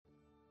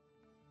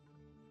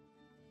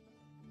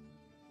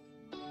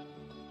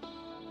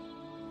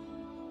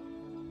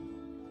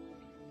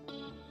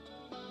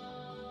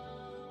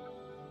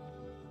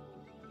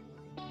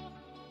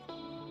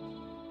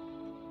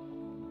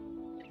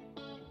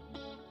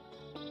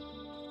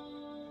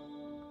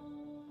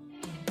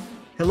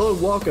Hello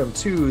and welcome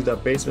to the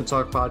Basement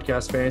Talk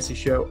Podcast Fantasy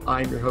Show.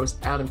 I'm your host,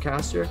 Adam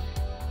Castor,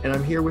 and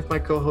I'm here with my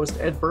co-host,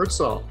 Ed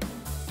Birdsall.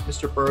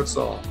 Mr.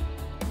 Birdsall,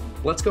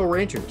 let's go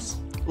Rangers.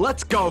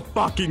 Let's go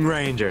fucking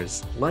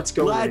Rangers. Let's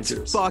go Let's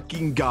Rangers.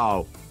 fucking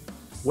go.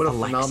 What a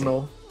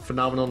Alexei.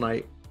 phenomenal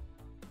night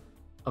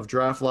of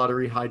draft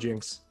lottery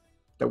hijinks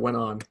that went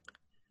on.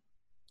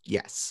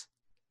 Yes.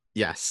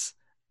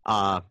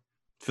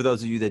 For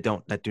those of you that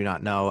do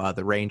not know,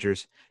 the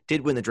Rangers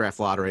did win the draft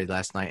lottery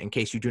last night. In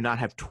case you do not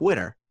have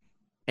Twitter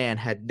and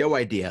had no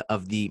idea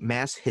of the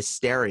mass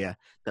hysteria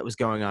that was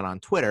going on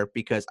Twitter,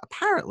 because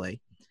apparently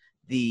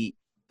the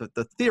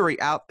theory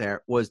out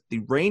there was the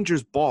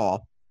Rangers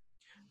ball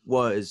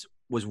was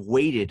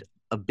weighted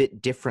a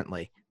bit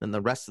differently than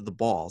the rest of the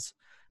balls,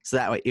 so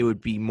that way it would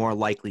be more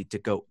likely to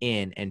go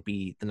in and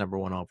be the number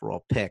one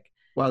overall pick.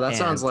 Wow, that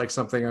sounds like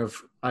something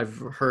I've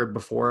heard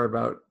before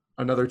about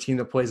another team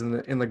that plays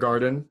in the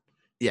Garden.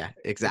 Yeah,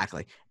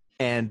 exactly.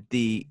 And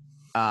the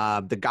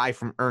guy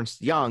from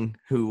Ernst Young,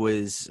 who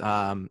was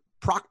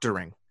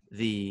proctoring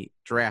the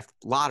draft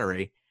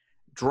lottery,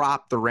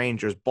 dropped the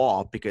Rangers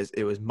ball because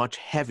it was much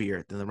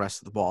heavier than the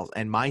rest of the balls.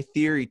 And my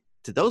theory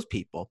to those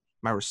people,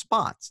 my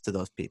response to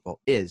those people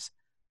is,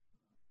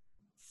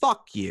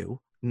 fuck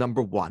you,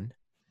 number one.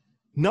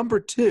 Number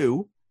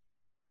two,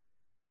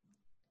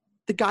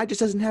 the guy just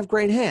doesn't have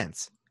great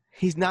hands.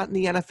 He's not in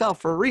the NFL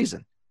for a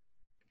reason.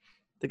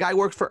 The guy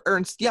works for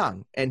Ernst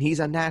Young, and he's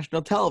on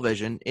national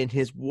television in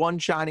his one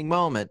shining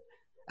moment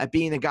at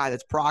being the guy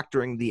that's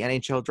proctoring the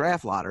NHL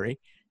draft lottery.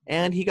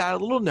 And he got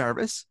a little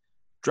nervous,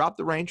 dropped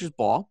the Rangers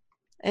ball,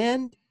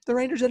 and the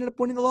Rangers ended up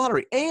winning the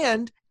lottery.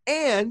 And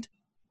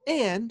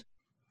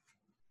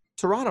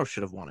Toronto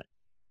should have won it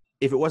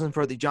if it wasn't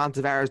for the John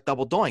Tavares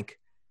double doink.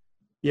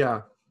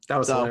 Yeah, that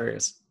was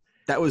hilarious.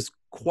 That was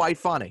quite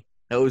funny.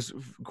 That was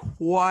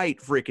quite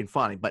freaking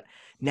funny. But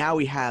now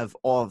we have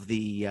all of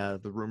the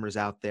rumors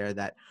out there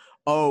that,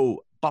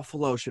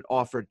 Buffalo should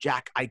offer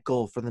Jack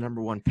Eichel for the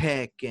number one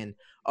pick, and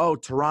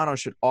Toronto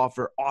should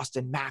offer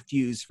Austin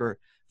Matthews for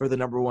the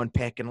number one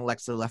pick and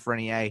Alexis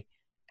Lafreniere.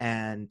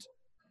 And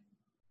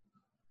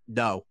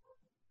no.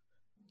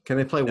 Can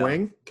they play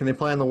wing? Can they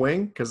play on the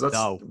wing? Because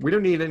we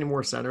don't need any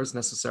more centers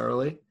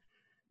necessarily.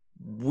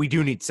 We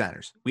do need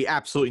centers. We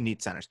absolutely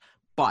need centers.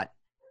 But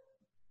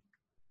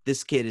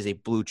this kid is a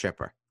blue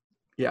chipper.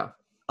 Yeah.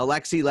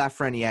 Alexis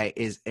Lafreniere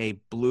is a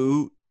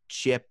blue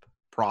chip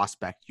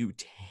prospect. You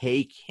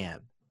take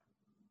him.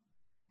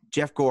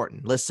 Jeff Gorton,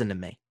 listen to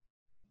me.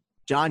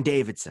 John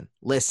Davidson,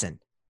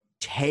 listen.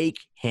 Take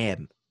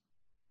him.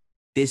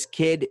 This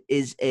kid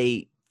is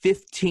a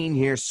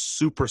 15-year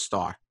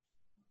superstar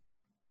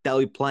that'll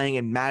be playing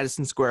in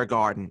Madison Square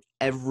Garden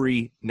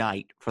every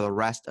night for the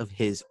rest of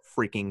his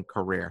freaking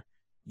career.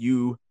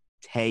 You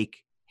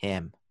take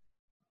him.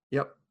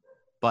 Yep.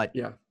 But,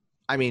 yeah,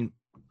 I mean,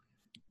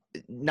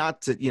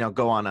 not to,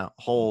 go on a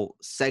whole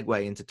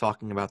segue into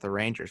talking about the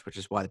Rangers, which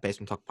is why the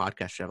Basement Talk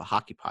podcast should have a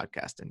hockey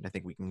podcast, and I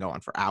think we can go on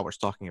for hours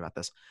talking about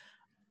this.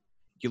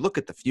 You look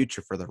at the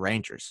future for the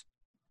Rangers.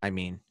 I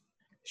mean,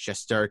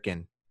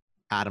 Shesterkin,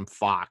 Adam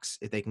Fox,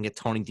 if they can get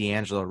Tony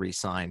DeAngelo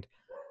re-signed,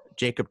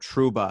 Jacob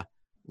Trouba,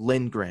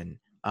 Lindgren,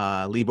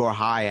 Libor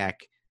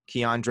Hayek,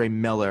 Keandre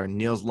Miller,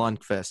 Niels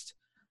Lundqvist,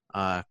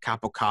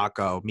 Capo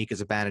Caco, Mika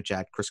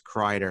Zibanejad, Chris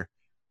Kreider,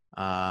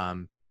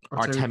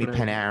 Artemi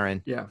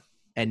Panarin. Yeah.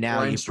 And now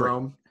Ryan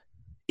Strome.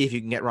 If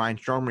you can get Ryan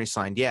Strome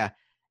re-signed, yeah.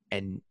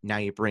 And now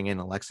you bring in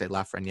Alexis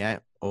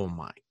Lafreniere. Oh,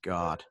 my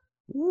God.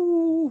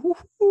 Woo-hoo-hoo-hoo.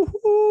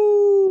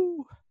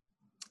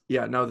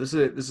 Yeah, no, this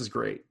is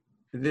great.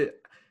 The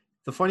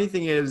funny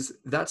thing is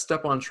that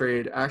Stepan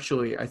trade,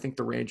 actually, I think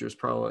the Rangers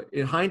probably,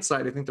 in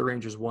hindsight, I think the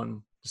Rangers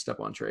won the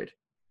Stepan trade.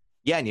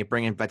 Yeah, and you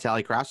bring in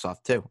Vitaly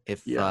Kravtsov too,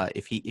 if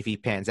he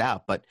pans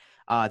out. But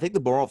I think the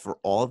moral for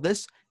all of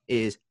this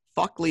is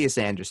fuck Lias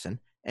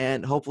Andersson,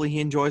 and hopefully he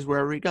enjoys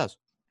wherever he goes.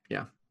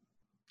 Yeah.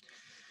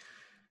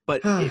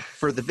 But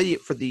for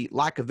the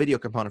lack of video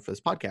component for this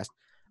podcast,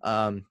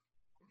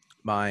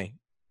 my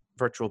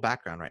virtual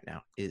background right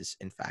now is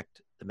in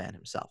fact the man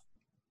himself,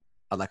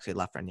 Alexis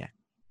Lafreniere.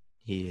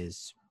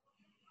 He's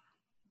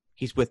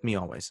with me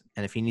always,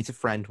 and if he needs a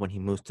friend when he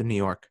moves to New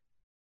York,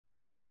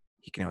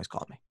 he can always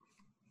call me.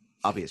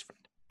 I'll be his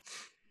friend.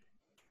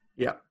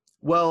 Yeah.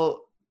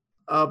 Well,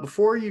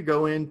 before you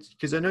go in,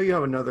 because I know you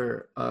have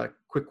another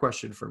quick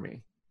question for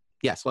me.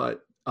 Yes.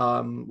 But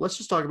let's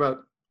just talk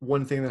about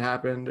one thing that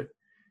happened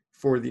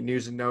for the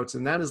news and notes,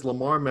 and that is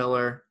Lamar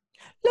Miller,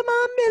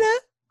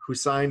 who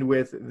signed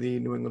with the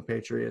New England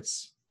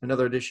Patriots.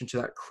 Another addition to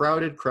that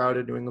crowded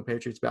New England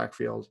Patriots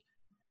backfield,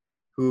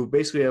 who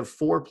basically have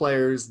four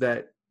players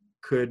that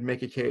could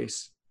make a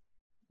case.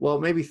 Well,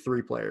 maybe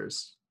three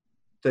players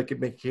that could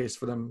make a case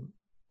for them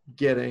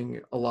getting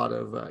a lot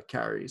of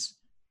carries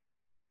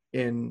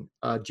in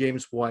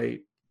James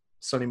White,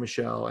 Sonny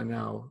Michel, and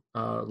now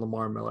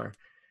Lamar Miller.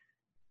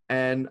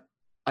 And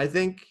I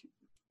think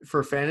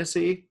for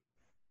fantasy,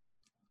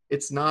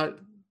 it's not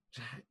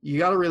 – you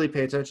got to really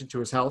pay attention to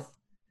his health.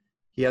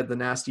 He had the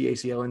nasty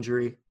ACL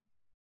injury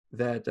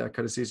that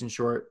cut his season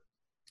short.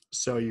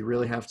 So you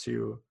really have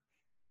to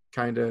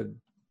kind of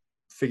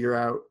figure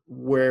out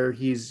where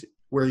he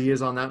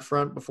is on that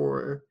front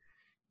before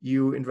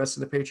you invest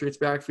in the Patriots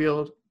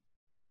backfield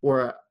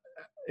or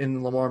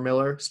in Lamar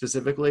Miller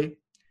specifically.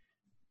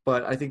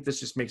 But I think this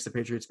just makes the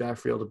Patriots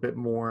backfield a bit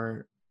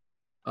more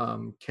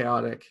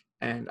chaotic.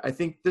 And I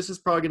think this is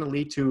probably going to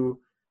lead to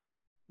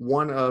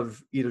one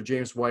of either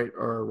James White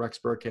or Rex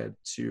Burkhead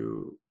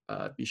to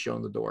be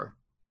shown the door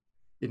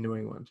in New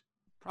England.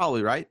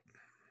 Probably right.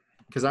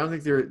 Because I don't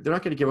think they're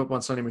not going to give up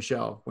on Sonny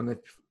Michel when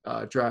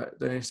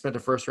they spent a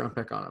first round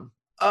pick on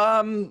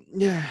him.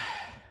 Yeah,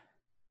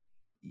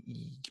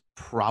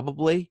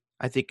 probably.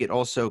 I think it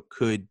also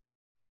could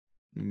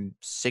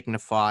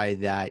signify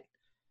that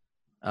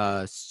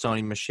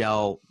Sonny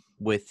Michel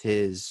with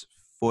his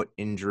foot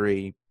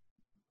injury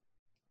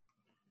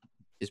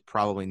is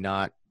probably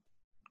not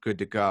good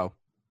to go,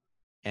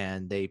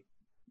 and they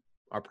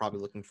are probably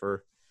looking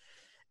for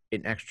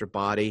an extra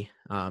body.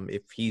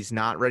 If he's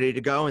not ready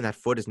to go and that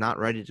foot is not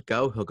ready to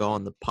go, he'll go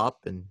on the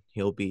PUP and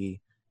he'll be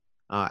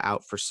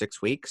out for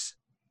 6 weeks.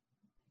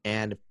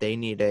 And if they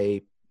need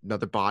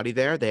another body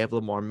there, they have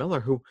Lamar Miller,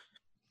 who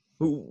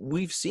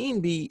we've seen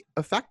be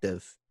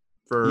effective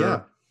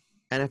for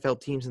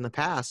NFL teams in the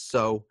past.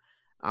 So,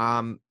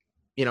 can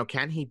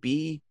he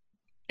be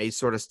a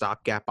sort of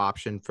stopgap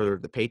option for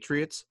the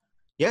Patriots?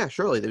 Yeah,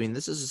 surely. I mean,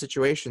 this is a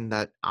situation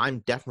that I'm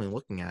definitely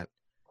looking at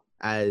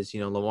as,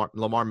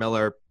 Lamar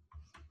Miller.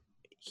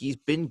 He's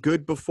been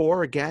good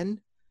before again.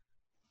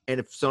 And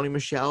if Sonny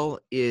Michel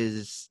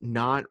is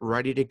not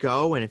ready to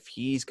go and if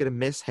he's going to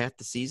miss half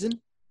the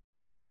season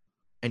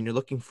and you're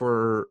looking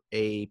for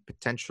a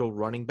potential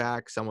running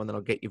back, someone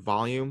that'll get you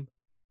volume,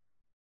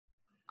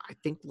 I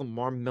think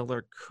Lamar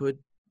Miller could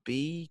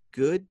be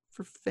good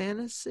for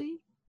fantasy.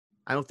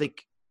 I don't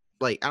think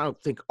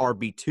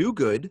RB2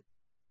 good,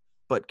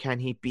 but can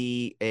he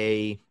be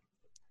a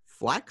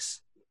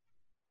flex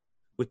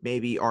with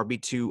maybe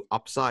RB2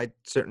 upside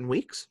certain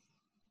weeks?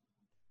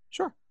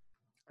 Sure.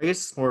 I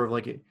guess it's more of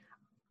like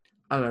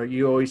I don't know.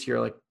 You always hear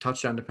like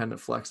touchdown dependent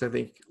flex. I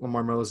think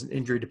Lamar Miller is an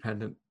injury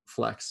dependent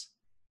flex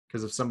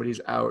because if somebody's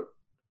out,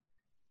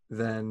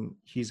 then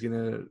he's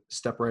gonna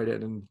step right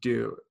in and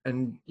do.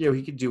 And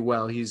he could do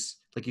well. He's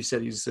like you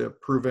said, he's a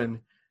proven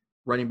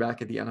running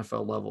back at the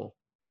NFL level.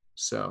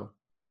 So.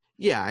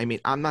 Yeah, I mean,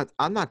 I'm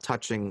not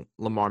touching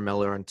Lamar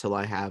Miller until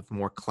I have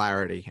more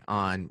clarity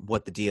on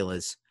what the deal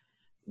is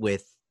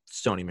with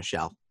Sonny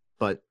Michel.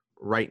 But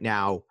right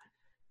now,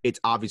 it's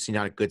obviously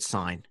not a good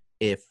sign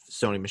if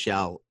Sonny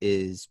Michel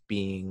is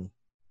being,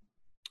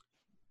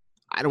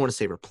 I don't want to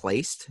say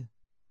replaced,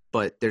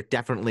 but they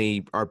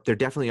definitely are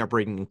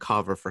bringing in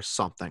cover for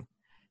something.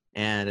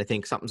 And I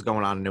think something's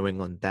going on in New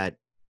England that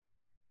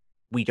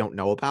we don't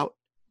know about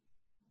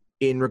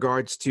in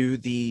regards to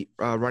the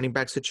running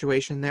back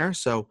situation there.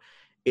 So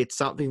it's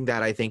something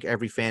that I think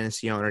every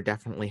fantasy owner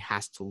definitely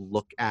has to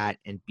look at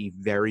and be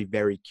very,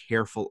 very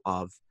careful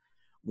of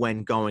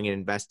when going and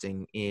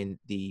investing in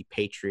the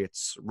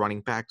Patriots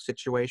running back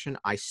situation.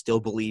 I still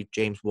believe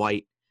James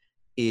White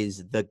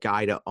is the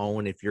guy to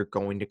own if you're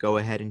going to go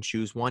ahead and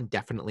choose one.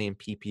 Definitely in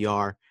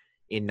PPR.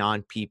 In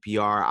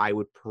non-PPR, I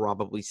would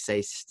probably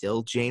say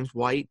still James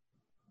White.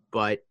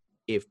 But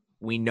if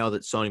we know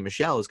that Sonny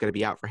Michel is going to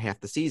be out for half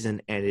the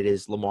season and it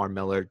is Lamar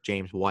Miller,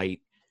 James White,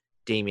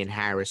 Damian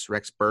Harris,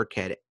 Rex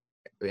Burkhead,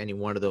 any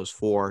one of those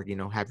four,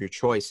 have your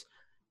choice.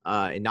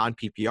 In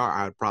non-PPR,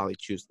 I would probably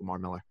choose Lamar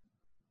Miller.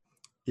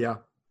 Yeah.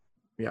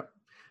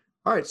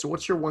 All right. So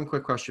what's your one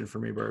quick question for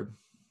me, Berg?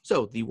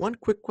 So the one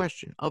quick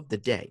question of the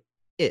day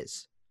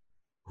is,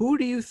 who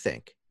do you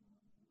think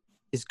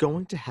is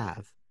going to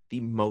have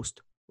the most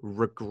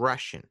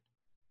regression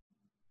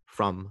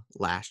from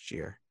last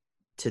year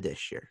to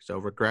this year? So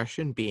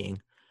regression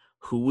being,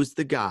 who was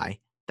the guy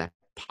that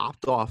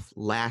popped off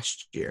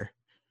last year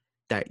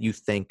that you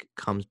think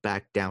comes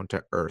back down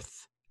to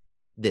earth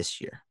this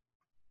year?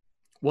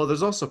 Well,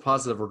 there's also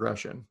positive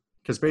regression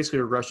because basically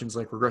regression is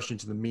like regression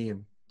to the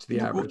mean, to the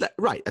average.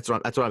 Right. That's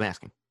what I'm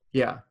asking.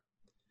 Yeah.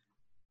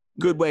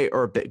 Good way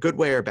or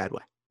bad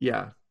way?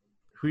 Yeah.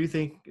 Who do you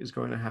think is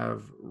going to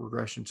have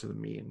regression to the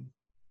mean?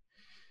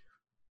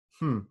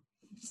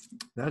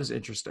 That is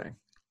interesting.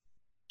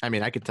 I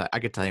mean, I could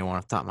tell you one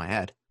off the top of my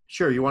head.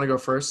 Sure. You want to go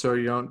first, so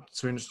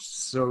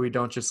we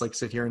don't just like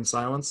sit here in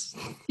silence?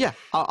 Yeah,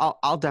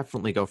 I'll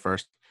definitely go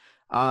first.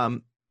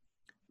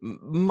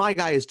 My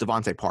guy is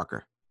Devontae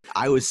Parker.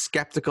 I was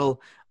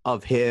skeptical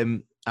of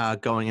him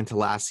going into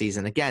last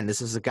season. Again,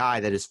 this is a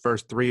guy that his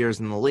first 3 years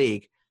in the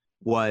league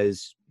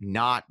was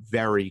not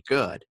very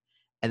good.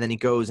 And then he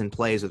goes and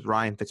plays with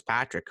Ryan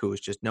Fitzpatrick, who is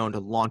just known to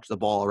launch the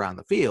ball around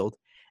the field.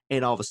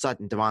 And all of a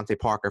sudden, Devontae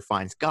Parker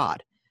finds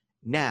God.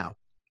 Now,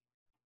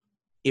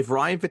 if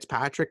Ryan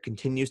Fitzpatrick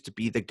continues to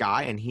be the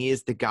guy, and he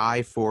is the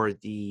guy for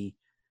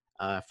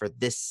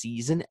this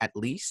season at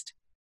least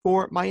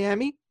for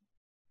Miami,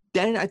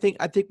 then I think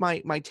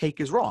my take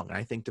is wrong.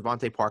 I think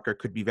Devontae Parker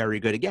could be very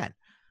good again.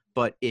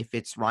 But if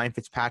it's Ryan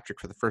Fitzpatrick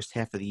for the first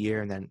half of the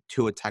year and then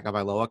Tua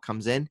Tagovailoa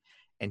comes in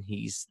and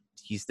he's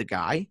the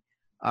guy,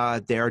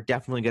 there are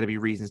definitely going to be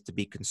reasons to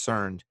be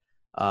concerned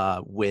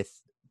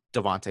with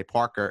Devontae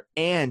Parker,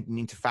 and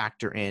need to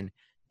factor in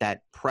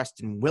that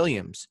Preston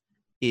Williams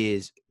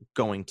is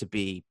going to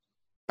be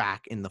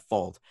back in the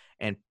fold.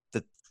 And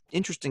the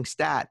interesting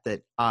stat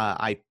that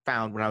I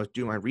found when I was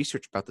doing my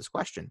research about this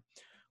question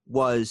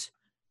was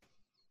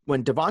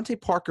when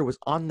Devontae Parker was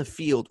on the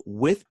field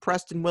with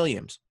Preston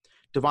Williams,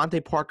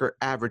 Devontae Parker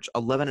averaged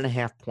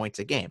 11.5 points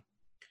a game.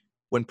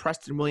 When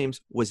Preston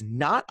Williams was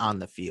not on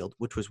the field,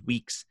 which was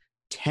weeks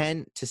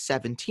 10 to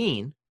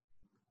 17,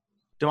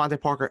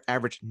 Devontae Parker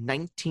averaged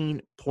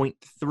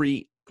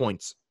 19.3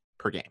 points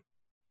per game.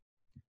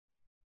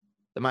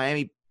 The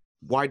Miami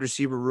wide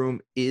receiver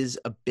room is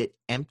a bit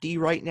empty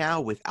right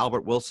now with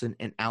Albert Wilson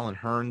and Allen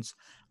Hurns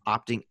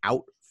opting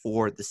out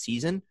for the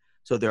season.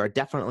 So there are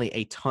definitely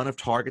a ton of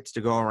targets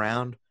to go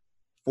around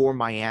for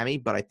Miami,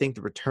 but I think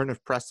the return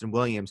of Preston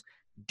Williams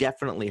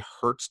definitely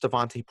hurts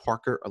Devontae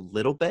Parker a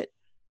little bit.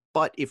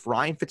 But if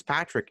Ryan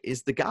Fitzpatrick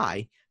is the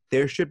guy,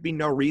 there should be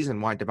no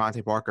reason why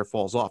Devontae Parker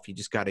falls off. He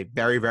just got a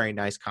very, very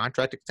nice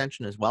contract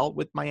extension as well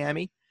with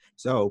Miami.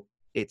 So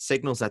it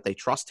signals that they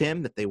trust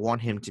him, that they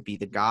want him to be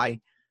the guy,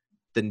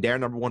 their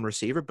number one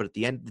receiver. But at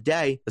the end of the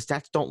day, the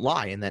stats don't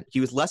lie, and that he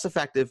was less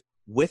effective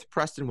with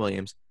Preston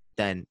Williams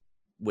than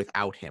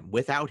without him.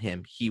 Without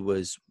him, he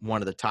was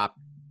one of the top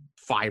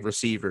 5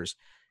 receivers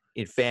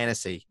in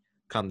fantasy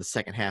come the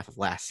second half of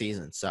last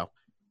season. So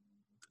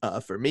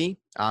for me,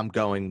 I'm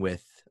going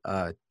with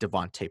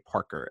Devontae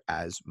Parker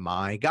as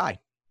my guy.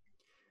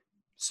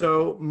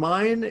 So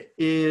mine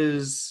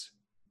is,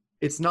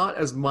 it's not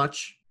as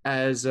much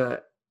as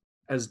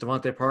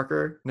Devontae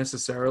Parker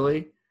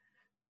necessarily,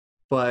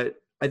 but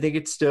I think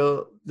it's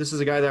still, this is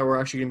a guy that we're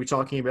actually going to be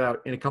talking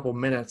about in a couple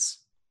minutes.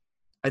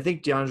 I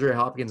think DeAndre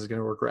Hopkins is going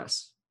to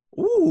regress.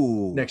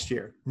 Ooh. Next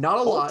year. Not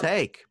a Bold lot.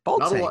 Take.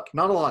 Bold take.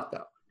 Not a lot,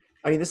 though.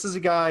 I mean, this is a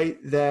guy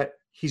that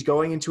he's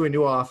going into a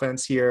new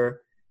offense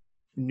here,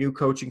 new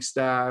coaching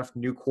staff,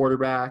 new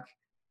quarterback,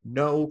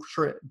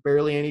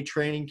 barely any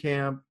training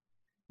camp,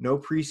 no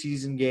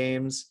preseason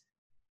games.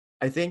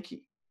 I think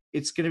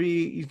he's going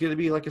to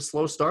be like a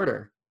slow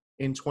starter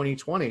in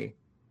 2020,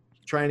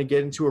 trying to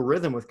get into a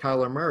rhythm with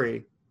Kyler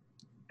Murray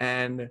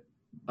and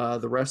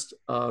the rest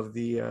of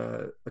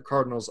the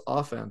Cardinals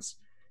offense,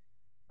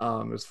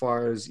 as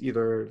far as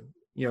either,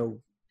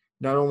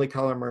 not only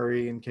Kyler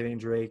Murray and Kenny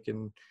Drake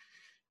and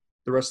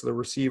the rest of the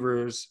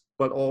receivers,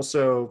 but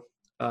also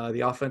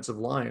the offensive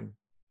line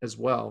as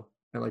well,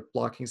 and like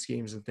blocking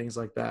schemes and things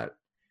like that,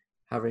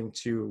 having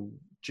to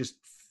just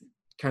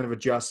kind of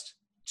adjust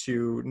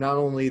to not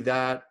only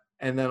that,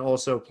 and then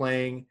also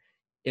playing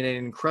in an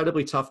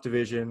incredibly tough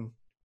division,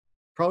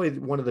 probably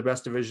one of the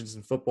best divisions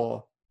in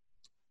football,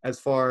 as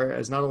far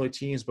as not only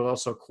teams, but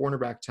also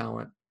cornerback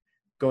talent,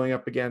 going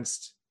up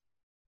against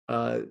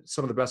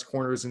some of the best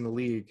corners in the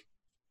league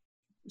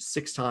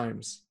 6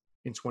 times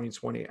in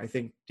 2020. I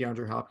think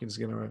DeAndre Hopkins is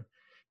going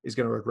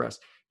to regress.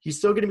 He's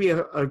still going to be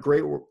a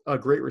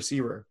great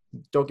receiver.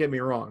 Don't get me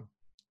wrong,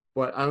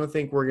 but I don't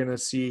think we're going to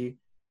see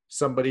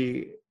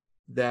somebody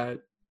that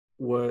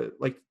was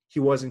like he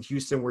was in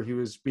Houston, where he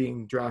was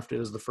being drafted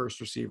as the first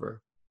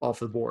receiver off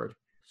the board.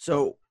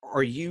 So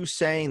are you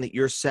saying that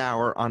you're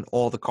sour on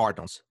all the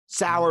Cardinals?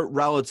 Sour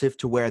relative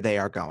to where they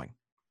are going?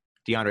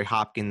 DeAndre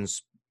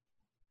Hopkins,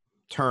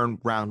 turn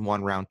round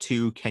 1, round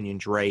 2, Kenyon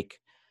Drake,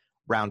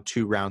 round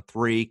 2, round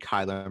 3,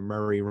 Kyler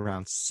Murray,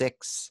 round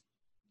 6.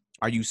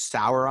 Are you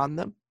sour on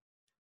them?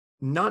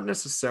 Not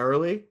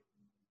necessarily.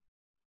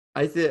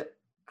 I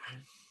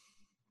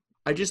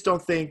just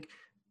don't think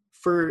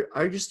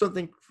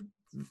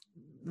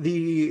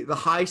the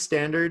high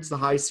standards, the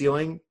high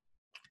ceiling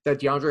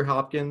that DeAndre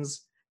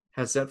Hopkins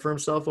has set for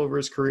himself over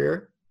his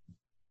career,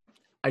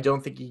 I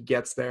don't think he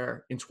gets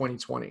there in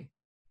 2020,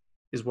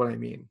 is what I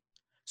mean.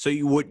 So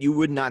you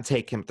would not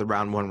take him at the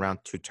round 1, round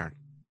 2 turn?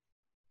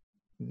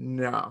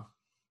 No.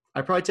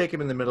 I'd probably take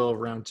him in the middle of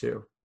round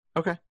 2.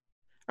 Okay.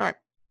 All right.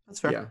 That's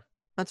fair. Yeah.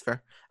 That's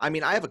fair. I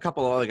mean, I have a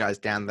couple of other guys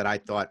down that I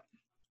thought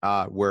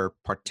were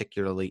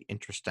particularly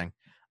interesting.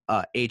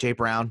 A.J.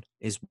 Brown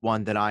is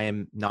one that I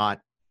am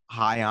not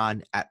high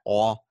on at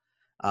all.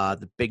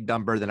 The big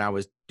number that I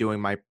was doing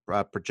my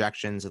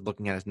projections and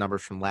looking at his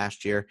numbers from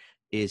last year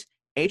is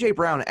A.J.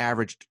 Brown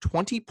averaged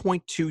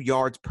 20.2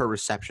 yards per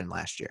reception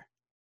last year.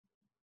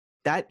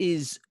 That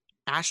is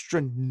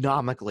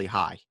astronomically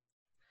high.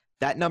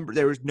 That number,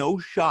 there is no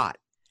shot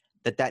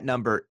that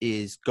number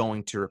is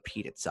going to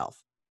repeat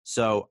itself.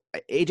 So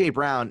A.J.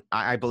 Brown,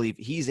 I believe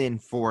he's in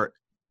for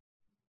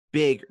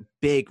big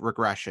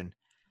regression,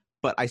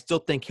 but I still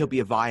think he'll be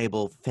a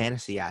viable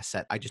fantasy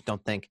asset. I just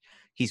don't think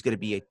he's going to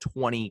be a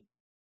 20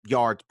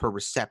 yards per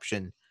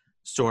reception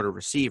sort of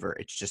receiver.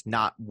 It's just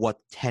not what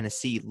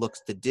Tennessee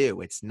looks to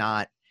do. It's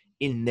not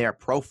in their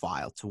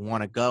profile to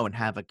want to go and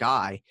have a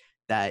guy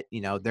that,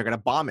 they're going to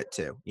bomb it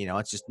to.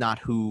 It's just not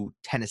who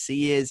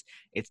Tennessee is.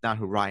 It's not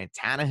who Ryan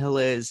Tannehill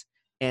is.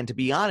 And to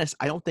be honest,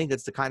 I don't think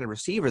that's the kind of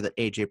receiver that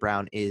A.J.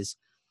 Brown is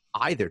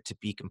either, to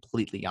be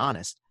completely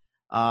honest.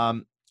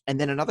 And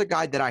then another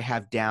guy that I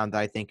have down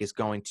that I think is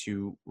going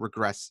to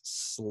regress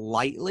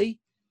slightly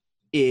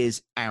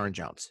is Aaron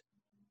Jones.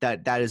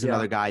 That is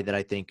another guy that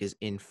I think is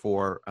in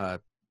for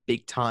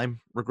big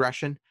time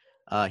regression.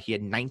 He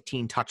had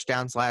 19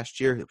 touchdowns last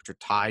year, which are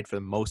tied for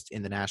the most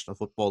in the National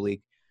Football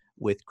League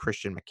with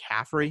Christian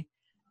McCaffrey.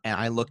 And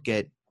I look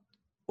at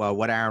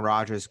what Aaron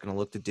Rodgers is going to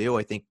look to do.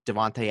 I think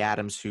Devontae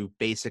Adams, who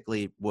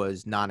basically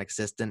was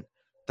non-existent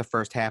the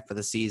first half of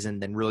the season,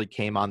 then really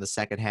came on the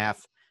second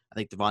half. I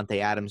think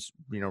Devontae Adams,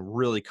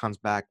 really comes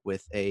back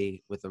with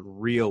a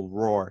real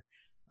roar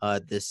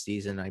this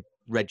season. I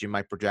read you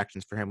my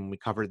projections for him when we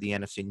covered the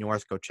NFC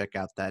North. Go check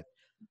out that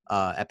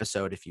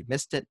episode if you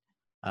missed it.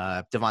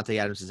 Devontae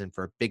Adams is in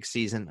for a big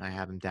season. I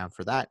have him down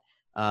for that.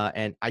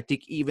 And I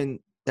think even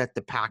that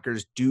the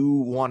Packers do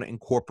want to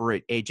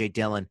incorporate A.J.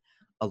 Dillon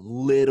a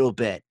little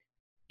bit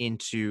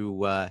into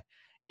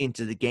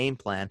the game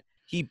plan.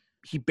 He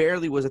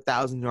barely was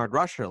 1,000-yard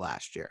rusher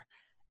last year.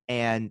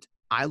 And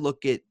I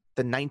look at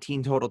the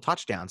 19 total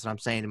touchdowns, and I'm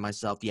saying to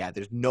myself,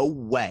 there's no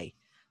way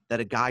that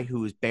a guy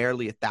who is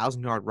barely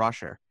 1,000-yard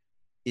rusher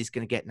is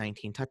going to get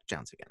 19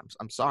 touchdowns again.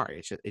 I'm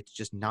sorry. It's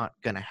just not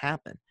going to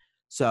happen.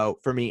 So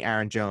for me,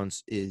 Aaron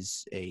Jones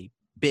is a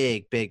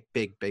big, big,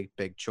 big, big,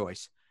 big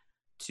choice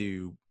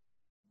to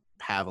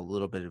have a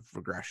little bit of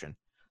regression.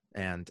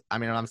 And I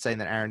mean, I'm saying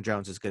that Aaron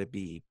Jones is going to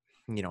be,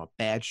 a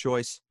bad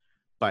choice,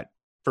 but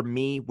for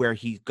me, where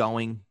he's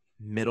going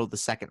middle of the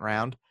second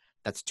round,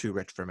 that's too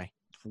rich for me.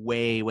 It's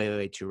way, way,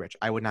 way too rich.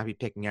 I would not be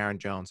picking Aaron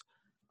Jones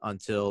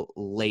until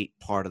late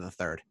part of the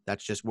third.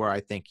 That's just where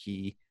I think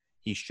he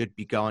should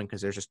be going,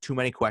 because there's just too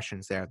many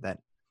questions there that,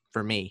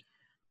 for me,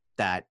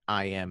 that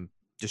I am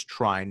just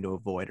trying to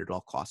avoid at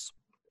all costs.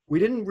 We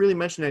didn't really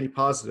mention any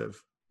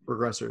positive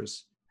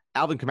regressors.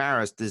 Alvin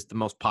Kamara is the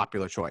most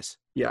popular choice.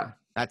 Yeah.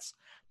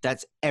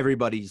 That's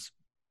everybody's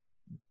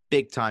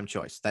big time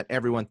choice, that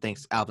everyone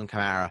thinks Alvin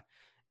Kamara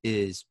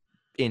is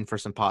in for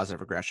some positive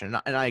regression.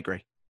 And I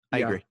agree. I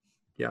agree.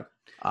 Yeah.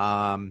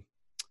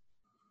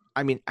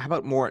 I mean, how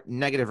about more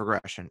negative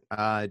regression?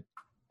 I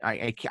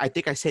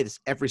think I say this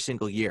every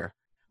single year,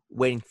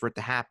 waiting for it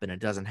to happen. It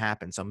doesn't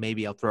happen. So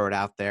maybe I'll throw it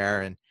out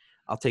there and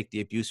I'll take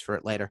the abuse for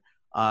it later.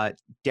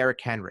 Derrick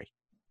Henry.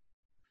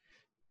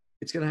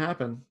 It's going to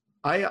happen.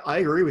 I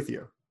agree with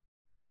you.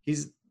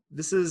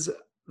 This is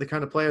the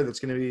kind of player that's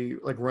going to be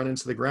like run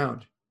into the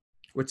ground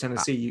with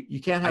Tennessee. You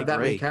can't have that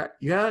many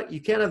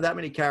you can't have that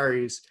many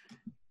carries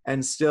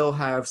and still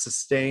have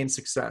sustained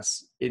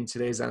success in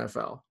today's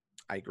NFL.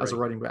 I agree. As a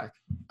running back.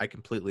 I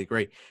completely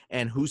agree.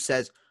 And who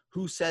says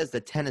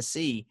that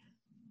Tennessee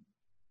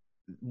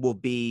will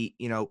be,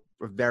 a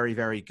very,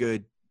 very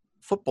good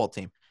football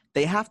team?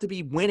 They have to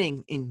be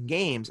winning in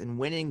games and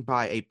winning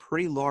by a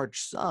pretty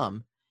large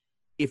sum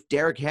if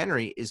Derrick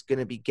Henry is going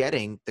to be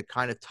getting the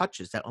kind of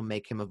touches that will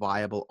make him a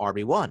viable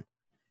RB1.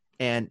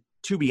 And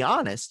to be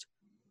honest,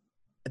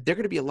 there are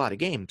going to be a lot of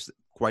games,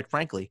 quite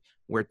frankly,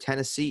 where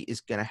Tennessee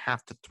is going to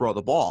have to throw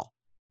the ball.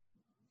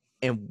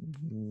 And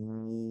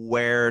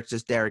where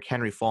does Derrick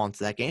Henry fall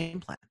into that game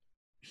plan?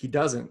 He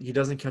doesn't. He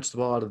doesn't catch the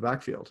ball out of the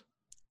backfield.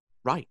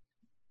 Right.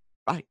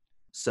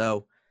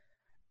 So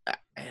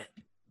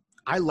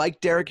I like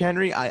Derrick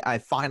Henry. I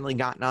finally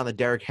gotten on the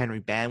Derrick Henry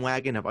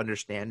bandwagon of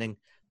understanding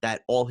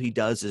that all he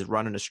does is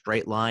run in a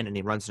straight line, and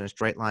he runs in a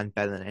straight line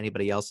better than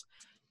anybody else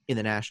in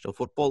the National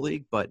Football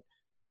League. But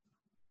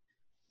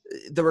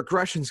the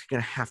regression is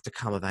going to have to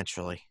come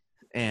eventually,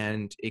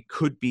 and it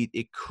could be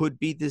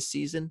this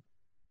season,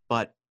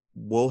 but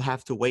we'll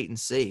have to wait and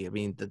see. I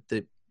mean,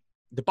 the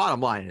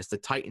bottom line is the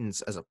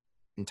Titans as an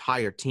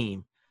entire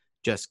team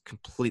just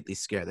completely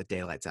scare the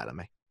daylights out of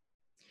me.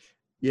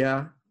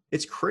 Yeah,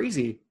 it's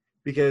crazy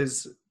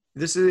because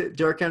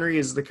Derrick Henry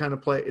is the kind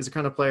of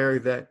player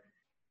that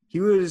he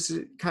was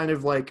kind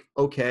of like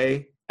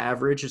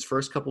average his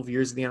first couple of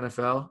years in the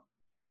NFL,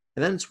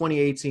 and then in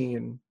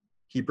 2018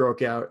 he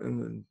broke out,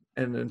 and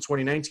in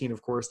 2019,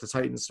 of course, the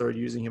Titans started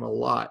using him a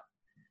lot.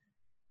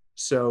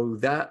 So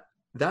that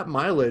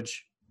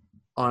mileage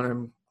on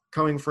him,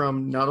 coming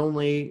from not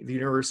only the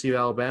University of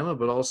Alabama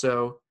but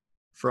also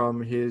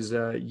from his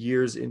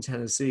years in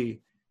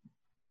Tennessee,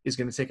 is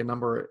going to take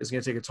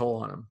a toll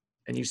on him.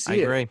 And you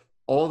see it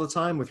all the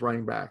time with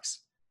running backs,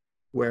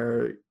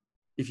 where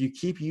if you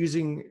keep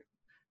using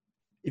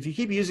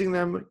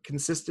them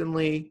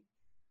consistently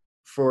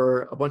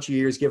for a bunch of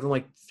years, give them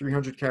like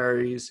 300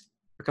 carries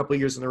a couple of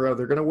years in a row,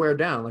 they're going to wear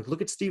down. Like,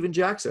 look at Steven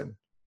Jackson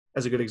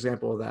as a good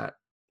example of that.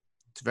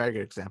 It's a very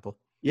good example.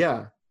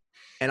 Yeah.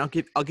 And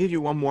I'll give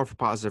you one more for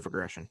positive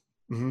regression.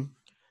 Mm-hmm.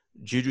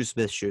 Juju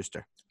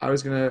Smith-Schuster. I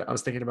was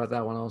thinking about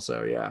that one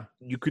also. Yeah.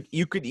 You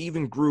could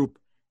even group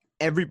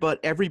every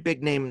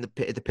big name in the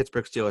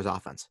Pittsburgh Steelers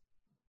offense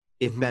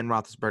if Ben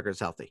Roethlisberger is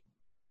healthy.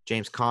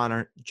 James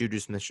Conner, Juju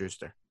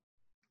Smith-Schuster,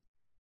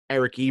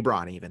 Eric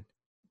Ebron even.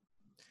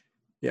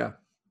 Yeah.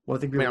 Well,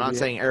 I'm not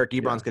saying Eric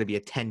Ebron's going to be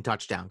a 10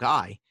 touchdown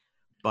guy,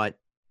 but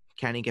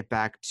can he get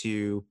back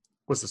to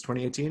what's this,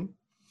 2018?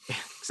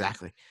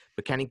 Exactly.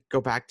 But can he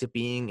go back to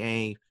being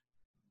a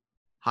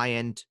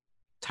high-end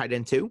tight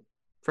end 2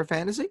 for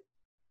fantasy?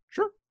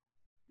 Sure.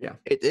 Yeah.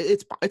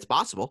 It's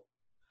possible.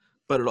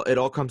 But it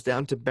all comes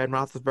down to Ben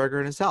Roethlisberger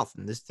and his health.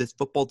 And this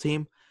football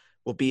team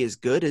will be as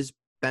good as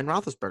Ben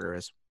Roethlisberger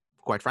is,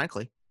 quite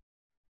frankly.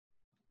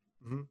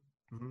 Mm-hmm.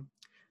 Mm-hmm.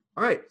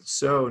 All right.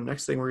 So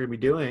next thing we're going to be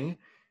doing,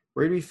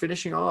 we're going to be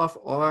finishing off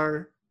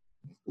our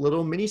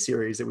little mini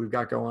series that we've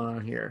got going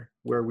on here,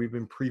 where we've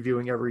been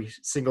previewing every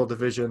single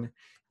division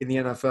in the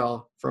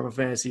NFL from a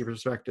fantasy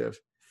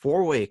perspective.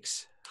 4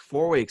 weeks.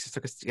 4 weeks. It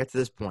took us to get to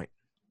this point.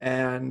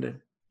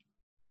 And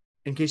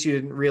in case you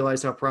didn't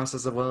realize how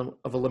process of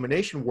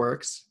elimination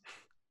works,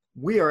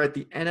 we are at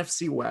the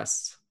NFC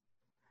West.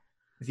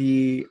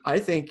 I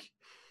think,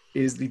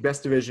 is the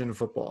best division in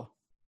football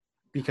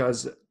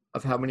because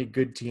of how many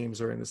good teams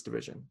are in this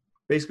division.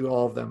 Basically,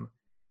 all of them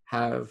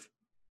have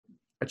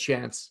a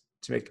chance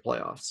to make the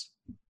playoffs.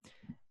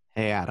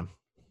 Hey, Adam.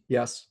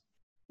 Yes.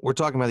 We're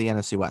talking about the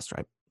NFC West,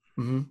 right?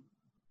 Mm-hmm.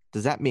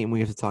 Does that mean we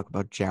have to talk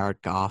about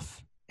Jared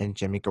Goff and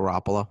Jimmy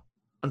Garoppolo?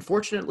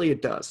 Unfortunately,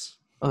 it does.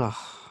 Oh,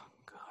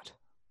 God.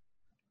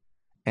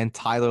 And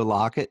Tyler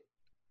Lockett?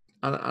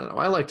 I don't know.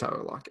 I like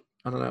Tyler Lockett.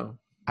 I don't know.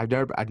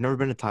 I've never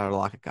been a Tyler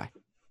Lockett guy.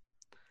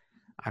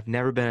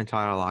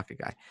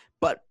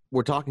 But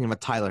we're talking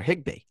about Tyler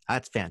Higbee.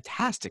 That's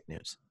fantastic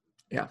news.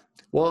 Yeah.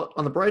 Well,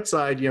 on the bright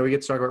side, we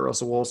get to talk about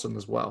Russell Wilson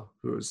as well,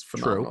 who's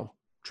phenomenal.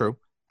 True.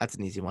 That's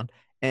an easy one.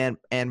 And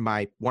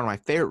one of my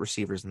favorite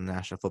receivers in the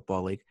National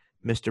Football League,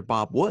 Mr.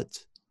 Bob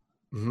Woods.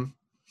 Mm-hmm.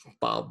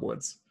 Bob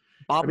Woods.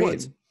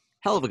 Woods.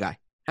 Hell of a guy.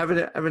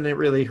 Haven't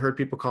really heard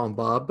people call him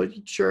Bob, but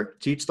sure,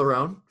 teach their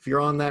own. If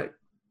you're on that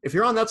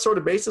sort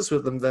of basis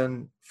with them,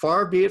 then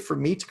far be it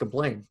from me to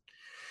complain.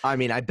 I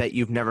mean, I bet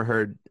you've never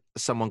heard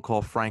someone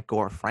call Frank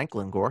Gore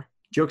Franklin Gore.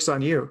 Joke's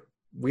on you.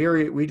 We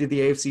did the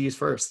AFCs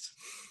first.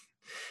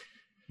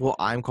 Well,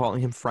 I'm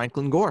calling him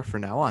Franklin Gore from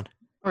now on.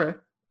 Okay.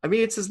 I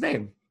mean, it's his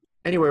name.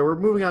 Anyway, we're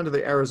moving on to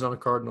the Arizona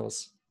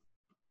Cardinals.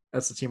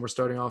 That's the team we're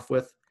starting off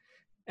with.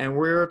 And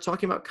we're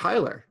talking about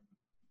Kyler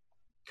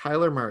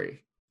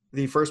Murray,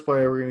 the first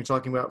player we're going to be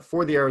talking about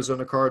for the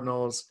Arizona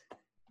Cardinals.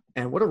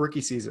 And what a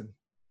rookie season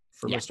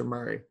for Mr.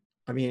 Murray.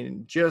 I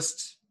mean,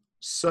 just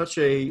such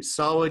a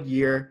solid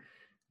year.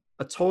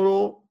 A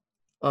total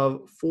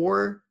of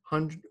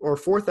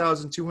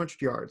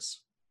 4,200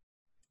 yards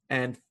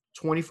and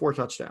 24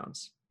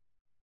 touchdowns.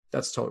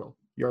 That's total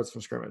yards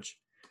from scrimmage.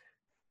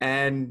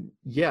 And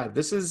yeah,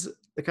 this is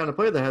the kind of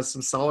player that has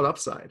some solid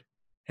upside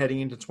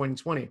heading into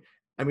 2020.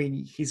 I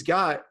mean, he's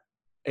got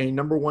a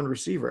number one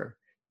receiver.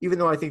 Even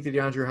though I think that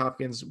DeAndre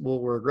Hopkins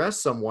will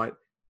regress somewhat,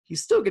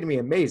 he's still going to be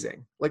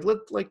amazing.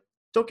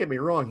 Don't get me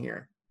wrong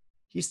here.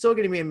 He's still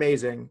going to be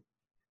amazing.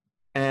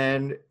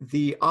 And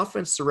the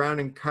offense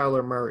surrounding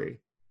Kyler Murray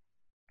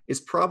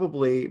is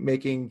probably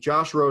making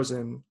Josh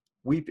Rosen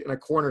weep in a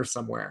corner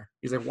somewhere.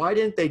 He's like, why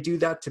didn't they do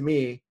that for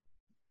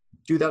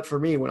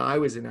me when I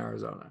was in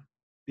Arizona?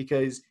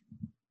 Because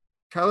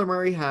Kyler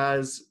Murray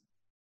has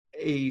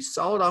a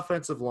solid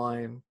offensive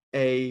line,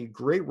 a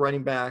great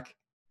running back,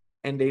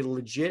 and a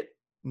legit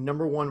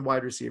number one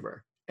wide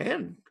receiver.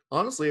 And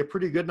honestly, a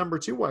pretty good number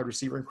two wide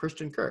receiver in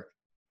Christian Kirk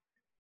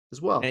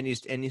as well. And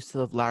you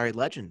still have Larry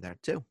Legend there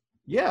too.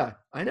 Yeah,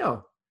 I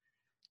know.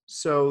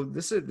 So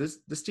this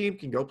team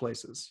can go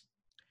places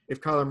if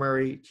Kyler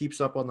Murray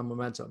keeps up on the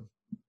momentum.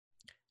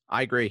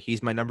 I agree.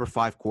 He's my number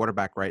 5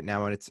 quarterback right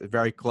now, and it's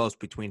very close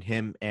between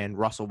him and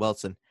Russell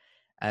Wilson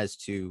as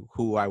to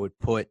who I would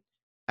put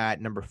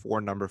at number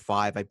 4, number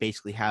 5. I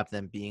basically have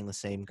them being the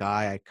same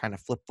guy. I kind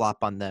of flip-flop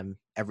on them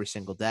every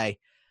single day.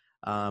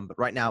 But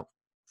right now,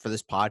 for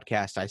this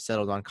podcast, I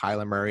settled on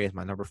Kyler Murray as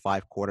my number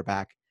 5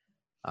 quarterback.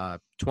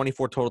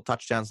 24 total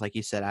touchdowns, like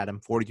you said,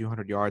 Adam,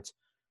 4,200 yards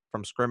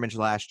from scrimmage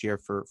last year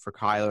for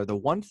Kyler. The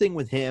one thing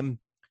with him,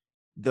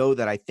 though,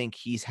 that I think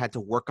he's had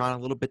to work on a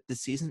little bit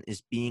this season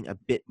is being a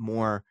bit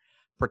more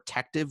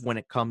protective when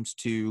it comes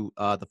to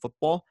the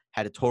football.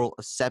 Had a total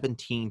of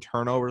 17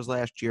 turnovers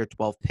last year,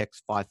 12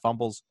 picks, 5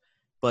 fumbles.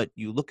 But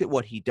you look at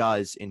what he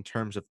does in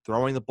terms of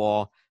throwing the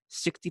ball,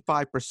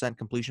 65%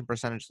 completion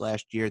percentage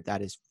last year.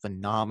 That is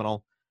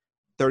phenomenal.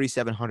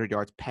 3,700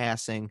 yards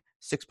passing,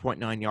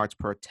 6.9 yards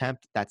per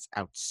attempt. That's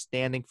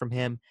outstanding from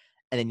him.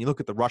 And then you look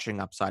at the rushing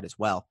upside as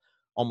well.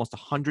 Almost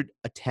 100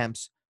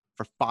 attempts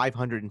for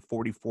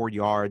 544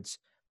 yards,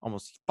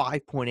 almost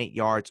 5.8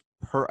 yards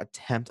per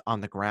attempt on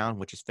the ground,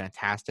 which is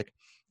fantastic,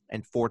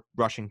 and 4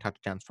 rushing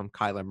touchdowns from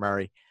Kyler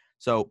Murray.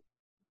 So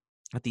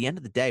at the end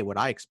of the day, what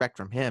I expect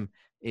from him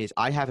is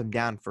I have him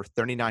down for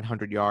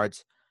 3,900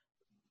 yards,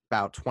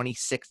 about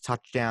 26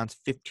 touchdowns,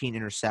 15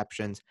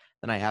 interceptions.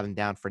 Then I have him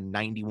down for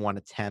 91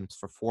 attempts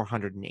for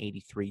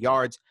 483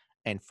 yards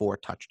and 4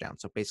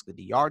 touchdowns. So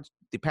basically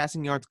the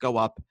passing yards go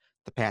up,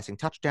 the passing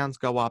touchdowns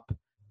go up,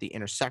 the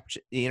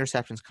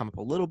interceptions come up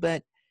a little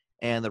bit,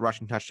 and the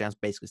rushing touchdowns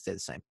basically stay the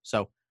same.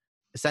 So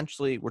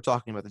essentially we're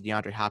talking about the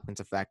DeAndre Hopkins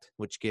effect,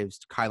 which gives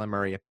Kyler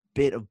Murray a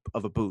bit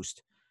of a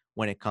boost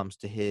when it comes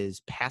to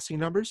his passing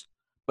numbers.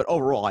 But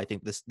overall, I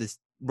think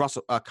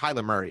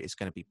Kyler Murray is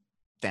going to be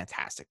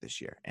fantastic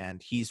this year,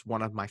 and he's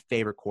one of my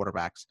favorite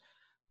quarterbacks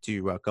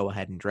to go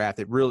ahead and draft.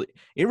 It really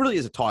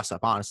is a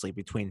toss-up, honestly,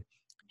 between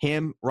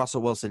him,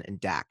 Russell Wilson, and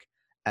Dak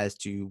as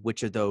to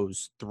which of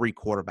those 3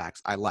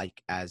 quarterbacks I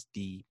like as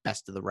the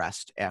best of the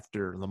rest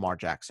after Lamar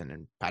Jackson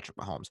and Patrick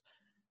Mahomes.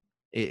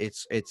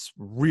 It's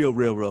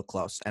real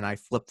close, and I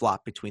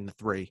flip-flop between the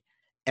three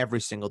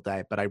every single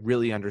day, but I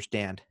really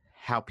understand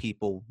how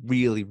people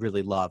really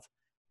love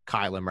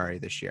Kyler Murray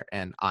this year,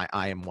 and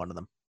I am one of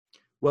them.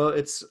 Well,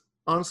 it's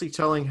honestly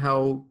telling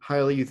how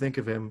highly you think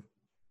of him,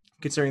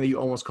 considering that you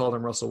almost called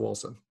him Russell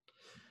Wilson.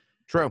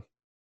 True.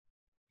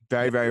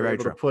 Very true.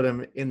 To put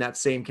him in that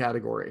same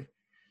category.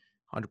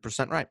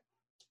 100% right.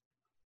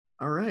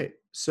 All right.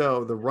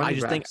 So the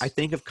running backs. I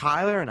think of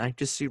Kyler, and I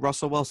just see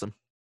Russell Wilson.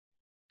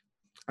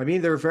 I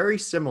mean, they're very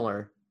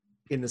similar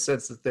in the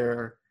sense that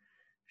they're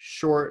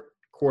short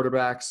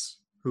quarterbacks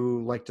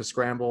who like to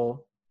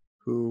scramble,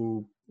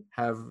 who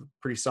have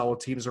pretty solid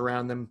teams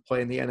around them,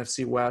 play in the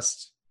NFC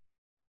West.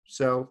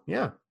 So,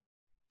 yeah.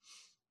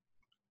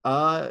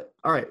 All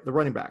right, the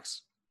running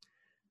backs.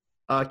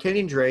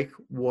 Kenyon Drake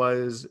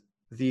was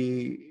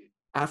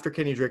after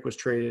Kenyon Drake was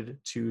traded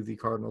to the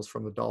Cardinals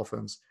from the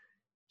Dolphins,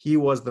 he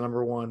was the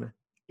number one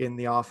in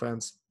the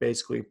offense,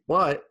 basically.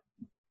 But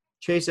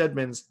Chase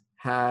Edmonds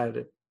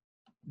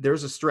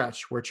there's a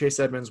stretch where Chase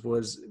Edmonds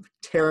was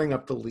tearing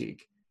up the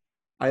league.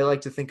 I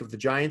like to think of the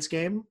Giants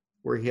game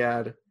where he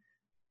had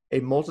a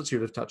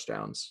multitude of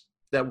touchdowns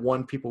that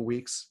won people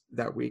weeks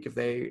that week if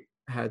they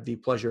had the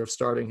pleasure of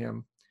starting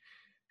him,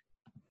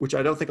 which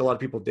I don't think a lot of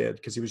people did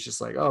because he was just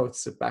like, oh,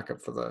 it's a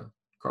backup for the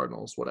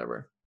Cardinals,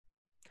 whatever.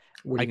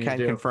 I can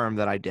confirm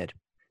that I did.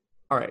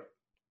 All right.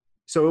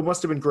 So it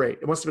must have been great.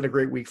 It must have been a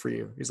great week for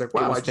you. He's like,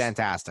 wow. It was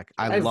fantastic.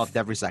 I loved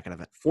every second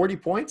of it. 40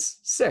 points?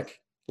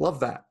 Sick. Love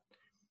that.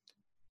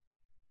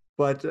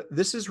 But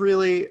this is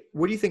really,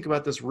 what do you think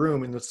about this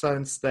room in the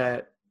sense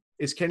that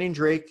is Kenyon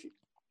Drake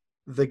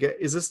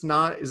is this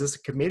a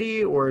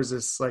committee or is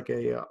this like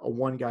a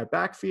one guy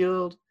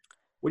backfield?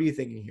 What are you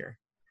thinking here?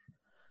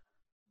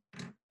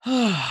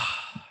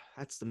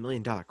 That's the $1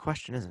 million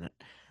question, isn't it?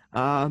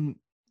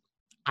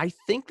 I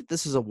think that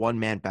this is a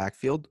one-man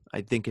backfield.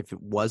 I think if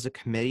it was a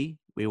committee,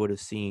 we would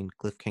have seen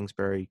Cliff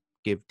Kingsbury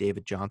give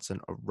David Johnson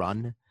a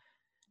run,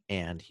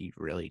 and he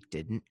really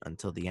didn't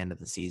until the end of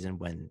the season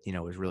when, it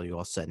was really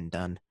all said and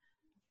done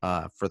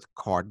for the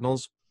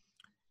Cardinals.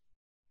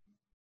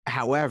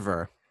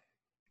 However,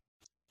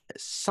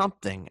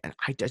 something, and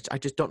I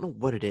just don't know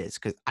what it is,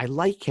 because I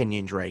like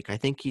Kenyon Drake. I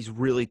think he's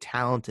really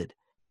talented.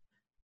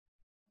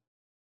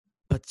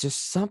 But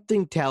just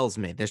something tells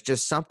me there's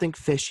just something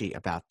fishy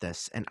about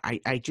this. And I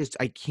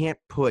can't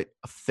put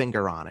a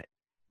finger on it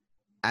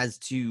as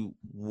to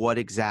what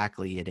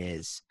exactly it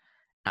is.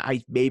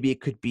 Maybe it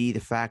could be the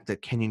fact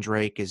that Kenyon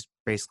Drake is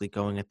basically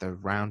going at the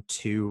round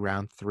 2,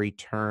 round 3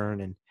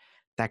 turn, and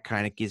that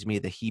kind of gives me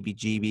the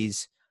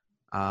heebie-jeebies.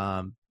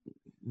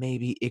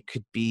 Maybe it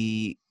could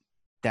be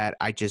that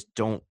I just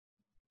don't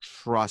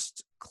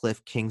trust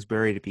Cliff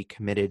Kingsbury to be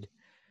committed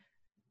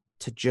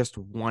to just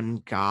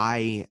one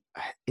guy.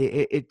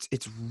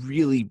 It's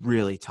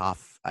really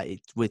tough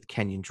with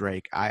Kenyon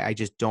Drake. I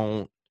just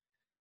don't.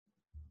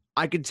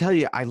 I can tell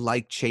you I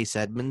like Chase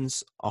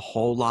Edmonds a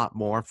whole lot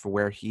more for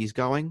where he's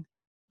going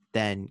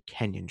than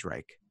Kenyon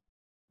Drake,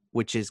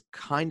 which is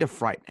kind of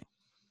frightening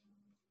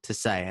to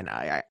say. And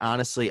I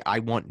honestly, I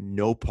want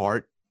no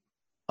part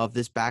of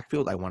this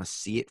backfield. I want to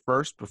see it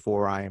first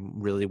before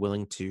I'm really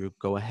willing to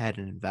go ahead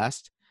and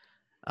invest.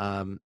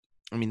 I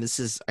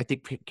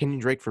think Kenyon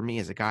Drake for me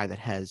is a guy that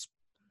has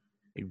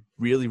a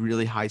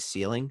really high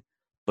ceiling,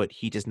 but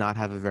he does not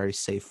have a very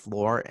safe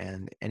floor.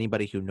 And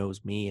anybody who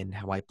knows me and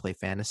how I play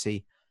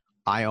fantasy,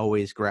 I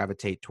always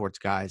gravitate towards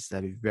guys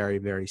that have a very,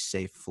 very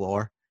safe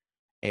floor.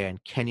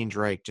 And Kenyon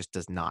Drake just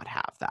does not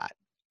have that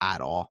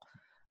at all.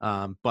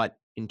 But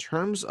in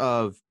terms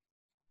of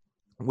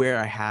where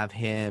I have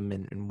him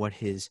and what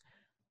his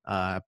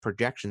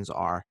projections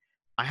are,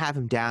 I have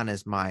him down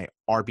as my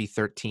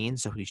RB13,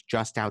 so he's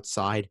just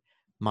outside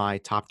my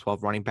top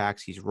 12 running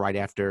backs. He's right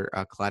after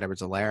Clyde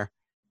Edwards-Helaire.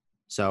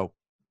 So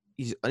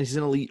he's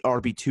an elite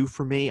RB2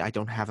 for me. I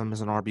don't have him as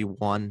an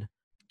RB1.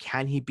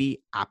 Can he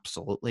be?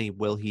 Absolutely.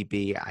 Will he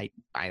be? I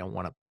don't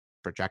want to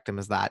project him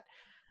as that.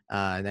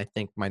 And I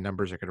think my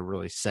numbers are going to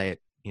really say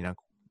it,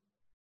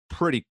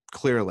 pretty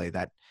clearly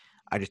that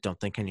I just don't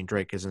think Kenyon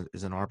Drake is an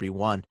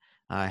RB1.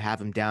 I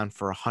have him down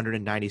for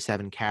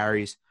 197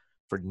 carries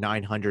for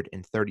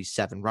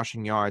 937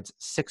 rushing yards,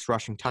 6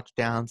 rushing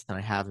touchdowns. Then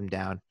I have him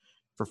down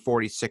for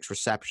 46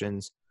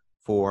 receptions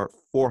for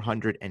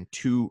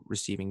 402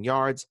 receiving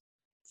yards,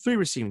 3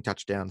 receiving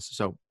touchdowns.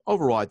 So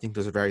overall, I think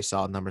those are very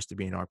solid numbers to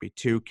be an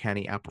RB2. Can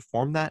he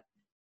outperform that?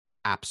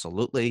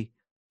 Absolutely.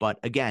 But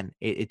again,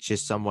 it's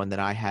just someone that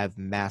I have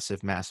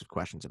massive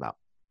questions about.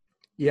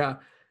 Yeah.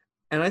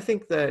 And I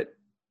think that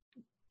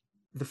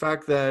the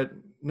fact that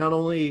not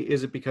only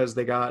is it because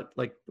they got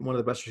like one of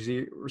the best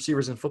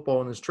receivers in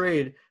football in this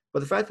trade,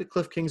 but the fact that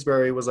Cliff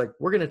Kingsbury was like,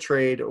 we're going to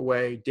trade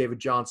away David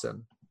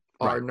Johnson,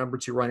 our number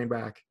 2 running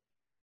back,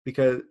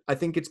 because I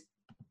think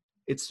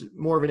it's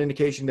more of an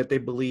indication that they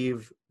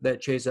believe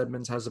that Chase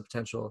Edmonds has the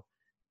potential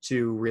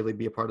to really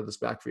be a part of this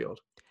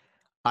backfield.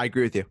 I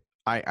agree with you.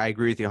 I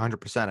agree with you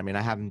 100%. I mean,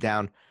 I have him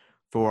down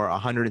for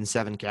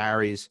 107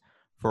 carries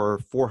for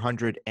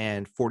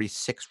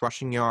 446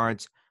 rushing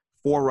yards,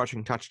 4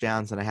 rushing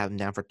touchdowns, and I have him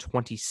down for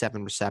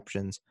 27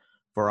 receptions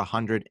for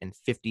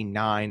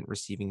 159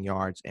 receiving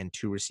yards and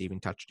 2 receiving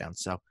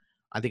touchdowns. So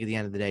I think at the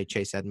end of the day,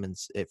 Chase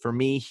Edmonds, for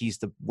me, he's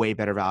the way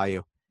better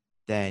value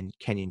than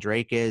Kenyon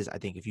Drake is. I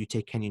think if you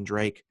take Kenyon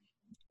Drake,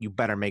 you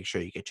better make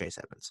sure you get Chase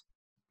Edmonds.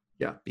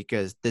 Yeah.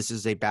 Because this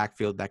is a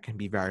backfield that can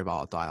be very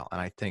volatile. And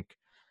I think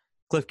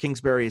Cliff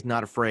Kingsbury is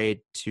not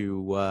afraid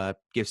to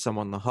give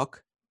someone the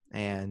hook.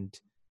 And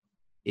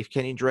if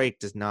Kenyon Drake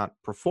does not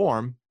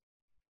perform,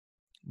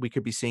 we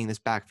could be seeing this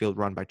backfield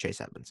run by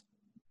Chase Edmonds.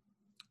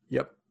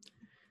 Yep.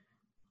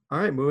 All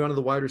right, moving on to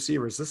the wide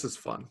receivers. This is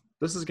fun.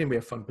 This is going to be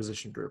a fun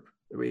position group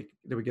that we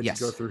get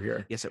to go through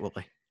here. Yes, it will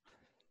be.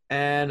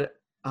 And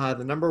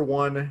the number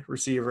 1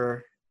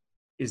 receiver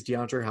is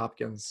DeAndre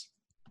Hopkins.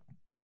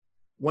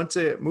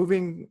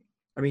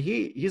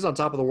 He's on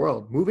top of the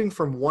world. Moving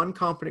from one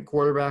competent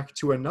quarterback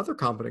to another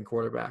competent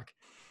quarterback.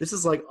 This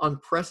is like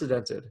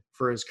unprecedented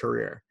for his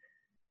career.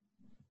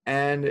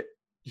 And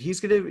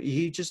he's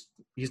the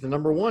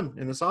number 1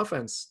 in this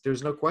offense.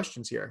 There's no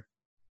questions here.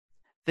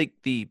 I think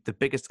the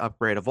biggest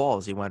upgrade of all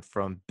is he went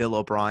from Bill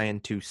O'Brien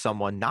to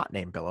someone not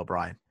named Bill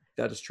O'Brien.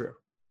 That is true.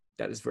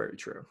 That is very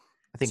true.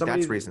 I think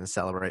that's reason to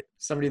celebrate.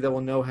 Somebody that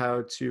will know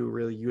how to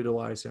really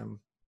utilize him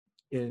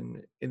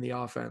in the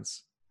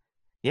offense.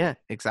 Yeah,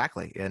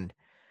 exactly. And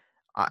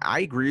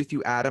I agree with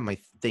you, Adam. I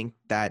think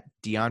that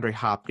DeAndre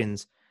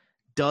Hopkins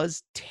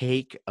does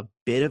take a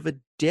bit of a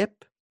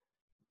dip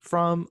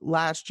from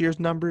last year's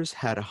numbers,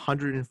 had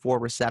 104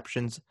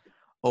 receptions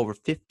over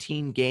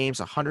 15 games,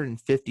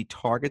 150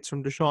 targets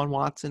from Deshaun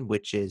Watson,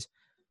 which is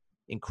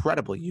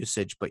incredible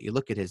usage. But you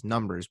look at his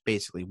numbers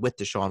basically with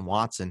Deshaun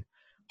Watson,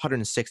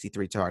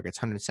 163 targets,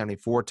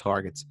 174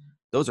 targets.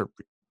 Those are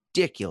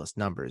ridiculous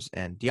numbers.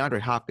 And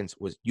DeAndre Hopkins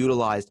was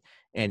utilized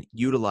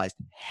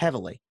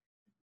heavily.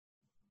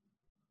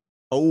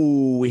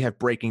 Oh, we have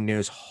breaking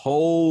news.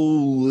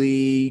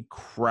 Holy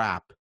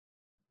crap.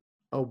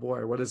 Oh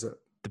boy, what is it?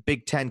 The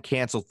Big Ten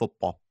canceled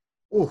football.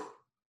 Ooh,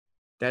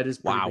 that is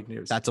pretty big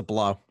news. That's a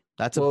blow.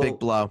 That's a big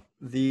blow.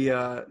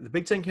 The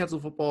Big Ten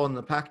canceled football, and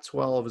the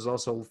Pac-12 is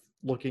also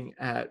looking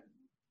at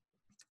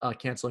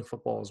canceling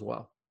football as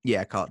well.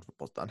 Yeah, college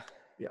football's done.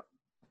 Yeah.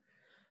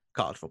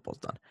 College football's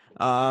done.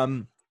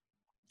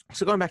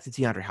 So going back to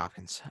DeAndre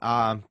Hopkins.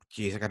 I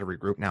got to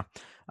regroup now.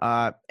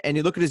 And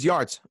you look at his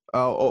yards.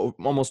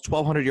 Almost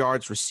 1,200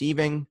 yards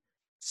receiving,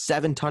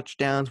 7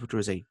 touchdowns, which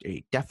was a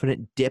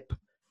definite dip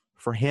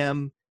for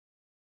him.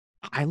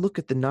 I look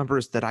at the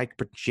numbers that I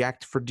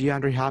project for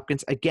DeAndre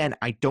Hopkins. Again,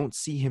 I don't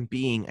see him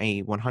being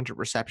a 100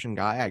 reception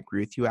guy. I agree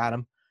with you,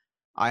 Adam.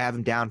 I have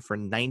him down for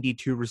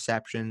 92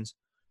 receptions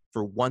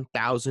for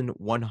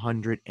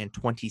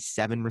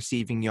 1,127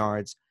 receiving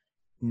yards,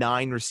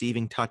 9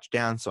 receiving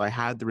touchdowns. So I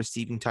had the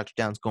receiving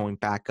touchdowns going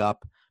back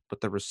up,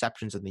 but the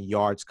receptions and the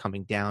yards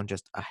coming down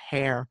just a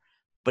hair.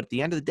 But at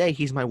the end of the day,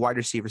 he's my wide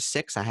receiver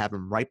 6. I have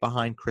him right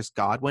behind Chris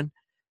Godwin.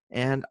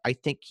 And I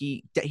think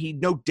he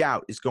no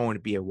doubt is going to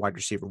be a wide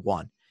receiver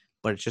 1,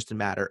 but it's just a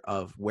matter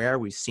of where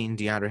we've seen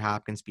DeAndre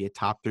Hopkins be a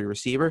top 3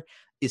 receiver.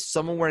 Is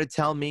someone were to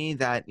tell me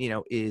that,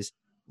 is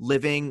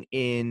living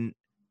in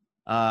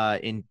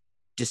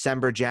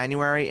December,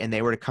 January, and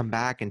they were to come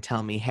back and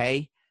tell me,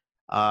 hey,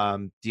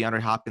 DeAndre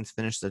Hopkins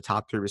finished the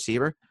top 3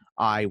 receiver,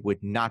 I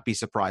would not be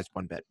surprised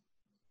one bit.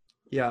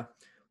 Yeah.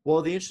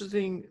 Well, the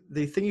thing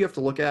you have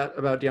to look at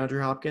about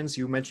DeAndre Hopkins,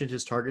 you mentioned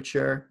his target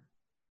share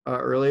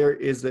earlier,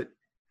 is that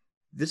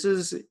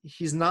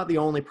he's not the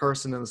only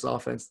person in this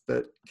offense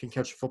that can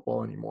catch a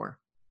football anymore.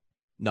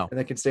 No. And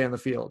that can stay on the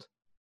field.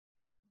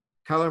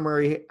 Kyler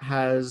Murray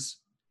has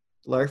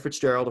Larry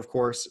Fitzgerald, of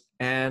course,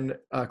 and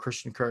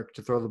Christian Kirk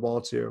to throw the ball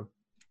to,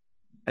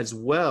 as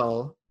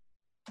well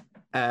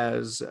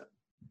as,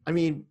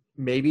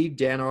 maybe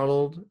Dan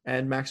Arnold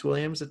and Max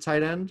Williams at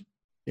tight end.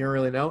 You don't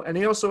really know. And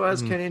he also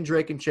has Kenyon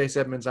Drake and Chase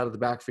Edmonds out of the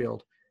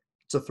backfield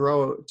to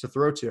throw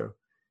to.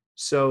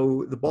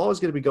 So the ball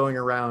is going to be going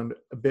around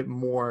a bit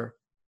more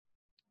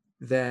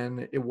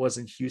than it was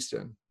in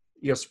Houston.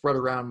 Spread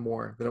around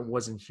more than it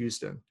was in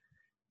Houston.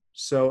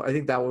 So I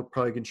think that would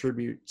probably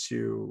contribute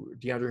to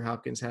DeAndre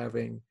Hopkins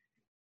having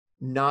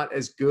not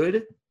as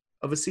good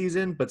of a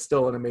season, but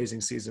still an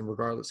amazing season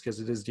regardless, because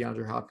it is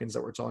DeAndre Hopkins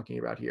that we're talking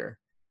about here.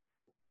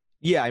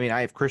 Yeah,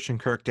 I have Christian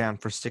Kirk down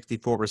for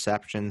 64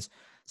 receptions,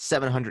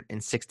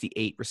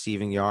 768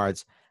 receiving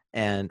yards,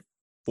 and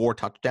 4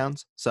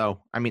 touchdowns. So,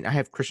 I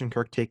have Christian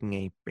Kirk taking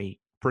a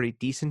pretty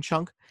decent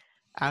chunk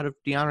out of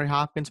DeAndre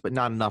Hopkins, but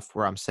not enough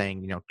where I'm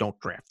saying, don't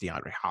draft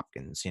DeAndre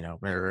Hopkins,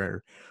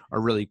 or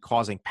really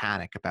causing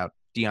panic about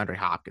DeAndre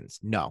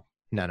Hopkins. No.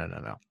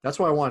 That's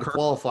why I wanted to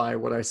qualify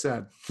what I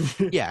said.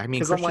 Yeah,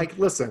 because I'm like,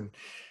 listen.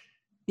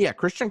 Yeah,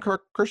 Christian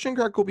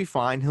Kirk will be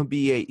fine. He'll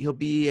be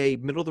a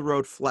middle of the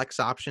road flex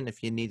option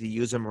if you need to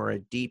use him, or a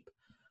deep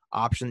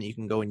option that you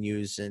can go and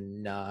use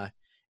in a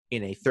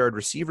third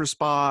receiver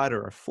spot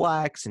or a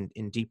flex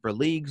in deeper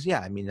leagues.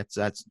 Yeah,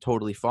 that's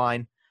totally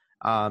fine.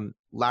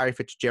 Larry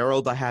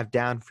Fitzgerald I have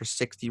down for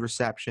 60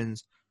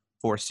 receptions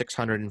for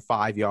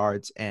 605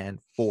 yards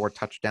and 4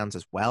 touchdowns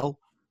as well.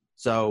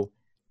 So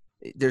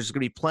there's going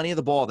to be plenty of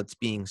the ball that's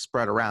being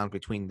spread around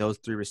between those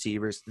three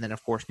receivers. And then,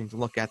 of course, you need to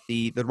look at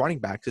the running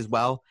backs as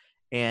well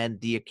and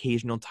the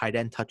occasional tight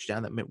end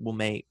touchdown that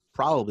may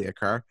probably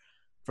occur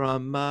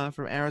from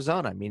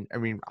Arizona. I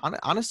mean,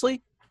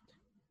 honestly,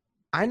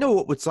 I know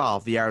what would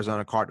solve the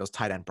Arizona Cardinals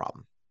tight end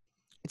problem.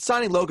 It's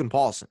signing Logan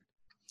Paulson.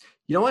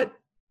 You know what?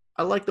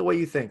 I like the way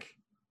you think.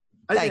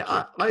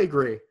 I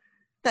agree.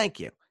 Thank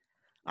you.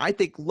 I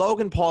think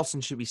Logan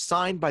Paulson should be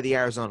signed by the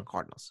Arizona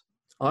Cardinals.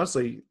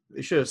 Honestly,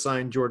 they should have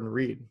signed Jordan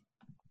Reed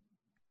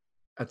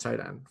at tight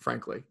end,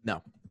 frankly.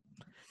 No,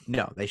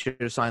 they should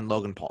have signed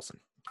Logan Paulson.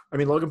 I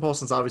mean, Logan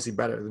Paulson's obviously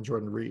better than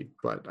Jordan Reed,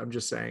 but I'm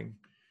just saying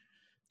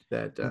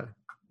that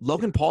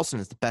Logan Paulson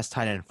is the best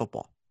tight end in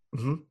football.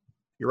 Mm-hmm.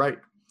 You're right.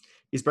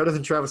 He's better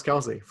than Travis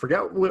Kelce.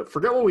 Forget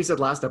what we said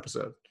last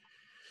episode.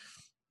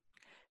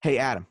 Hey,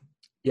 Adam.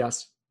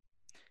 Yes.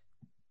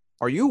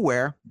 Are you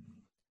aware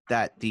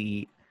that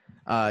the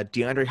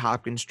DeAndre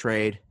Hopkins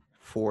trade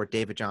for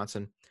David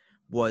Johnson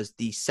was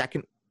the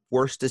second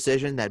worst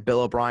decision that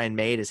Bill O'Brien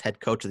made as head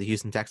coach of the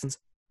Houston Texans?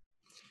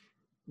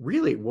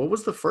 Really? What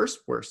was the first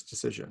worst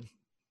decision?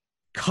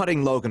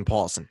 Cutting Logan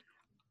Paulson.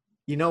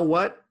 You know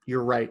what?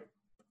 You're right.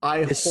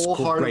 I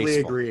wholeheartedly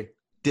agree.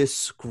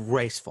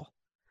 Disgraceful.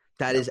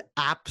 That is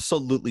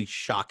absolutely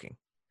shocking.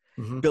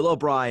 Mm-hmm. Bill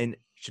O'Brien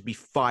should be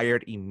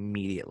fired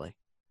immediately.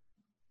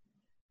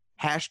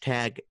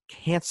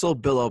 #cancel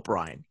Bill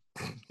O'Brien.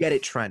 Get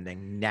it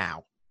trending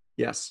now.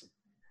 Yes.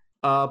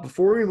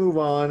 Before we move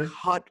on.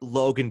 Cut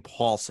Logan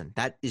Paulson.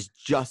 That is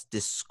just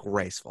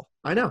disgraceful.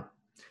 I know.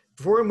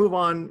 Before we move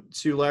on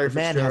to Larry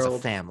Fitzgerald. Man has a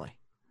family.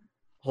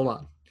 Hold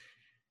on.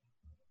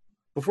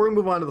 Before we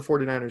move on to the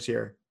 49ers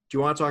here, do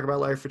you want to talk about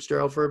Larry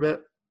Fitzgerald for a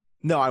bit?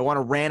 No, I want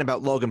to rant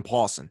about Logan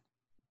Paulson.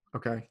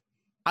 Okay.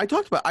 I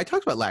talked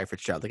about Larry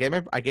Fitzgerald.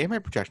 I gave my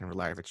protection for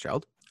Larry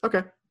Fitzgerald.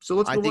 Okay. So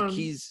let's move on. I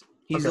think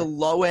he's a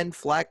low-end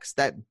flex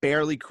that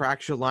barely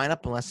cracks your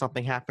lineup unless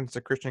something happens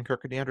to Christian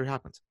Kirk or DeAndre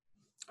Hopkins.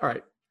 All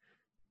right.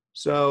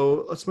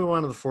 So let's move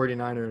on to the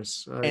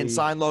 49ers. And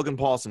sign Logan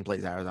Paulson,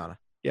 please, Arizona.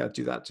 Yeah,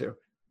 do that too.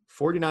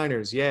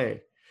 49ers,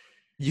 yay.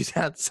 You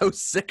sound so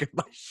sick of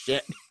my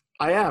shit.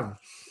 I am.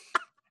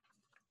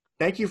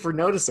 Thank you for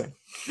noticing.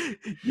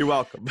 You're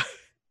welcome.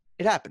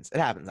 It happens,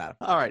 Adam.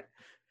 All right.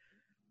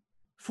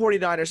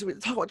 49ers, we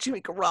talk about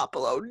Jimmy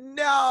Garoppolo.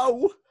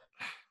 No!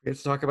 We have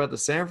to talk about the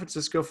San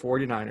Francisco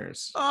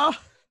 49ers.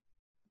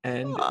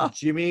 And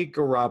Jimmy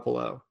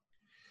Garoppolo.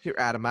 Here,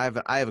 Adam, I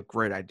have a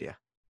great idea.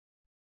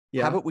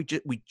 Yeah. How about we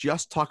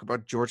just talk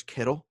about George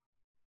Kittle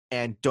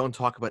and don't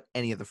talk about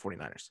any of the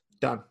 49ers?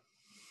 Done.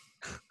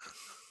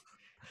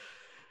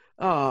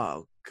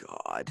 Oh,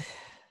 God.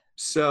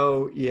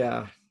 So,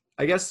 yeah.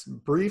 I guess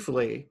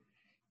briefly,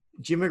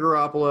 Jimmy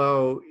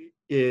Garoppolo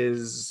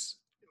is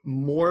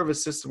more of a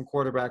system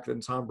quarterback than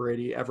Tom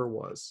Brady ever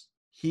was.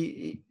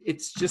 He's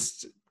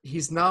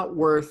really not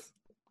worth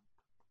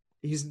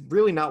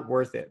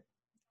it.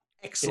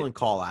 Excellent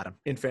call, Adam.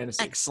 In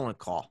fantasy. Excellent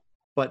call.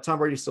 But Tom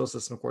Brady's still a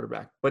system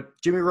quarterback. But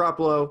Jimmy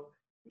Garoppolo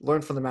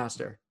learned from the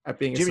master at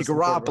being Jimmy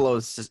Garoppolo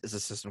is a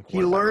system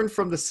quarterback. He learned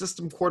from the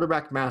system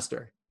quarterback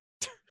master.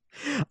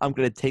 I'm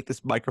going to take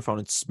this microphone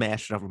and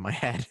smash it over my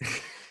head.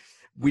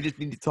 We just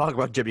need to talk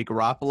about Jimmy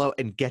Garoppolo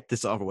and get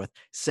this over with.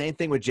 Same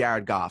thing with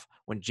Jared Goff.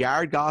 When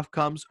Jared Goff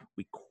comes,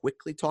 we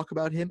quickly talk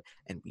about him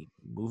and we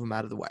move him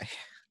out of the way.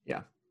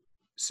 Yeah.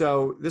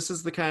 So this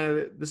is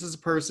a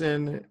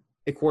person,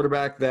 a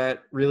quarterback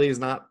that really is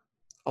not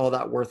all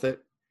that worth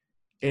it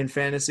in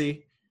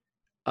fantasy.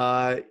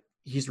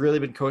 He's really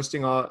been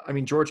coasting on. I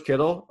mean, George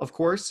Kittle, of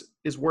course,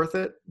 is worth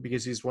it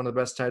because he's one of the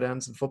best tight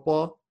ends in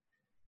football.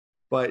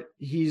 But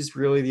he's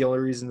really the only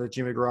reason that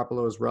Jimmy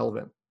Garoppolo is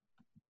relevant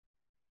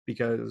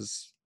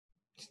because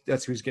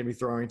that's who he's going to be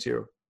throwing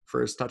to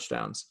for his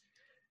touchdowns.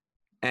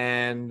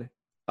 And,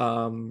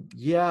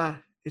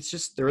 it's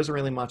just there isn't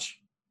really much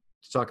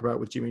to talk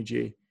about with Jimmy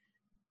G.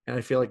 And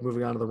I feel like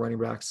moving on to the running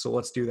backs, so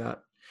let's do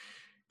that.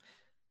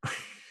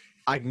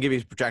 I can give you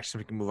his projection.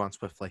 We can move on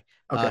swiftly.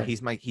 Okay.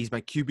 He's my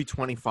QB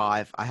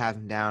 25. I have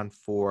him down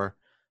for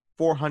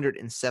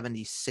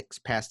 476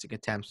 passing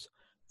attempts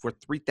for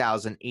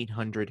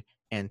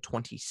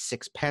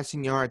 3,826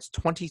 passing yards,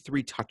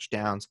 23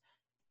 touchdowns,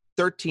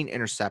 13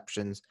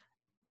 interceptions,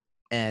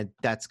 and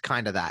that's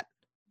kind of that.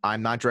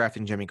 I'm not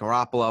drafting Jimmy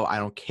Garoppolo. I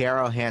don't care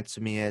how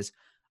handsome he is.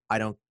 I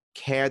don't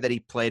care that he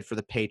played for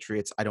the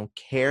Patriots. I don't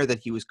care that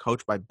he was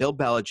coached by Bill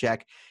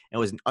Belichick and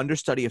was an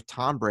understudy of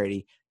Tom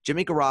Brady.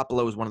 Jimmy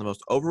Garoppolo is one of the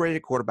most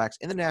overrated quarterbacks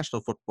in the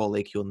National Football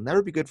League. He will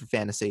never be good for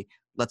fantasy.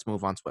 Let's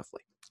move on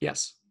swiftly.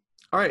 Yes.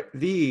 All right.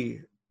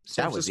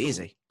 That was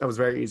easy. That was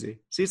very easy.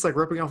 See, it's like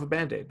ripping off a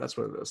Band-Aid. That's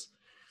what it is.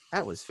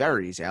 That was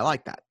very easy. I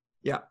like that.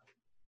 Yeah.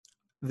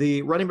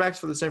 The running backs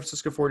for the San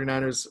Francisco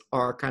 49ers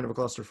are kind of a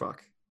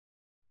clusterfuck.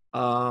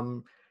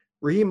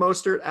 Raheem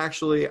Mostert,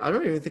 actually, I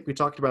don't even think we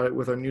talked about it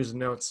with our news and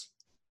notes.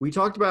 We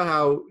talked about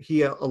how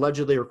he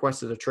allegedly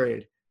requested a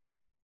trade,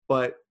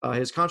 but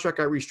his contract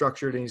got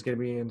restructured and he's going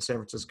to be in San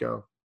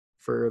Francisco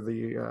for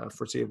the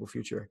foreseeable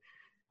future.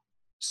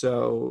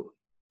 So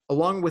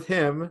along with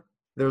him,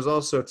 there's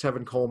also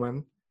Tevin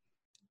Coleman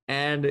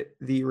and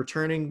the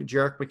returning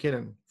Jerick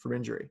McKinnon from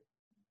injury.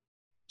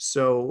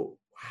 So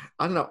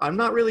I don't know. I'm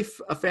not really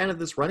a fan of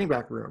this running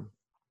back room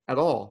at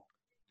all.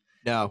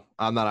 No,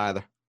 I'm not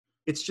either.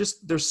 It's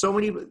just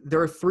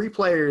there are 3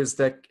 players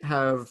that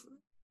have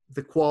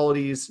the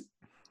qualities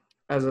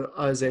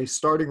as a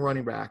starting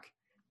running back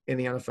in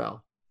the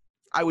NFL.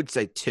 I would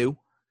say 2,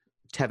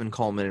 Tevin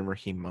Coleman and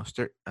Raheem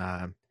Mostert.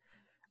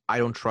 I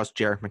don't trust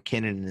Jerick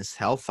McKinnon in his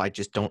health. I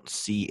just don't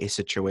see a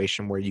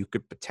situation where you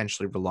could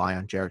potentially rely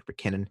on Jerick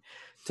McKinnon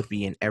to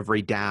be an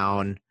every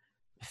down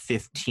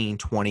 15,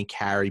 20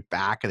 carry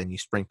back, and then you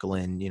sprinkle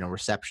in,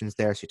 receptions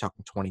there. So you're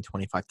talking 20,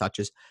 25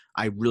 touches.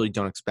 I really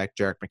don't expect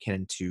Jerick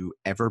McKinnon to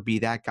ever be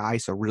that guy.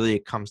 So really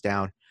it comes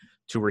down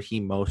to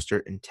Raheem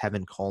Mostert and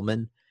Tevin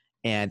Coleman.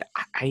 And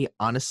I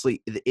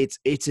honestly,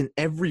 it's an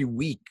every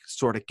week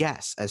sort of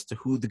guess as to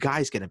who the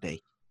guy's going to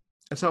be.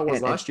 That's how it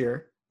was last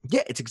year.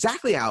 Yeah, it's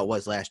exactly how it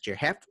was last year.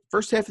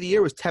 First half of the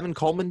year was Tevin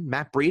Coleman,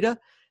 Matt Breida.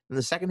 And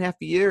the second half of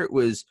the year, it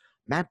was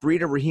Matt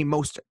Breida, Raheem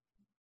Mostert.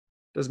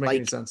 Doesn't make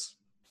any sense.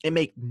 It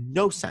made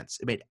no sense.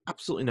 It made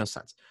absolutely no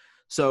sense.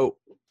 So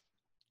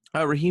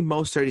Raheem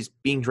Mostert is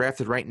being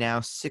drafted right now,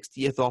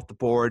 60th off the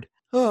board.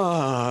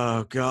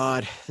 Oh,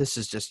 God. This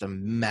is just a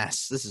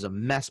mess. This is a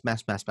mess.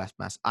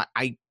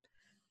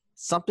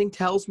 Something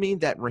tells me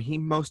that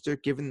Raheem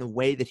Mostert, given the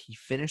way that he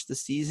finished the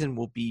season,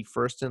 will be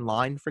first in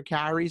line for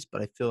carries,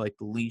 but I feel like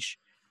the leash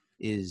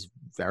is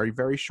very,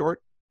 very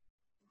short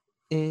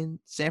in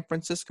San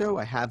Francisco.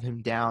 I have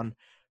him down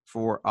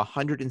for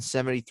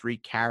 173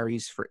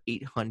 carries for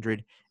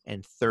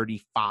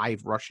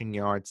 835 rushing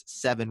yards,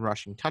 7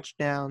 rushing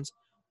touchdowns,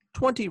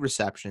 20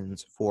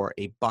 receptions for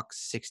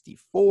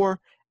 $164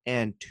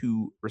 and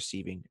 2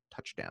 receiving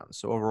touchdowns.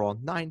 So overall,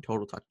 9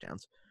 total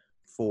touchdowns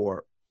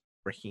for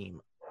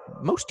Raheem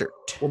Mostert.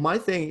 Well, my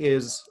thing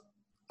is,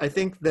 I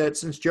think that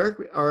since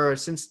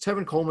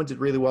Tevin Coleman did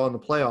really well in the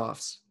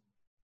playoffs,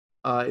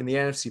 in the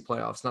NFC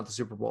playoffs, not the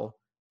Super Bowl,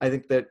 I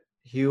think that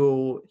he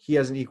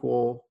has an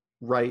equal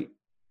right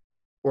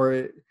or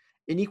an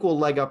equal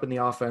leg up in the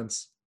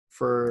offense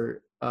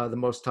for the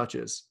most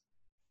touches,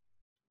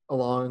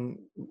 along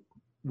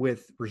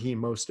with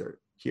Raheem Mostert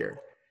here,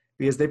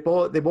 because they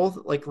both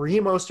like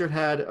Raheem Mostert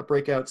had a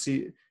breakout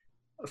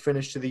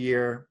finish to the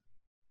year,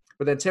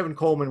 but then Tevin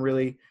Coleman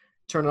really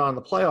turned it on in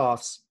the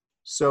playoffs.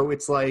 So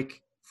it's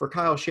like for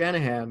Kyle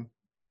Shanahan,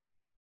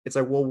 it's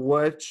like, well,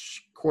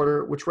 which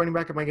running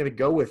back am I going to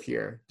go with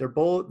here? They've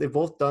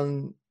both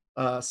done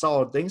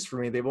solid things for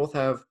me. They both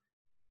have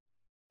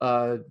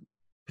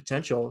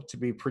potential to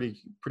be pretty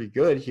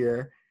good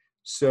here.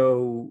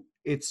 So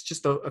it's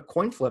just a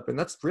coin flip, and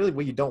that's really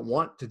what you don't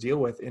want to deal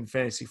with in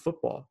fantasy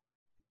football.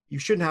 You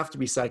shouldn't have to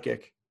be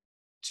psychic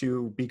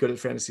to be good at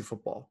fantasy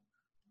football.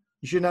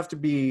 You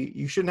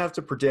shouldn't have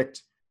to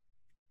predict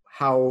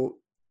how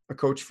a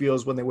coach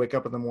feels when they wake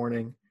up in the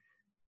morning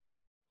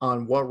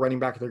on what running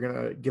back they're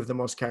going to give the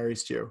most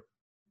carries to.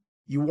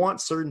 You want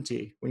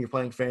certainty when you're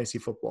playing fantasy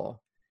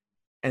football.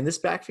 And this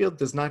backfield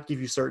does not give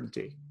you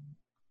certainty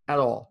at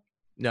all.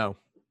 No,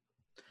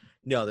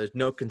 there's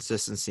no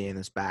consistency in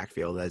this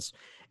backfield as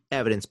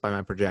evidenced by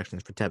my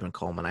projections for Tevin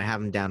Coleman. I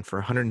have him down for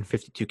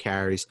 152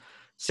 carries,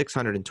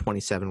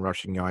 627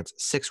 rushing yards,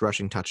 6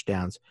 rushing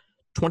touchdowns,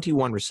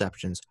 21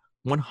 receptions,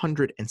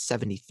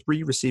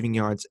 173 receiving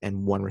yards,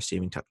 and 1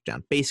 receiving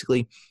touchdown.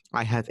 Basically,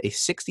 I have a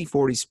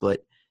 60-40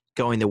 split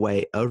going the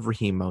way of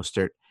Raheem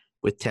Mostert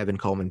with Tevin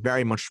Coleman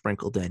very much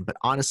sprinkled in. But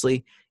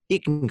honestly,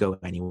 it can go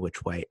any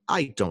which way.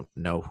 I don't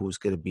know who's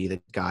going to be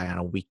the guy on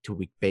a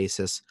week-to-week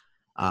basis.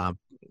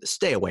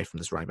 Stay away from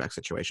this running back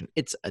situation.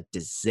 It's a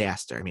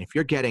disaster. I mean, if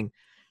you're getting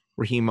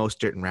Raheem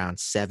Mostert in round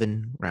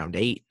 7, round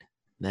 8,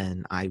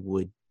 then I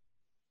would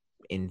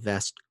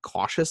invest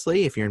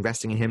cautiously. If you're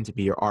investing in him to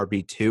be your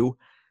RB2,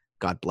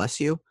 God bless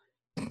you.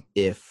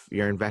 If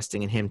you're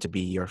investing in him to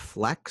be your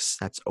flex,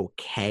 that's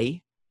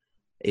okay.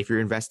 If you're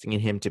investing in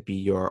him to be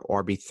your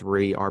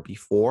RB3,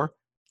 RB4,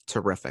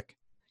 terrific.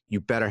 You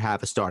better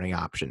have a starting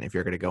option if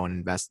you're going to go and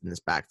invest in this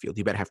backfield.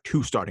 You better have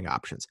 2 starting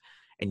options,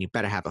 and you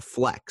better have a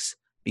flex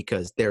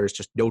because there is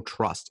just no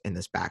trust in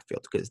this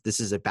backfield, because this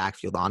is a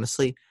backfield,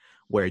 honestly,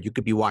 where you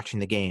could be watching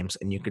the games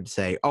and you could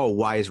say, oh,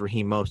 why is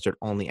Raheem Mostert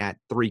only at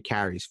 3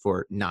 carries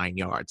for 9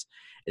 yards?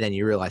 And then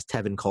you realize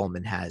Tevin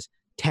Coleman has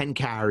 10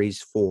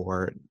 carries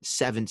for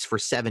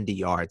 70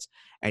 yards,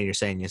 and you're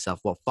saying to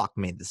yourself, well, fuck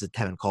me, this is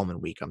Tevin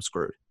Coleman week, I'm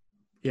screwed.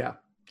 Yeah.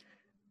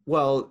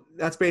 Well,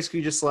 that's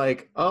basically just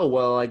like, oh,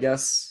 well, I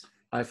guess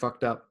I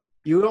fucked up.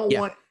 You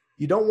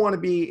don't want to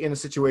be in a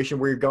situation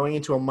where you're going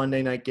into a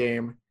Monday night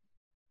game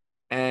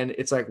and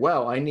it's like,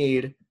 well, I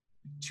need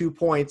 2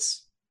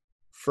 points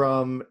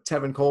from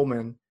Tevin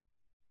Coleman,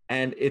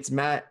 and it's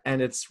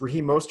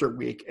Raheem Mostert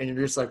week, and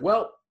you're just like,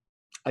 well,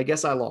 I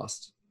guess I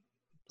lost.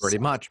 Pretty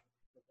much.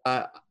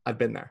 I've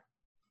been there.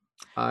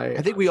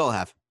 I think we all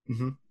have.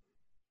 Mm-hmm.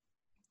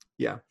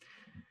 Yeah,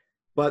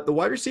 but the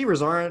wide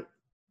receivers aren't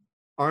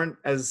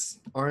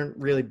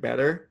really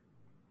better.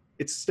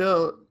 It's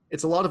a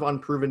lot of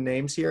unproven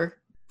names here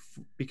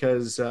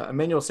because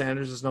Emmanuel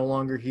Sanders is no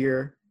longer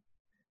here,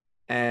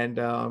 And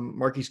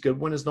Marquise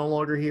Goodwin is no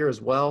longer here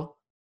as well.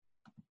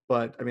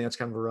 But, I mean, that's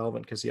kind of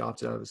irrelevant because he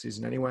opted out of the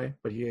season anyway.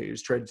 But he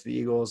was traded to the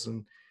Eagles,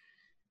 and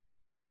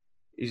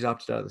he's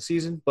opted out of the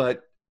season.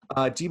 But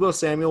Deebo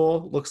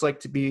Samuel looks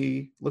like he's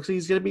going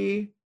to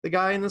be the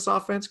guy in this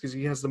offense because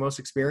he has the most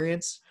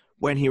experience.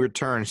 When he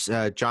returns,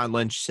 John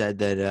Lynch said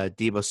that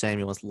Deebo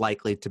Samuel is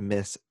likely to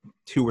miss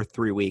 2 or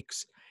 3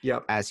 weeks.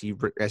 Yep. As he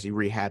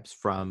rehabs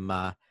from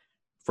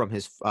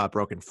his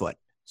broken foot.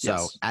 So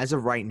yes. As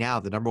of right now,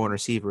 the number one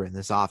receiver in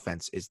this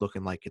offense is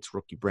looking like it's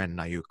rookie Brandon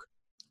Ayuk.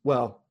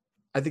 Well,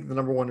 I think the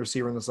number one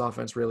receiver in this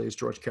offense really is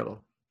George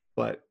Kittle,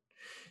 but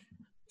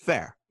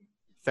fair.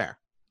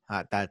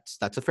 That's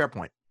a fair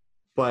point.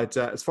 But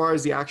as far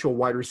as the actual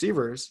wide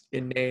receivers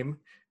in name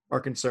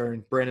are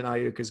concerned, Brandon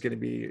Ayuk is going to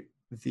be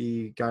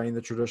the guy in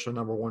the traditional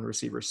number one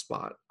receiver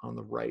spot on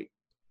the right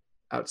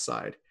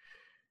outside.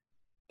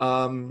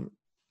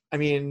 I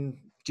mean,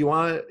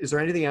 is there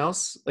anything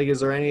else? Like, is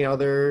there any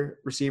other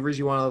receivers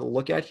you want to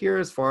look at here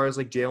as far as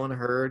like Jalen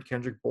Hurd,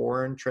 Kendrick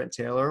Bourne, Trent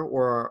Taylor,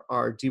 or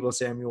are Deebo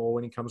Samuel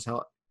when he comes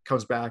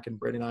back and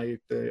Brandon Ayuk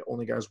the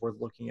only guys worth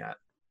looking at?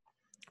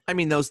 I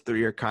mean, those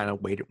three are kind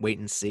of wait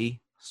and see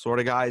sort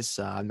of guys.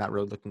 I'm not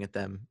really looking at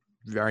them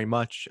very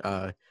much.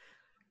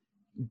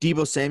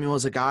 Deebo Samuel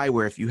is a guy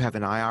where if you have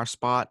an IR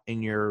spot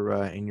in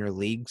your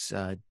leagues,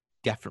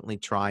 definitely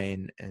try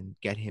and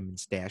get him and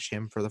stash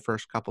him for the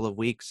first couple of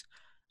weeks.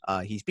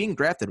 He's being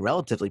drafted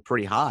relatively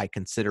pretty high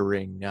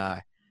considering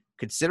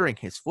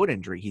his foot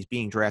injury. He's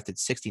being drafted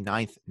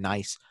 69th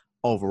nice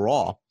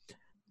overall,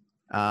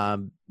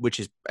 which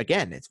is,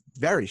 again, it's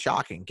very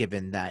shocking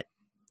given that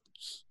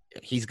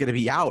he's going to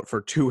be out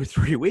for 2 or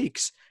 3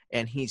 weeks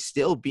and he's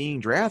still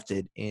being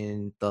drafted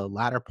in the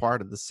latter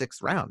part of the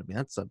 6th round. I mean,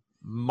 that's a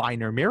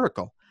minor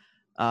miracle.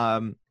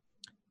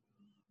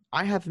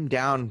 I have him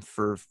down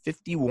for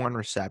 51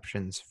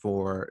 receptions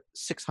for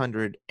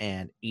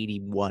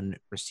 681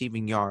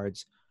 receiving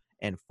yards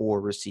and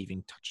 4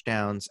 receiving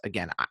touchdowns.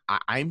 Again,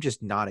 I'm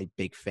just not a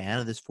big fan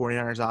of this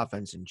 49ers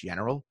offense in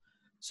general.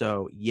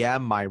 So, yeah,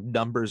 my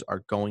numbers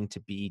are going to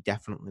be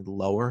definitely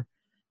lower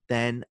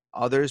than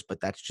others, but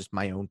that's just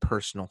my own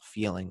personal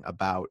feeling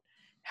about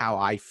how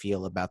I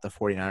feel about the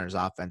 49ers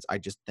offense. I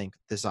just think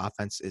this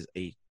offense is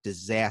a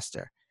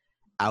disaster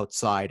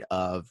outside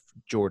of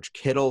George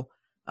Kittle.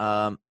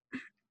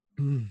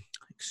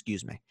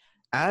 Excuse me.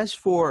 As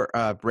for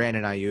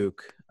Brandon Ayuk,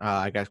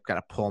 I got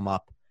to pull him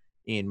up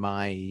in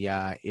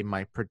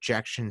my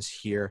projections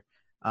here.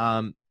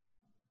 I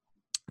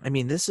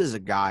mean, this is a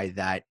guy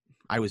that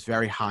I was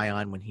very high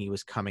on when he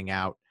was coming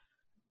out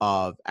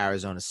of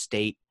Arizona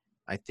State.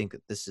 I think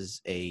that this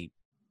is a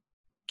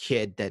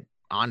kid that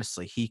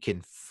honestly he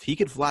can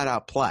flat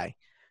out play.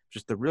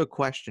 Just the real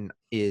question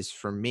is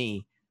for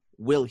me,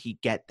 will he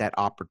get that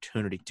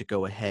opportunity to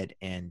go ahead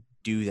and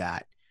do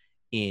that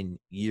in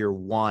year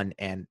one?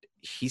 And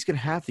he's going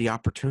to have the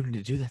opportunity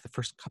to do that the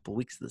first couple of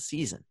weeks of the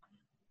season.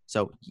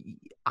 So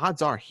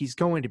odds are he's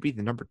going to be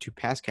the number 2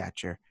 pass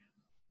catcher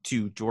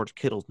to George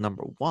Kittle's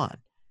number 1.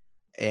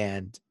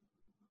 And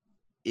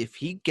if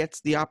he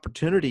gets the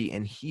opportunity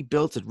and he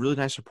builds a really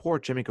nice rapport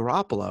with Jimmy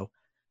Garoppolo,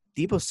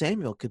 Deebo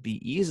Samuel could be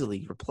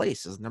easily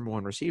replaced as the number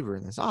 1 receiver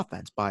in this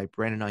offense by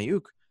Brandon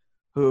Ayuk,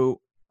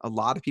 who a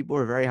lot of people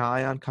were very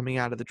high on coming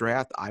out of the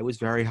draft. I was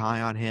very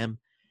high on him.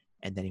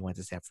 And then he went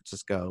to San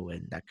Francisco,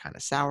 and that kind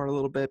of soured a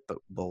little bit, but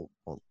we'll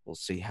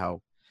see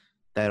how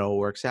that all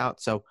works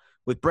out. So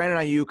with Brandon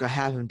Ayuk, I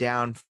have him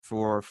down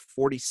for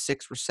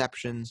 46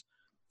 receptions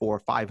for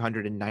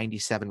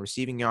 597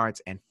 receiving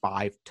yards and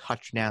 5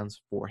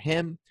 touchdowns for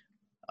him.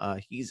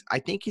 I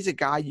think he's a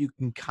guy you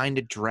can kind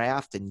of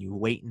draft and you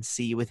wait and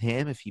see with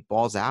him. If he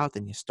balls out,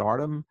 then you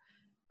start him.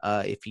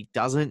 If he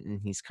doesn't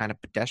and he's kind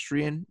of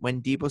pedestrian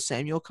when Deebo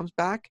Samuel comes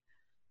back,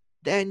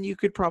 then you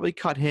could probably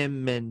cut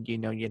him and, you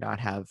not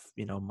have,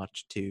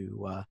 much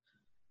to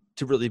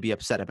really be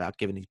upset about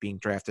given he's being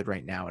drafted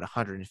right now at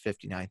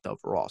 159th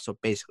overall. So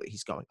basically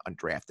he's going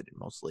undrafted in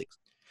most leagues.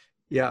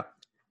 Yeah.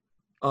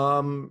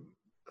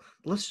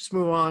 Let's just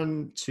move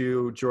on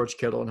to George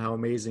Kittle and how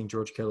amazing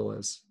George Kittle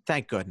is.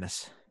 Thank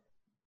goodness.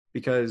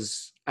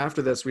 Because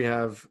after this, we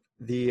have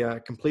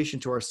the completion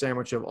to our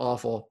sandwich of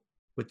awful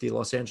with the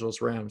Los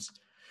Angeles Rams.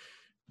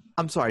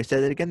 I'm sorry,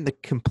 say that again. The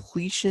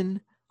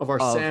completion of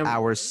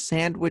our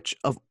sandwich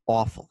of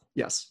awful.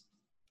 Yes.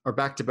 Our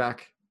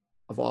back-to-back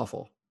of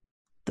awful.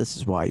 This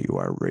is why you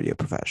are a radio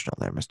professional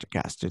there, Mr.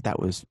 Caster. That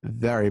was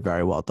very,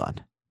 very well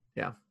done.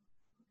 Yeah.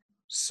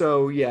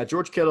 So, yeah,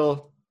 George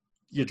Kittle,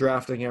 you're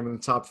drafting him in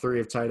the top 3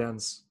 of tight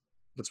ends.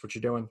 That's what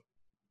you're doing.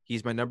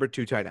 He's my number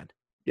 2 tight end.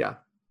 Yeah.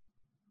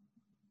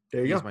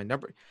 There you go.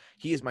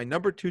 He is my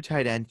number 2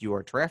 tight end. You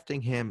are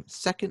drafting him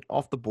second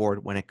off the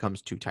board when it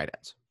comes to tight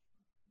ends.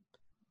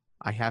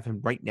 I have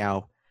him right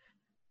now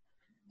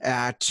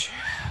at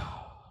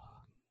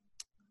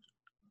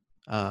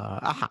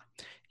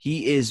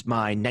he is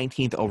my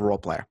 19th overall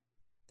player.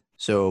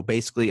 So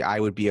basically I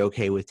would be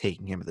okay with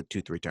taking him at the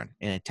 2-3 turn.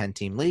 In a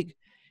 10-team league,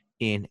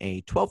 in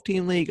a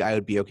 12-team league, I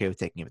would be okay with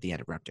taking him at the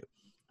end of round 2.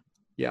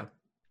 Yeah.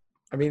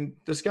 I mean,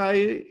 this guy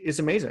is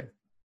amazing.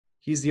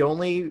 He's the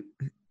only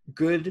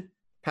good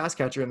pass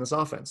catcher in this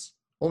offense.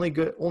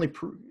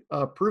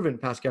 Proven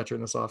pass catcher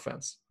in this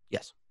offense.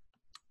 Yes.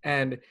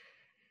 And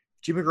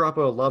Jimmy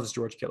Garoppolo loves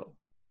George Kittle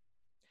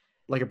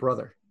like a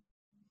brother.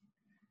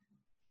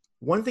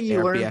 One thing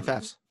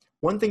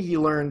he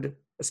learned,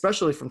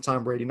 especially from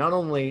Tom Brady, not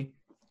only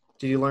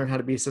did he learn how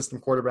to be a system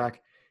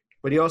quarterback,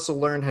 but he also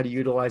learned how to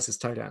utilize his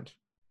tight end.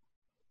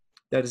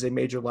 That is a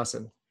major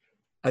lesson.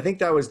 I think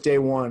that was day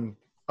one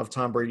of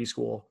Tom Brady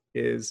school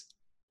is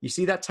you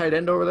see that tight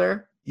end over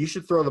there, you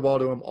should throw the ball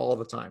to him all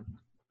the time.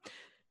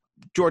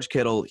 George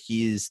Kittle,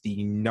 he is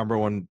the number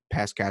one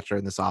pass catcher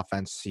in this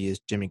offense. He is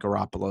Jimmy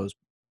Garoppolo's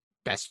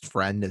best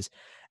friend, as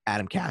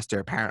Adam Castor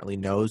apparently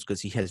knows,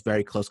 because he has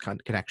very close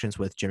connections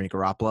with Jimmy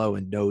Garoppolo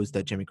and knows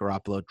that Jimmy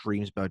Garoppolo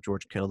dreams about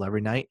George Kittle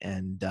every night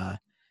and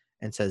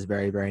says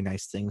very, very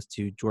nice things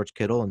to George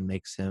Kittle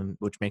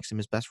which makes him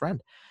his best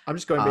friend. I'm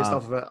just going based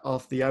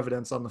off the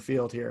evidence on the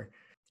field here.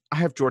 I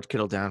have George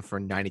Kittle down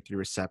for 93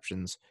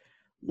 receptions,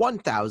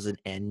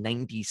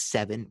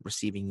 1,097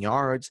 receiving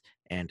yards,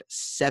 and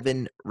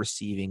 7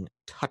 receiving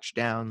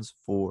touchdowns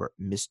for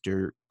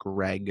Mr.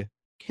 Greg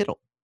Kittle.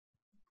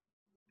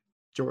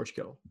 George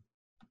Kittle.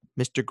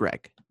 Mr.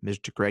 Greg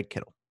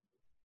Kittle.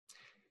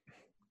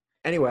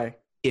 Anyway.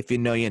 If you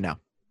know, you know.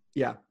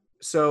 Yeah.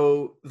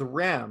 So the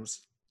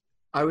Rams,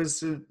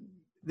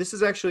 this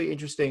is actually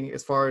interesting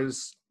as far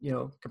as,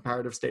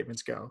 comparative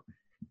statements go,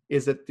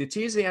 is that the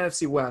teams in the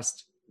NFC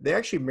West, they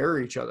actually mirror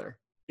each other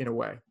in a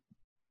way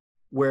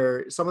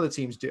where some of the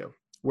teams do,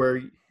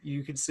 where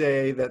you could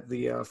say that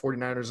the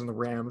 49ers and the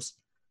Rams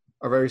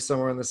are very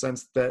similar in the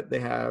sense that they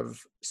have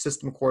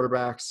system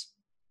quarterbacks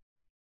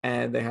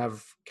and they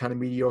have kind of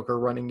mediocre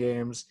running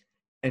games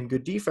and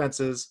good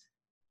defenses.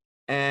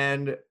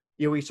 And,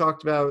 we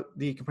talked about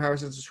the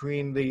comparisons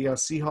between the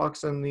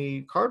Seahawks and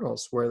the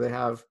Cardinals, where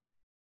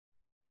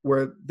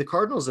the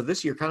Cardinals of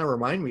this year kind of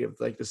remind me of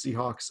like the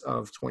Seahawks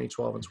of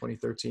 2012 and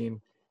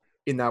 2013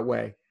 in that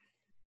way,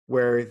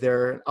 where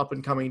they're an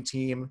up-and-coming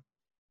team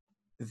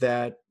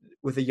that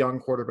with a young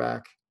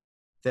quarterback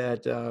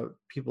that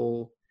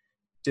people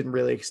didn't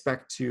really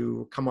expect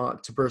to come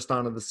on to burst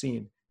onto the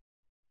scene.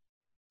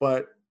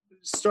 But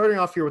starting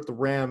off here with the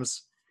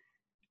Rams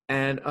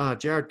and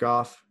Jared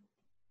Goff,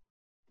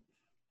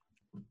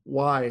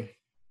 why?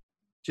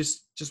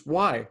 Just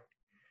why?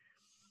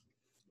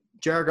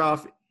 Jared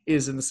Goff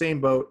is in the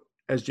same boat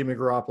as Jimmy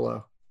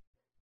Garoppolo,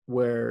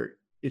 where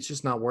it's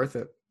just not worth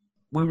it.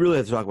 We really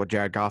have to talk about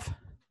Jared Goff.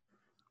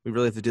 We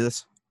really have to do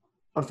this?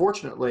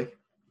 Unfortunately.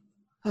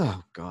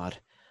 Oh, God.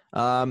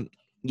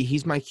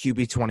 He's my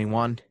QB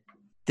 21.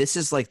 This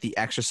is like the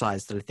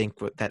exercise that I think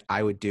that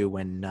I would do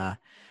when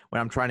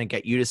I'm trying to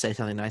get you to say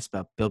something nice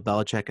about Bill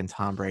Belichick and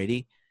Tom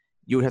Brady.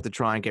 You would have to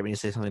try and get me to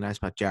say something nice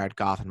about Jared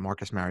Goff and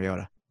Marcus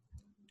Mariota.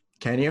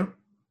 Can you?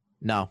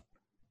 No.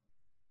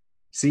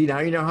 See, now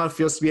you know how it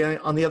feels to be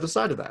on the other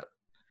side of that.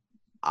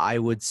 I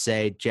would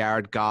say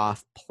Jared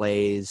Goff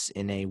plays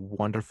in a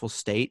wonderful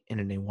state and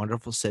in a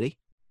wonderful city.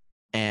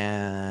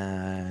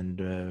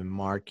 And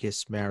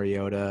Marcus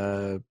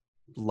Mariota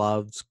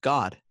loves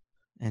God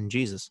and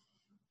Jesus.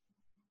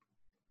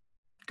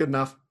 Good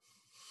enough.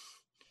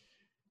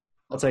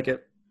 I'll take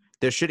it.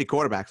 They're shitty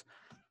quarterbacks.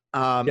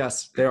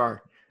 Yes, they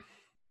are.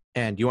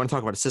 And you want to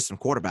talk about a system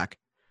quarterback?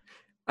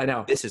 I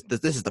know. This is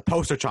the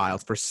poster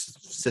child for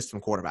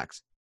system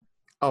quarterbacks.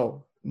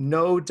 Oh,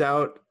 no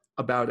doubt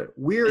about it.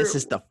 This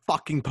is the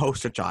fucking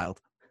poster child.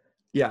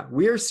 Yeah,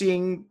 we are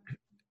seeing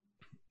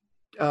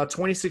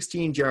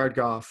 2016 Jared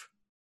Goff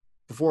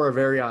before our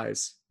very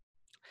eyes.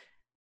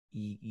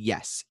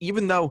 Yes,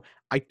 even though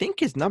I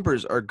think his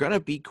numbers are going to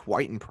be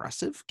quite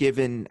impressive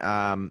given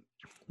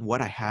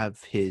what I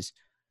have his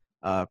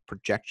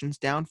projections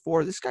down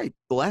for. This guy,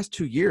 the last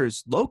 2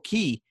 years,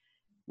 low-key,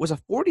 was a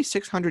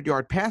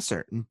 4,600-yard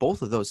passer in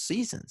both of those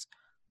seasons.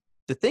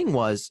 The thing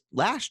was,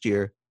 last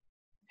year,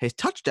 his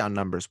touchdown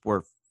numbers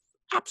were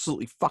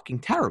absolutely fucking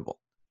terrible.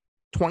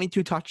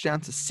 22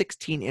 touchdowns to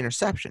 16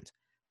 interceptions.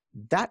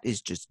 That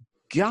is just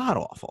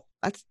god-awful.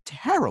 That's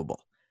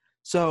terrible.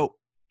 So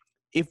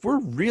if we're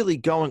really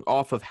going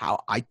off of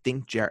how I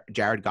think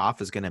Jared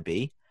Goff is going to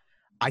be,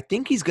 I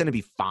think he's going to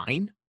be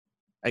fine.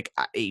 Like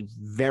a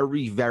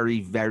very, very,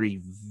 very,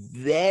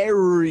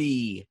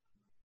 very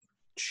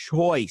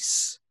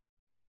choice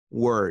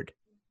word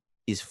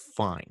is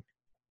fine.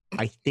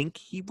 I think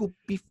he will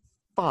be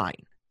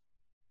fine.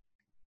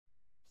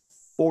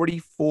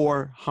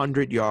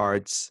 4,400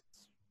 yards.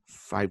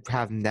 If I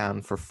have him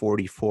down for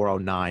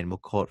 4,409, we'll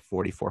call it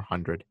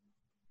 4,400.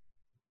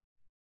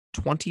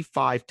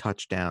 25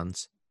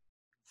 touchdowns,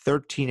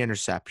 13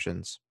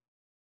 interceptions,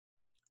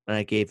 and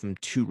I gave him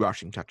 2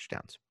 rushing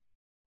touchdowns.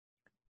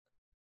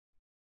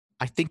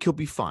 I think he'll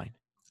be fine.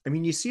 I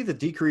mean, you see the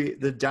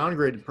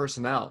downgraded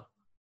personnel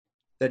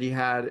that he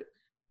had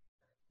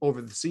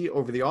over the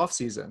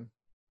offseason.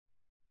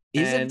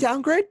 Is it a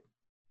downgrade?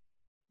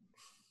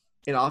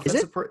 In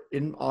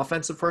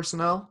offensive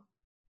personnel?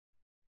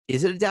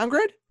 Is it a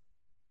downgrade?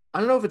 I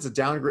don't know if it's a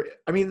downgrade.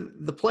 I mean,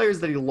 the players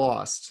that he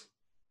lost,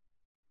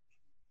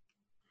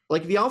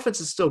 like the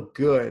offense is still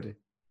good,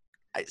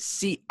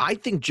 I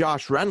think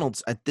Josh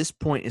Reynolds at this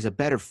point is a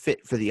better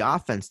fit for the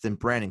offense than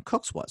Brandon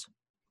Cooks was.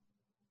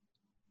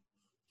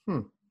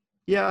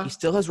 Yeah. He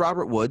still has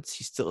Robert Woods.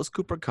 He still has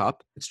Cooper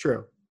Kupp. It's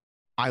true.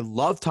 I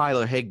love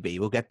Tyler Higbee.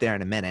 We'll get there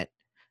in a minute.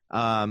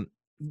 Yeah,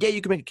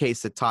 you can make a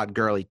case that Todd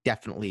Gurley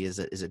definitely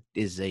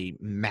is a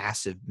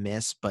massive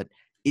miss, but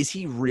is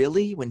he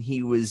really when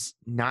he was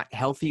not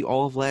healthy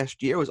all of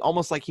last year? It was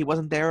almost like he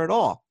wasn't there at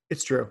all.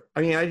 It's true.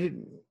 I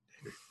mean,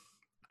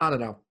 I don't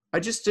know.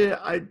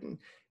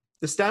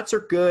 The stats are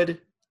good.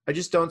 I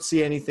just don't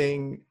see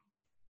anything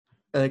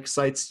that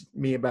excites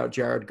me about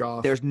Jared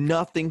Goff. There's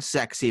nothing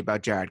sexy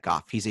about Jared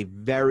Goff. He's a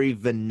very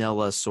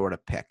vanilla sort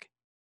of pick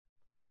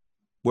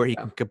where he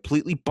can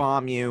completely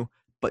bomb you,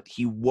 but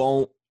he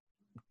won't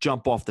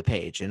jump off the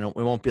page. And it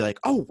won't be like,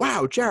 oh,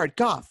 wow, Jared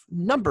Goff,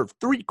 number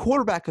 3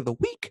 quarterback of the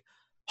week.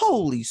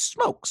 Holy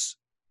smokes.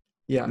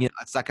 Yeah.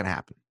 That's not going to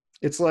happen.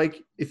 It's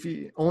like if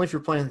you're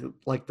playing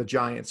like the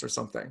Giants or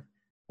something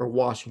or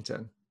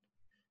Washington,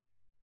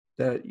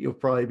 that you'll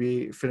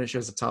probably finish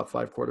as a top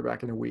 5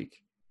 quarterback in a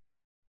week.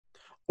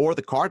 Or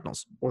the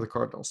Cardinals.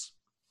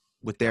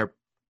 With their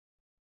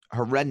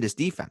horrendous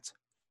defense.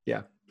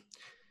 Yeah.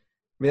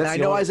 I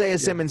know Isaiah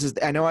Simmons is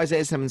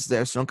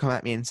there, so don't come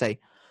at me and say,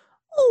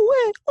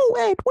 oh,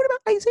 Ed, what about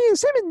Isaiah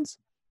Simmons?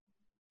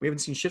 We haven't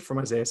seen shit from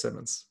Isaiah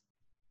Simmons.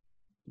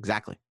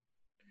 Exactly.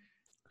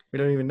 We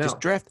don't even know.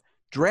 Just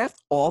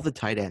draft all the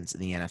tight ends in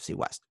the NFC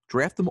West.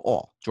 Draft them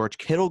all. George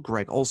Kittle,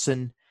 Greg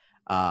Olsen.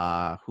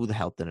 Who the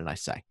hell didn't I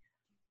say?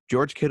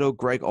 George Kittle,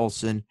 Greg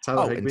Olsen.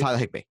 And Tyler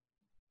Higbee.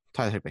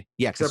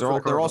 Yeah, because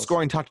they're all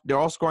scoring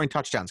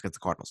touchdowns against the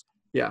Cardinals.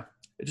 Yeah.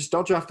 Just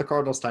don't draft the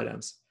Cardinals tight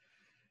ends.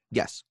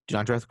 Yes. Do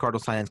not draft the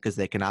Cardinals tight ends because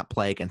they cannot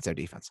play against their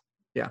defense.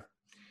 Yeah.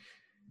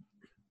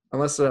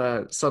 Unless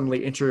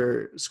suddenly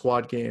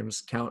inter-squad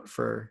games count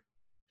for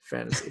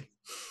fantasy.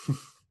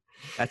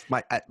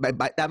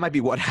 That might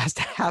be what has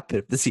to happen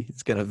if the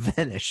season's going to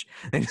finish.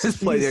 They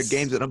just play their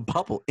games in a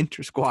bubble,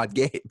 inter-squad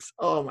games.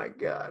 Oh, my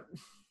God.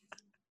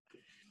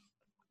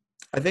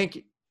 I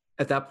think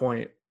at that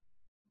point,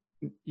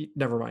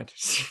 never mind.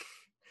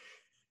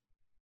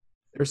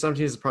 There are some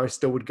teams that probably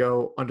still would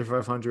go under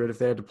 500 if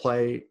they had to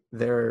play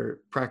their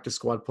practice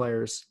squad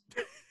players.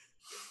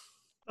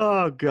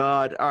 Oh,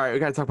 God. All right, we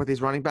got to talk about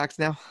these running backs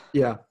now?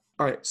 Yeah.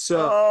 All right,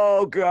 so.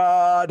 Oh,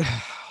 God.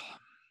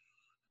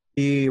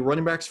 The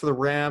running backs for the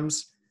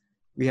Rams,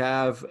 we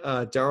have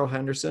Darrell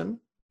Henderson,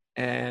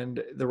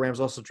 and the Rams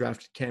also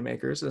drafted Cam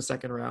Akers in the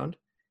second round.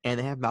 And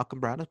they have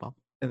Malcolm Brown as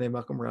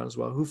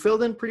well. Who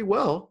filled in pretty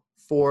well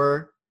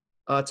for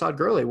Todd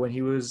Gurley when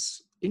he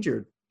was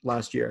injured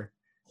last year.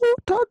 Oh,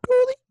 Todd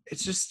Gurley.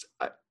 It's just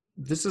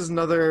this is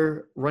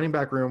another running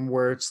back room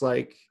where it's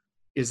like,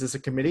 is this a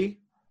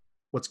committee?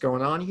 What's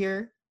going on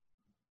here?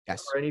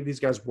 Yes. Are any of these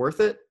guys worth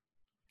it?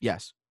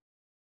 Yes.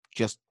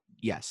 Just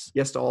yes.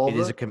 Yes to all of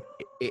them?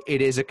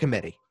 It is a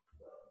committee.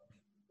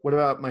 What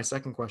about my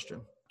second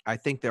question? I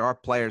think there are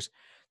players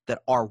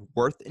that are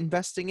worth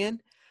investing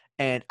in,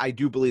 and I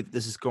do believe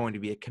this is going to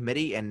be a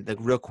committee, and the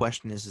real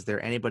question is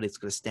there anybody that's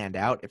going to stand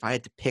out? If I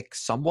had to pick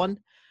someone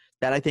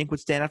that I think would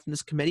stand out from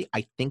this committee,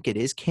 I think it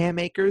is Cam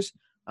Akers,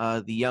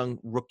 the young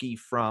rookie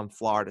from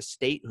Florida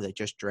State who they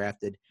just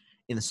drafted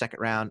in the second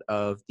round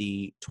of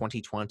the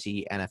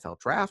 2020 NFL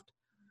Draft.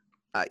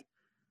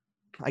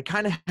 I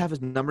kind of have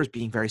his numbers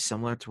being very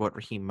similar to what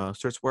Raheem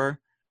Mostert's were.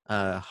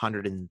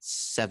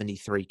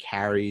 173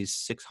 carries,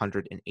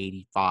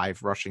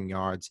 685 rushing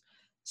yards,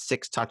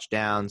 6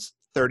 touchdowns,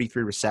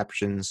 33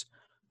 receptions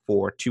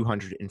for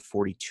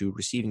 242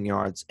 receiving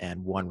yards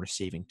and 1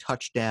 receiving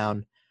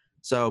touchdown.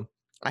 So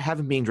I have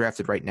him being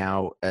drafted right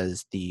now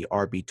as the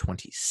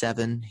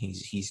RB27.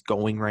 He's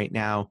going right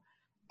now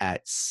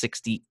at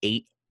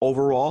 68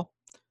 overall.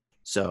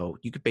 So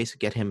you could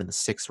basically get him in the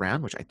 6th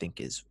round, which I think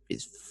is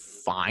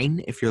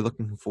fine if you're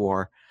looking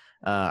for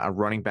a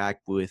running back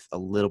with a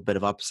little bit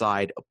of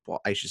upside. Well,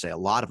 I should say a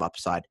lot of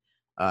upside.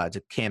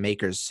 To Cam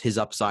Akers, his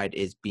upside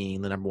is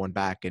being the number 1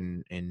 back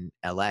in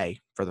LA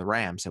for the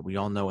Rams, and we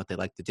all know what they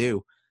like to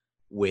do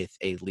with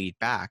a lead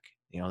back.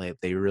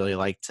 They really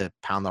like to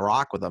pound the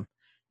rock with them.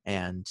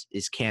 And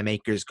is Cam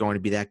Akers going to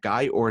be that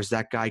guy, or is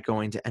that guy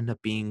going to end up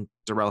being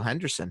Darrell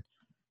Henderson?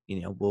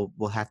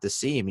 We'll have to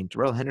see. I mean,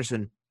 Darrell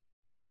Henderson,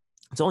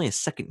 it's only his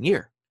 2nd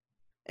year,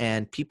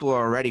 and people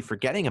are already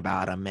forgetting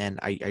about him. And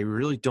I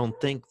really don't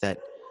think that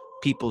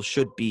people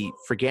should be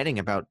forgetting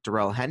about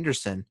Darrell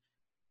Henderson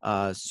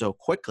so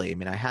quickly. I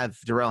mean, I have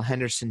Darrell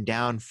Henderson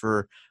down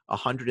for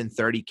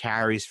 130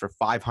 carries for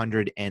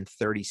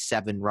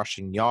 537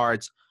 rushing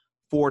yards,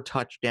 4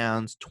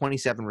 touchdowns,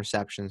 27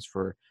 receptions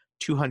for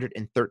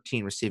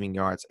 213 receiving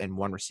yards and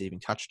 1 receiving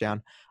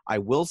touchdown. I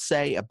will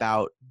say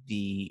about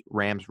the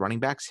Rams running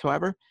backs,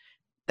 however,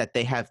 that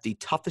they have the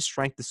toughest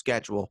strength of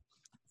schedule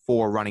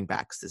for running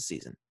backs this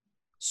season.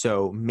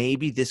 So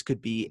maybe this could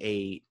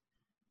be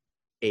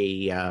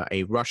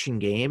a rushing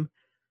game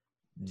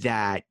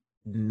that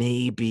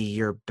maybe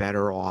you're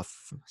better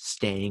off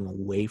staying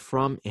away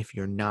from if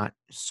you're not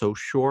so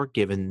sure,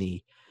 given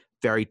the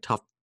very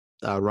tough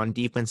run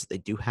defense that they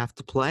do have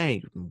to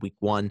play. Week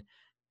 1,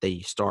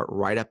 They start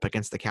right up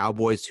against the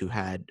Cowboys, who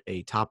had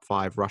a top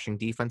 5 rushing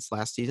defense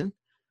last season.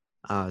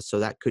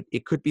 So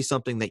it could be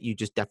something that you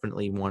just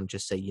definitely want to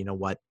just say, you know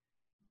what,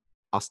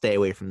 I'll stay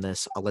away from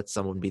this. I'll let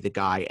someone be the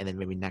guy, and then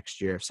maybe next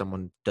year, if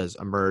someone does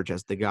emerge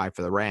as the guy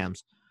for the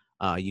Rams,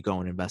 you go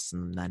and invest in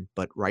them then.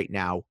 But right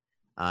now,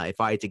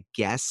 if I had to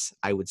guess,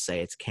 I would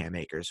say it's Cam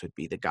Akers would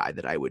be the guy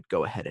that I would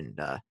go ahead and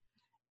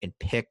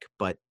pick.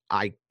 But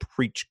I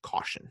preach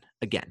caution.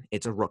 Again,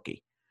 it's a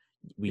rookie.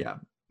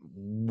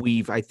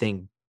 I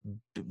think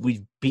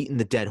we've beaten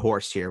the dead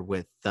horse here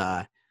with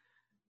the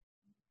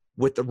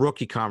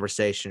rookie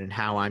conversation, and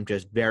how I'm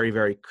just very,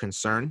 very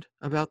concerned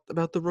about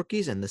the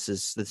rookies. And this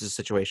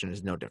situation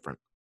is no different.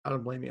 I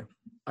don't blame you.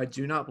 I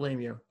do not blame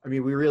you. I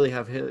mean, we really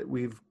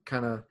we've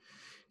kind of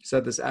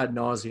said this ad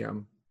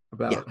nauseum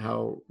about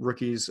how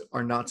rookies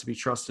are not to be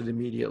trusted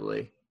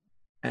immediately.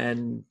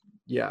 And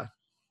yeah,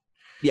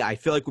 I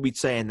feel like we'll be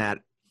saying that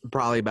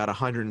probably about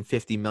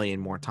 150 million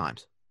more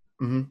times.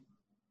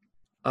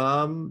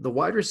 Mm-hmm. The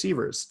wide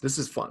receivers, this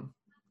is fun.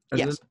 And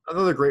yes.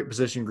 Another great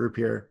position group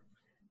here.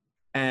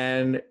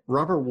 And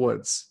Robert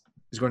Woods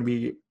is going to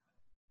be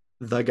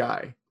the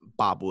guy.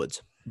 Bob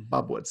Woods,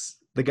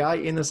 the guy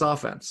in this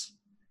offense.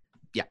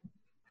 Yeah.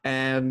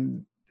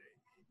 And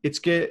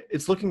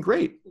it's looking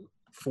great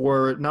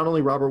for not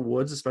only Robert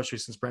Woods, especially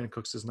since Brandon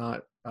Cooks is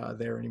not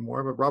there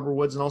anymore, but Robert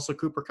Woods and also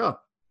Cooper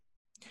Kupp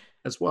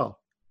as well.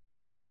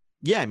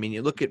 Yeah, I mean,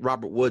 you look at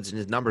Robert Woods and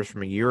his numbers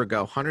from a year ago,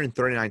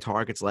 139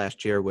 targets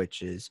last year,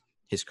 which is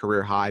his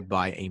career high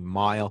by a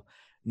mile.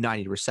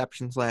 90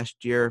 receptions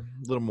last year,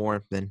 a little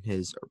more than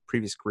his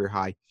previous career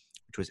high,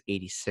 which was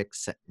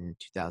 86 set in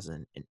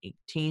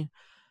 2018.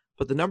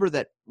 But the number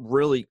that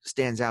really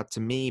stands out to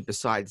me,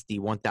 besides the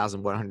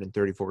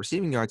 1,134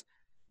 receiving yards,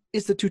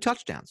 is the 2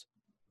 touchdowns.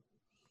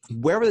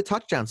 Where were the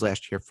touchdowns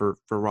last year for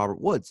Robert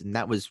Woods? And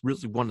that was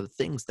really one of the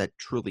things that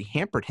truly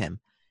hampered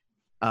him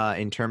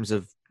in terms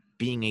of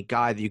being a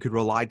guy that you could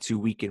rely to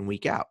week in,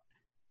 week out.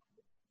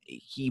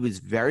 He was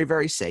very,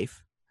 very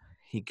safe.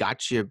 He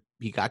got you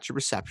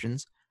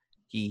receptions.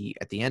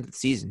 At the end of the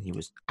season, he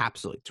was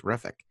absolutely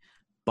terrific.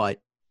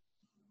 But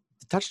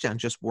the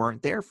touchdowns just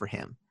weren't there for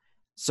him.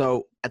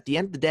 So at the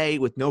end of the day,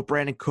 with no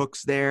Brandon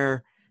Cooks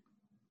there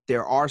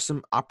are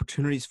some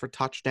opportunities for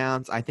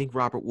touchdowns. I think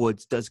Robert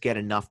Woods does get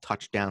enough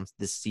touchdowns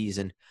this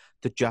season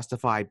to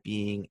justify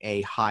being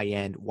a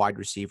high-end wide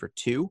receiver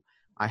 2.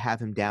 I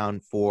have him down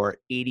for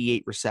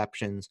 88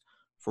 receptions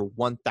for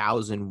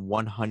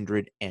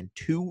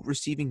 1,102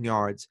 receiving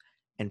yards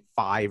and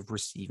 5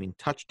 receiving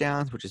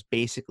touchdowns, which is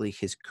basically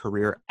his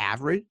career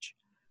average.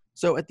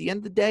 So at the end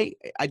of the day,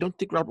 I don't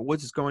think Robert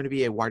Woods is going to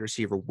be a wide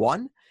receiver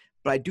 1,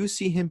 but I do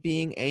see him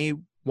being a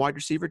wide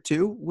receiver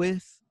 2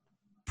 with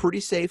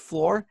pretty safe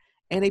floor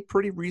and a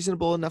pretty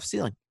reasonable enough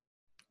ceiling.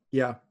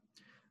 Yeah.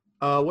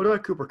 What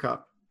about Cooper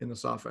Kupp in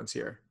this offense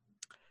here?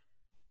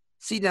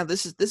 See, now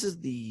this is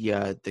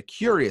the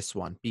curious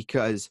one,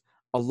 because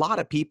a lot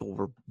of people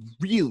were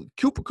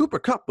Cooper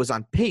Kupp was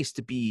on pace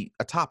to be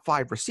a top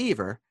 5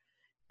 receiver,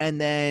 and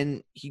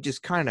then he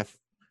just kind of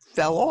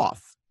fell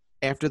off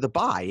after the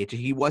bye.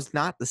 He was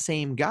not the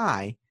same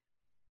guy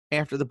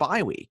after the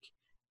bye week.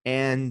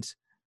 And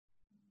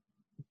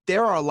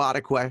there are a lot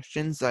of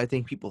questions that I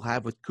think people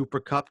have with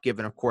Cooper Kupp,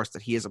 given, of course,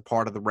 that he is a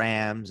part of the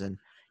Rams, and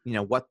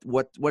what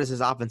is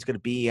his offense going to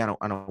be on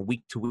a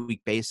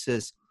week-to-week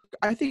basis.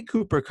 I think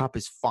Cooper Kupp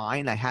is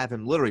fine. I have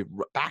him literally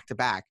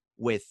back-to-back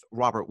with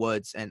Robert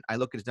Woods, and I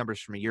look at his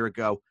numbers from a year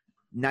ago.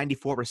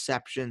 94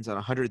 receptions on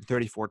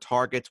 134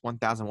 targets,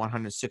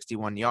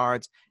 1,161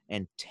 yards,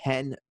 and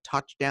 10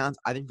 touchdowns.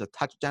 I think the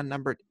touchdown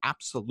number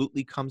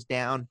absolutely comes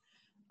down.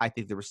 I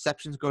think the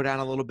receptions go down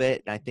a little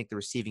bit, and I think the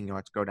receiving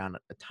yards go down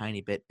a tiny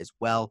bit as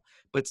well.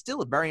 But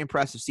still a very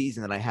impressive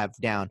season that I have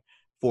down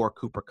for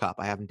Cooper Kupp.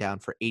 I have him down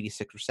for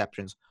 86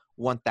 receptions,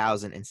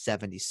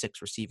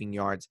 1,076 receiving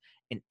yards,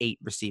 and 8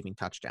 receiving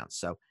touchdowns.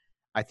 So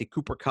I think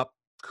Cooper Kupp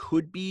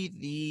could be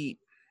the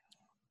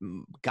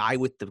guy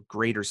with the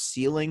greater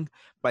ceiling,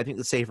 but I think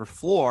the safer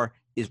floor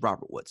is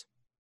Robert Woods.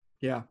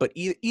 Yeah. But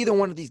either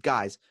one of these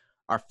guys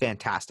are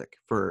fantastic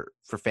for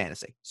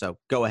fantasy. So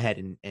go ahead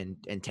and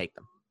take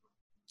them.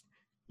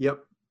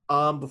 Yep.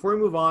 Before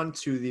we move on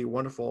to the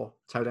wonderful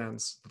tight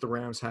ends that the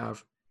Rams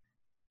have,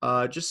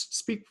 just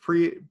speak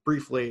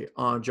briefly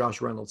on Josh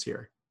Reynolds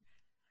here.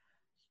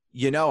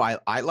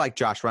 I like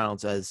Josh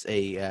Reynolds as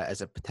a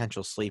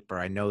potential sleeper.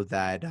 I know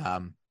that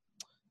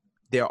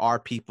there are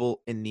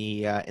people in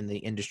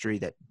the industry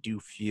that do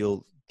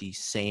feel the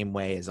same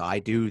way as I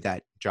do,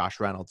 that Josh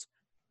Reynolds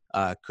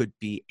could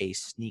be a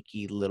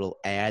sneaky little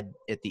ad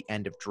at the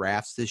end of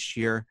drafts this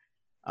year.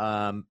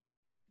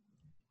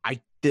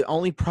 The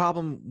only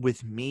problem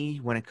with me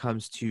when it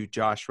comes to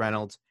Josh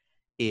Reynolds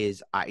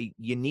is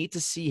you need to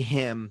see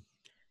him.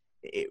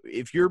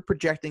 If you're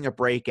projecting a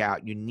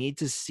breakout, you need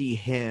to see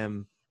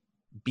him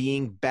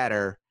being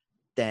better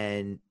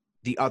than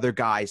the other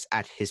guys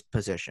at his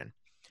position.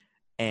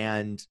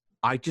 And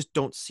I just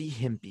don't see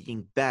him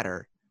being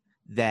better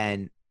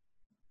than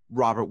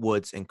Robert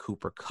Woods and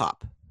Cooper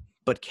Kupp.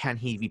 But can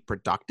he be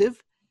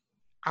productive?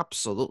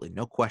 Absolutely,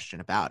 no question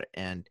about it.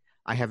 And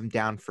I have him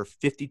down for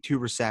 52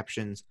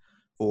 receptions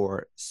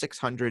for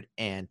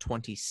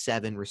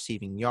 627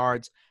 receiving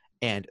yards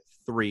and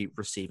 3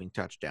 receiving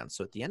touchdowns.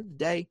 So at the end of the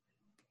day,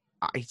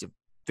 he's a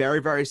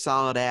very, very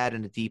solid ad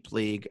in a deep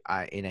league.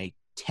 In a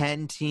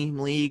 10-team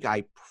league,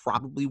 I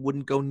probably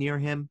wouldn't go near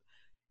him.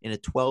 In a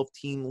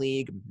 12-team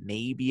league,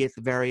 maybe at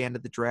the very end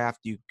of the draft,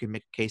 you can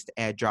make a case to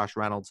add Josh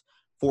Reynolds.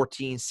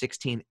 14,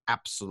 16,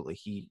 absolutely.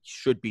 He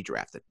should be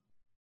drafted.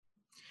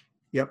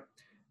 Yep.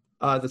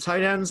 The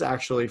tight ends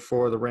actually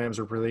for the Rams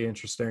are really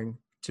interesting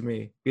to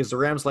me because the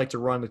Rams like to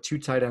run a 2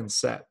 tight end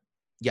set.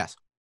 Yes.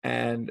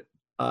 And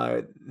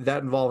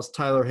that involves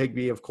Tyler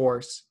Higbee, of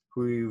course,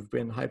 who you've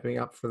been hyping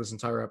up for this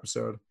entire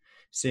episode,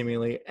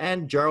 seemingly,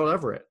 and Gerald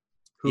Everett,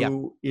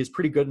 who is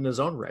pretty good in his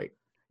own right.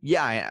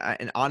 Yeah,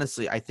 and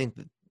honestly, I think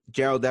that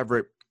Gerald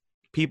Everett,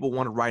 people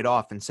want to write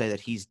off and say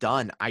that he's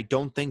done. I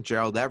don't think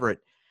Gerald Everett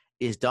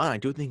is done. I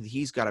do think that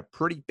he's got a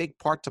pretty big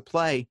part to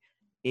play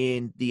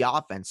in the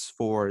offense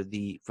for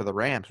the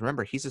Rams.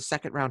 Remember, he's a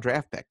second-round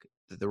draft pick.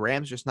 The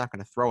Rams just not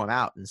going to throw him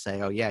out and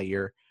say, "Oh yeah,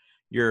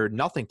 you're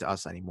nothing to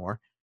us anymore."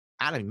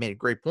 Adam made a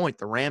great point.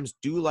 The Rams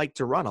do like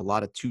to run a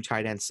lot of 2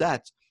 tight end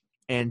sets,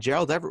 and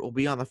Gerald Everett will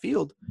be on the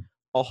field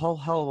a whole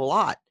hell of a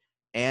lot.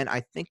 And I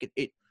think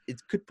it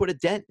could put a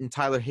dent in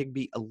Tyler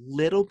Higbee a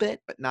little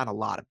bit, but not a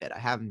lot of it. I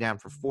have him down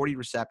for 40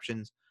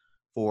 receptions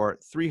for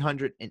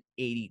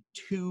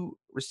 382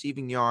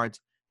 receiving yards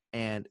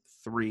and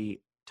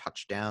 3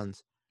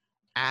 touchdowns.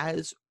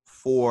 As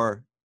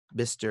for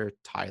Mr.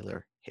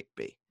 Tyler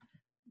Higbee,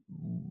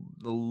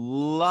 the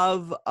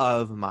love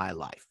of my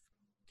life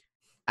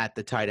at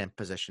the tight end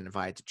position, if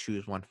I had to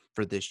choose one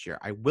for this year,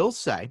 I will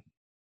say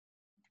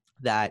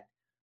that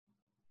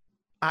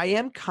I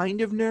am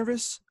kind of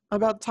nervous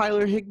about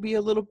Tyler Higbee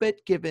a little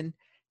bit, given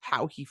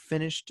how he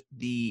finished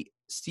the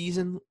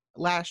season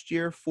last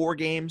year. 4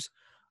 games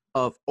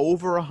of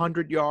over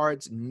 100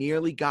 yards,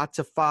 nearly got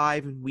to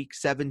 5 in week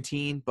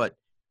 17, but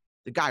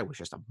the guy was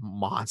just a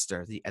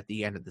monster at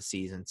the end of the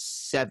season.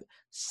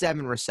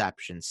 7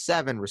 receptions,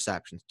 7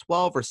 receptions,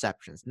 12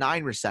 receptions,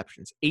 9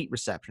 receptions, 8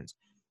 receptions.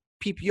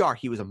 PPR,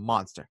 he was a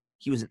monster.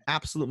 He was an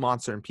absolute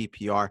monster in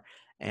PPR,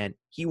 and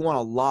he won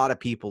a lot of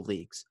people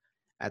leagues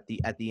at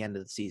the end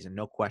of the season,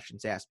 no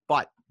questions asked.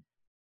 But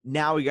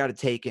now we got to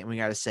take it and we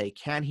got to say,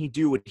 can he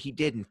do what he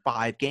did in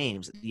 5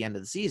 games at the end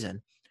of the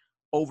season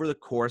over the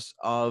course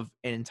of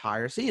an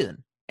entire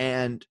season?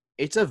 And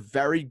it's a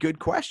very good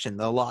question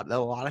that a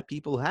lot of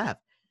people have.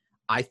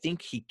 I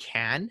think he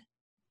can,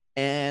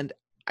 and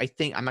I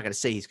think I'm not going to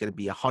say he's going to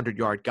be a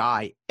 100-yard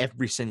guy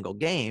every single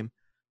game,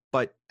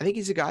 but I think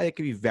he's a guy that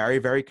can be very,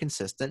 very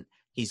consistent.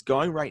 He's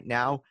going right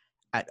now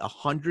at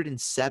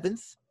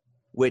 107th,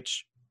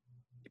 which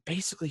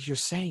basically you're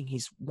saying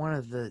he's one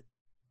of the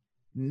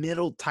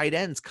middle tight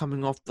ends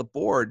coming off the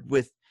board,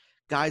 with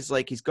guys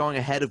like, he's going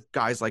ahead of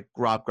guys like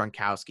Rob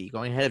Gronkowski,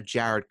 going ahead of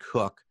Jared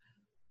Cook.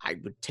 I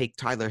would take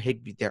Tyler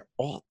Higbee there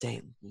all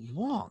day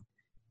long.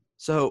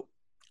 So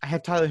I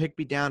have Tyler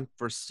Higbee down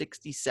for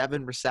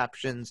 67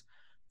 receptions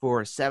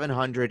for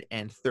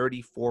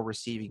 734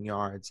 receiving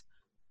yards,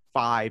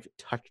 5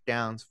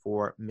 touchdowns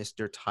for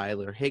Mr.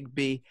 Tyler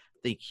Higbee. I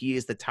think he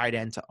is the tight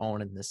end to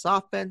own in this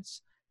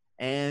offense.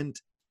 And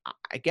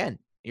again,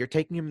 you're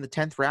taking him in the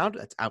 10th round.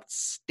 That's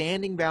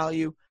outstanding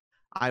value.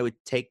 I would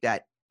take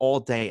that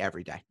all day,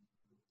 every day.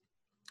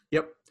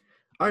 Yep.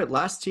 All right,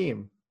 last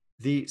team,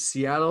 the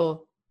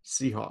Seattle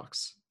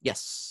Seahawks.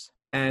 Yes.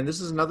 And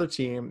this is another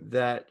team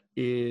that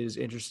is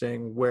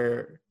interesting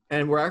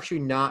and we're actually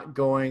not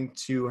going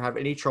to have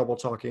any trouble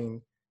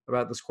talking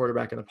about this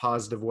quarterback in a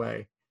positive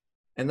way.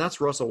 And that's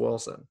Russell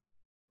Wilson.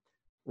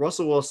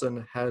 Russell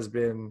Wilson has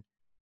been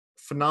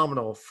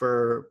phenomenal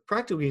for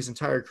practically his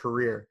entire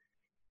career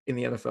in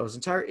the NFL, his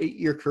entire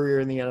 8-year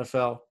career in the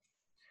NFL.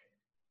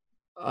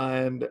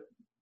 And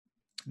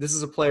this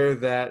is a player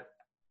that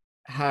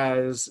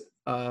has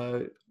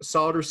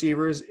solid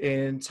receivers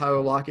in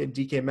Tyler Lockett and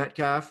DK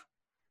Metcalf.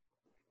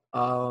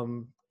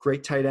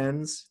 Great tight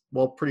ends,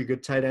 pretty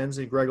good tight ends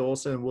in Greg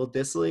Olsen and Will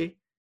Dissly,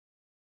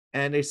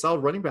 and a solid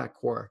running back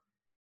core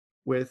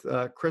with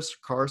Chris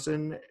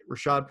Carson,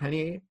 Rashad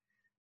Penny,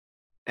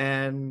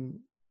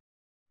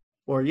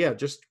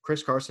 just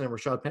Chris Carson and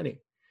Rashad Penny.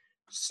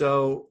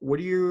 So what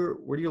are you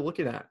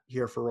looking at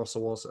here for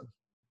Russell Wilson?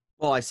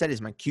 Well, I said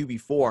he's my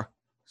QB4.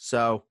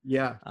 So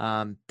yeah,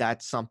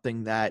 that's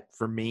something that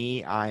for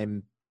me,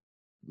 I'm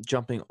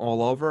jumping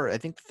all over. I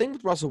think the thing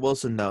with Russell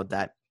Wilson, though,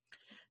 that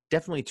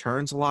definitely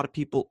turns a lot of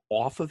people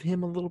off of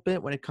him a little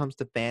bit when it comes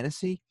to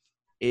fantasy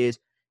is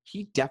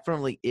he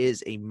definitely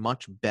is a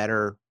much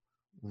better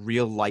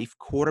real life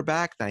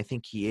quarterback than I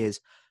think he is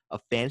a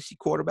fantasy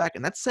quarterback.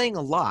 And that's saying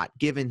a lot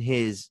given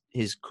his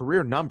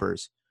career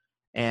numbers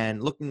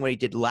and looking what he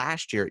did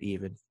last year,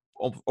 even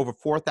over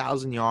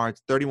 4,000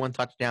 yards, 31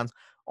 touchdowns,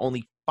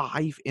 only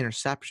 5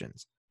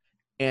 interceptions.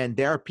 And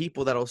there are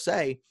people that'll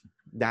say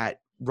that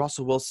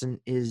Russell Wilson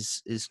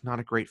is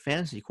not a great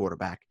fantasy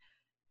quarterback.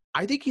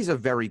 I think he's a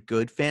very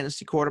good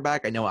fantasy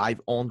quarterback. I know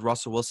I've owned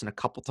Russell Wilson a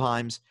couple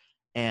times,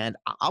 And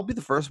I'll be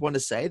the first one to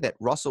say that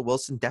Russell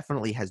Wilson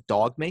definitely has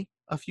dogged me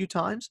a few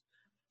times.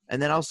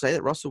 And then I'll say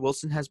that Russell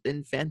Wilson has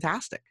been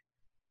fantastic.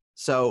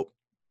 So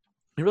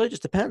it really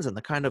just depends on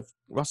the kind of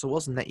Russell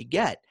Wilson that you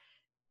get.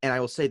 And I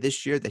will say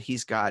this year that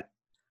he's got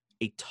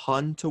a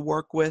ton to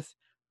work with.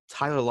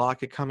 Tyler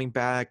Lockett coming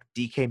back,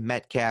 DK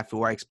Metcalf,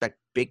 who I expect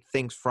big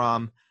things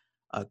from.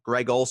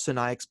 Greg Olsen,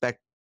 I expect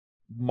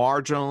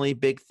marginally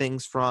big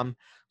things from.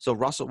 So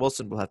Russell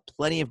Wilson will have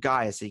plenty of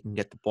guys that he can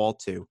get the ball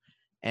to.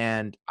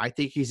 And I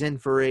think he's in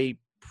for a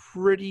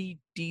pretty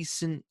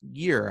decent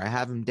year. I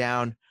have him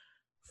down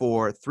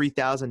for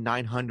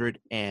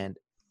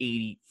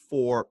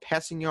 3,984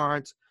 passing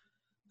yards,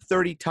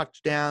 30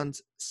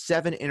 touchdowns,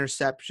 7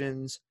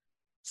 interceptions,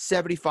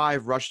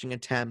 75 rushing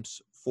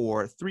attempts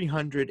for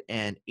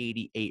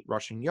 388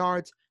 rushing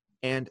yards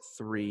and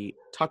 3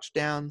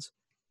 touchdowns.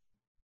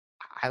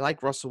 I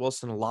like Russell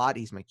Wilson a lot.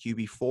 He's my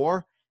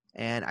QB4,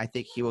 and I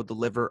think he will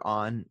deliver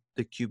on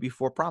the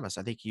QB4 promise.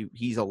 I think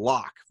he's a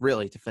lock,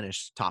 really, to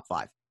finish top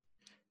 5.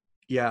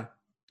 Yeah.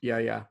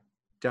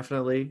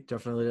 Definitely.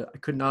 I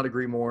could not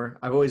agree more.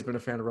 I've always been a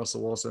fan of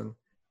Russell Wilson,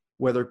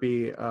 whether it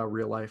be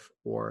real life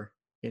or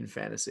in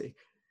fantasy.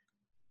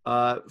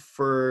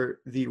 For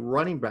the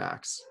running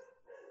backs,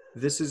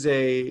 this is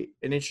an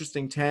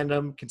interesting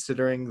tandem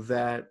considering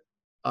that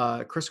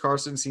Chris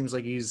Carson seems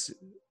like is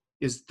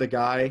the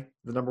guy,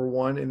 the number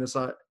one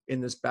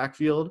in this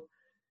backfield.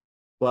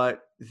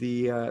 But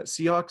the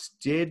Seahawks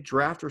did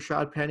draft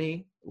Rashad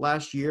Penny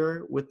last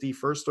year with a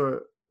first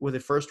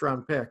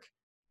round pick.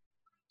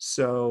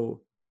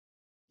 So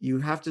you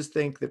have to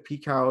think that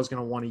Pete Carroll is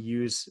going to want to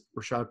use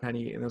Rashad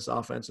Penny in this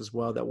offense as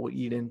well. That will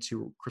eat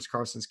into Chris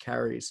Carson's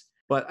carries.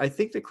 But I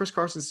think that Chris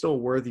Carson's still a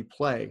worthy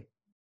play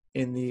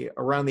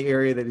around the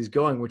area that he's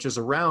going, which is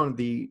around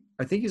the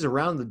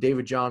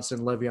David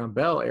Johnson, Le'Veon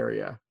Bell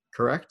area.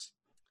 Correct?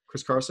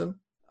 Chris Carson?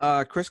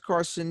 Chris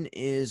Carson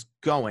is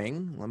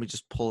going, let me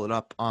just pull it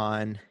up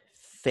on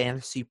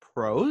Fantasy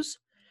Pros.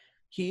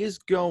 He is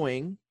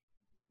going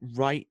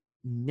right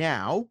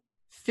now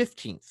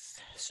 15th.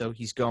 So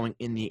he's going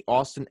in the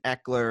Austin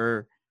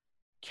Eckler,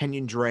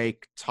 Kenyon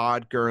Drake,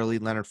 Todd Gurley,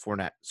 Leonard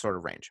Fournette sort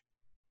of range.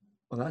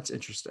 Well, that's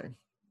interesting.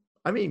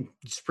 I mean,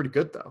 he's pretty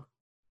good, though.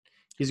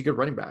 He's a good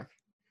running back.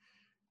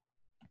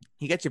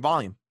 He gets you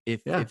volume,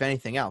 if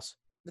anything else.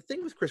 The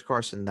thing with Chris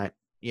Carson that,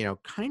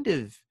 kind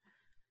of,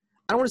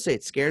 I don't want to say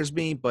it scares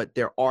me, but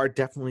there are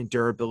definitely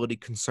durability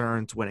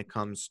concerns when it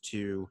comes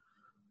to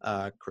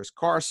Chris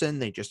Carson.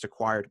 They just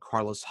acquired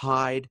Carlos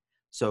Hyde.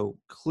 So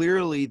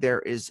clearly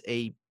there is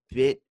a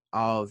bit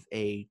of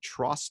a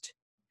trust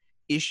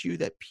issue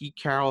that Pete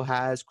Carroll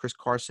has. Chris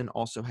Carson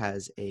also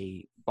has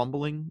a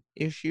fumbling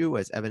issue,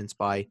 as evidenced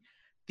by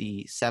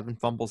the 7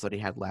 fumbles that he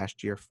had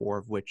last year, 4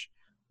 of which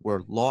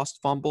were lost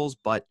fumbles,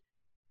 but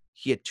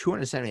he had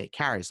 278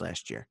 carries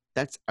last year.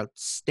 That's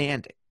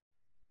outstanding.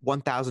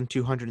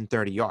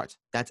 1,230 yards.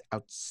 That's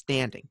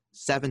outstanding.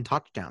 7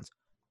 touchdowns.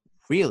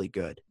 Really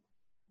good.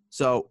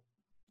 So,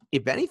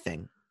 if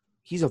anything,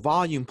 he's a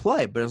volume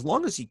play, but as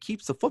long as he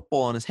keeps the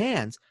football in his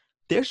hands,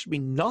 there should be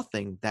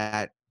nothing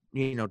that,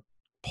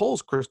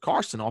 pulls Chris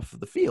Carson off of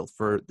the field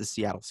for the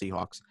Seattle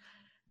Seahawks.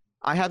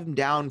 I have him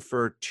down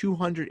for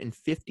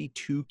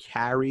 252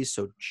 carries,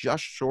 so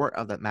just short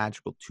of that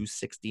magical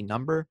 260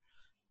 number,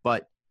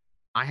 but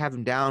I have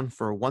him down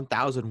for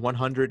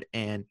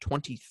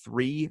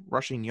 1,123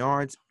 rushing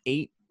yards,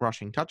 8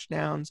 rushing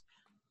touchdowns,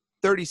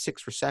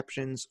 36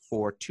 receptions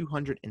for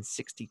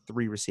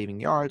 263 receiving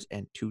yards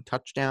and 2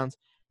 touchdowns,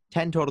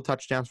 10 total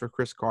touchdowns for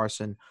Chris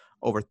Carson,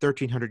 over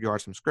 1,300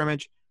 yards from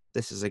scrimmage.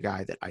 This is a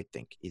guy that I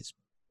think is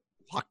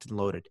locked and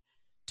loaded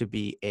to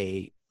be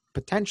a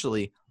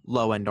potentially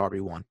low-end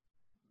RB1.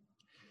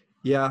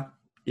 Yeah,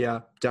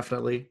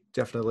 definitely.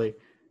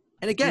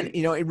 And again,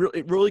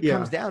 it really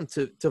comes down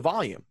to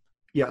volume.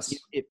 Yes.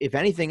 If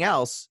anything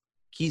else,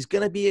 he's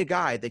going to be a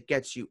guy that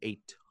gets you a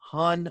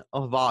ton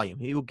of volume.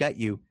 He will get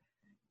you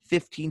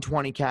 15,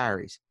 20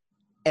 carries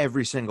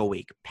every single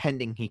week,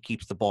 pending he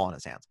keeps the ball in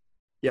his hands.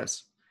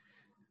 Yes.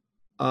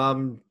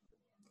 Do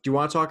you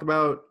want to talk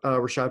about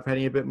Rashad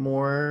Penny a bit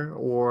more,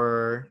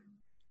 or?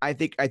 I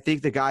think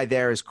the guy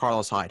there is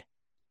Carlos Hyde.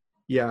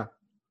 Yeah,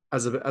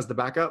 as the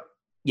backup.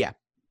 Yeah.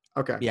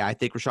 Okay. Yeah, I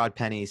think Rashad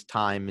Penny's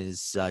time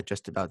is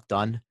just about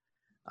done,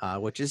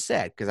 which is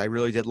sad because I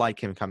really did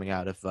like him coming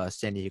out of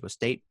San Diego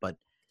State, but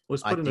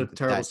was put in a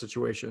terrible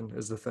situation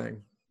is the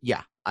thing.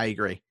 Yeah, I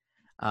agree.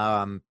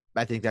 I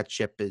think that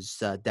ship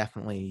is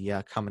definitely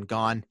come and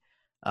gone.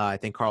 I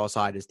think Carlos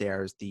Hyde is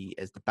there as the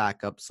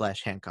backup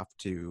 / handcuff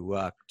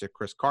to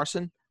Chris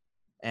Carson,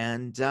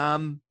 and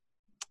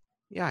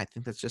I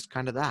think that's just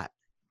kind of that.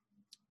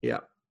 Yeah,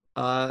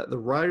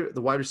 the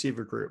wide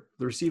receiver group,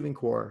 the receiving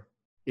core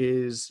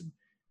is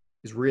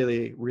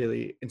really,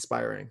 really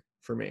inspiring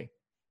for me.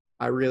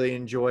 I really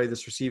enjoy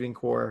this receiving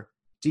core.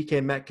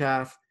 DK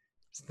Metcalf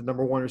is the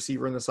number 1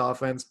 receiver in this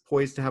offense,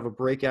 poised to have a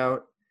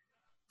breakout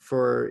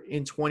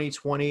in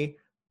 2020,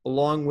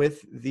 along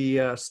with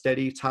the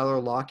steady Tyler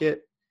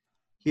Lockett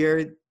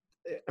here.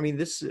 I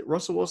mean,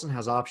 Russell Wilson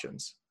has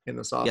options in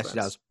this offense. Yes, he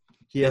does.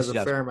 He Yes, has he a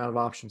does. fair amount of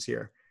options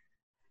here.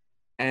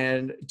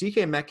 And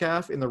DK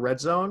Metcalf in the red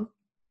zone,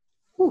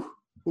 whew,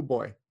 oh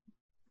boy.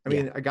 I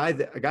mean, a guy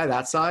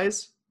that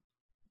size,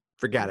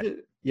 Forget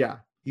it. Yeah,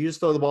 you just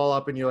throw the ball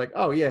up and you're like,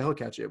 oh yeah, he'll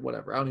catch it.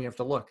 Whatever. I don't even have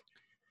to look.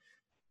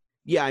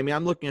 Yeah, I mean,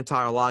 I'm looking at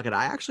Tyler Lockett.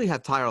 I actually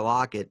have Tyler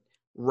Lockett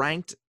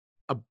ranked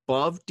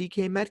above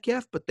DK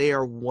Metcalf, but they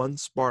are one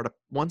spot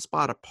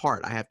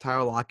apart. I have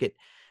Tyler Lockett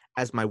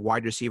as my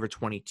wide receiver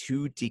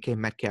 22, DK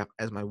Metcalf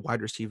as my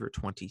wide receiver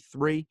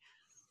 23.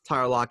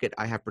 Tyler Lockett,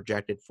 I have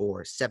projected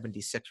for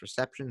 76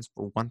 receptions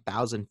for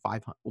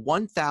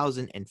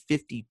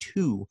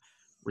 1,052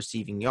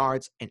 receiving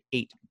yards and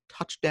 8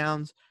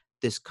 touchdowns.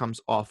 This comes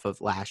off of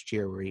last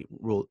year where he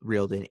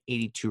reeled in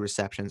 82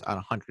 receptions on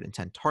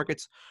 110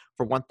 targets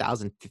for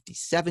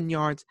 1,057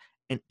 yards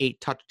and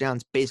 8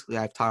 touchdowns. Basically,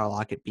 I have Tyler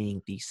Lockett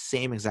being the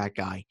same exact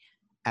guy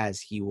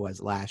as he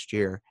was last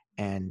year,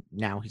 and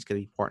now he's going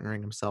to be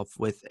partnering himself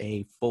with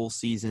a full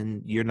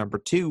season, year number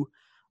 2,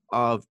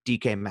 of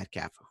DK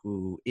Metcalf,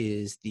 who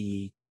is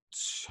the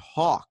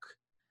talk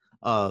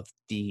of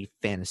the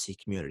fantasy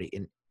community,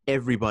 and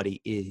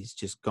everybody is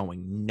just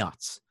going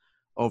nuts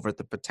over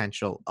the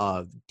potential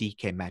of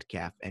DK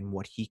Metcalf and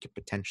what he could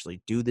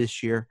potentially do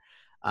this year.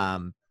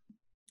 I'm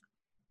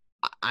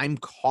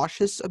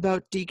cautious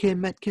about DK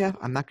Metcalf.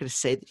 I'm not going to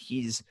say that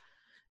he's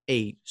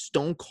a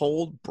stone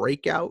cold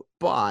breakout,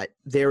 but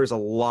there is a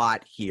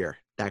lot here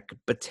that could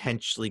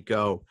potentially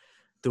go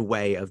the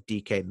way of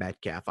DK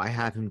Metcalf. I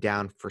have him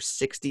down for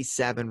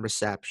 67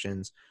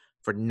 receptions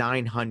for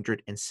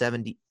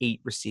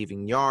 978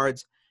 receiving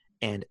yards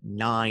and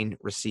 9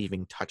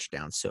 receiving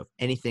touchdowns. So if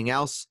anything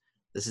else,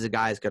 this is a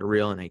guy who's got to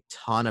reel in a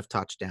ton of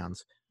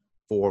touchdowns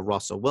for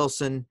Russell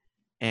Wilson.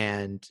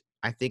 And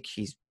I think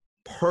he's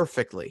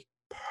perfectly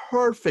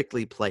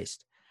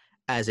placed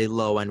as a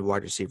low-end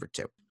wide receiver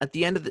too. At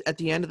the end of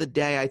the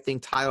day, I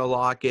think Tyler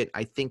Lockett,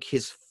 I think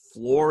his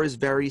floor is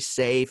very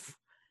safe,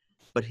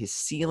 but his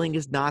ceiling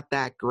is not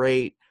that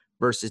great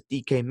versus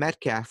DK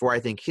Metcalf, where I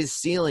think his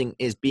ceiling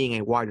is being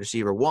a wide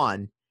receiver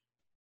 1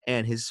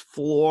 and his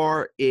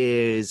floor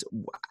is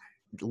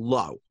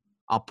low.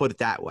 I'll put it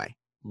that way,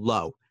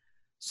 low.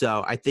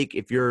 So I think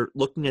if you're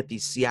looking at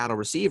these Seattle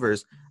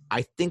receivers,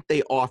 I think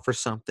they offer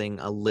something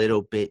a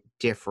little bit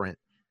different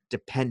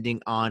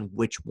depending on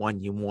which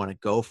one you want to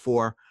go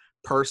for.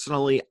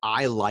 Personally,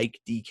 I like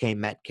DK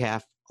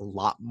Metcalf a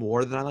lot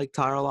more than I like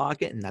Tyler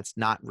Lockett, and that's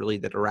not really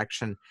the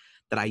direction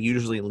that I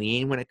usually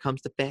lean when it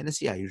comes to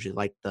fantasy. I usually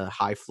like the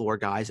high floor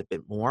guys a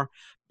bit more,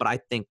 but I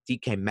think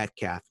DK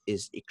Metcalf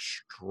is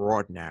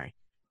extraordinary,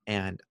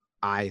 and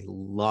I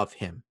love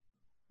him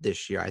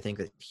this year. I think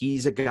that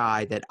he's a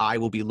guy that I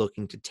will be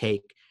looking to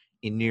take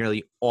in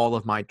nearly all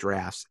of my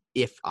drafts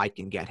if I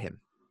can get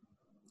him.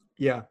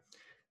 Yeah.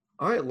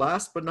 All right,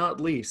 last but not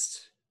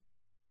least,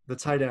 the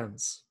tight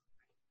ends.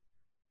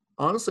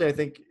 Honestly, I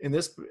think in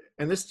this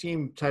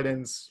team, tight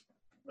ends,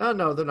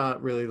 no, they're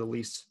not really the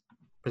least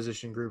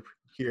position group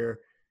here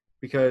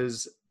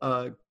because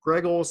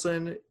Greg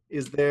Olsen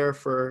is there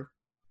for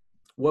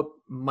what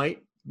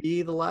might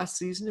be the last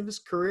season of his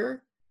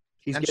career.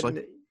 He's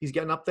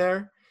getting up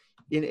there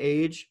in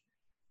age,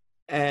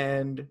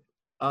 and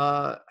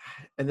then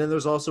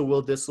there's also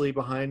Will Dissly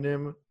behind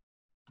him,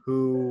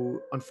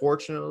 who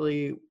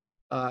unfortunately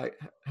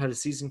had a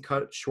season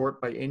cut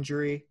short by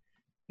injury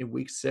in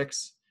week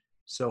 6.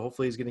 So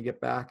hopefully he's going to get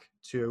back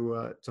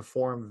to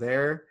form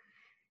there.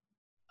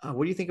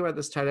 What do you think about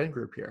this tight end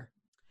group here?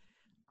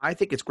 I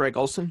think it's Greg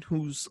Olsen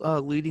who's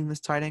leading this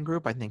tight end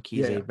group. I think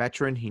he's a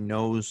veteran. He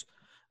knows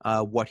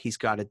what he's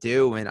got to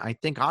do. And I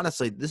think,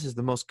 honestly, this is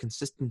the most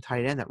consistent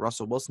tight end that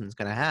Russell Wilson is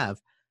going to have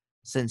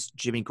since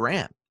Jimmy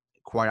Graham,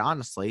 quite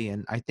honestly.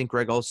 And I think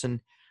Greg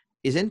Olsen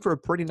is in for a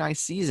pretty nice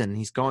season.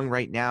 He's going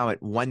right now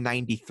at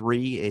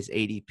 193 is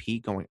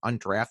ADP, going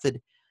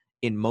undrafted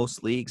in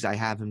most leagues. I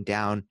have him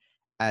down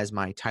as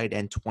my tight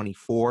end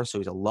 24, so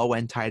he's a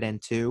low-end tight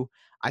end too.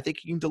 I think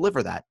he can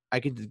deliver that. I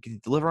can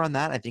deliver on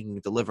that. I think he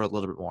can deliver a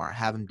little bit more. I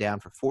have him down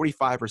for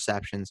 45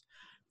 receptions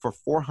for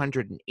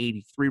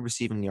 483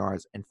 receiving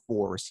yards and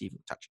 4 receiving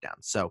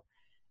touchdowns. So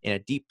in a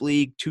deep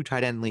league, 2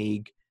 tight end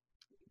league,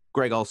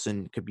 Greg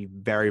Olsen could be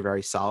very,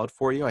 very solid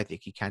for you. I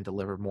think he can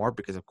deliver more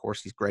because, of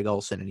course, he's Greg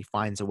Olsen and he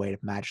finds a way to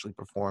magically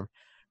perform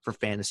for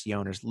fantasy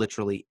owners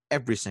literally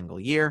every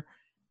single year.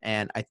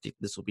 And I think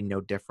this will be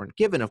no different,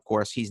 given, of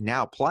course, he's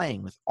now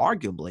playing with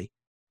arguably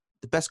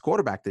the best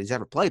quarterback that he's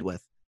ever played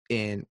with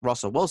in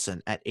Russell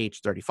Wilson at age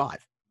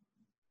 35.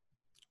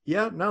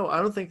 Yeah, no,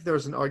 I don't think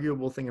there's an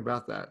arguable thing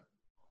about that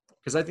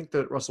because I think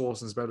that Russell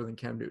Wilson is better than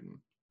Cam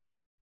Newton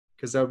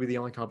because that would be the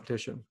only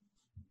competition.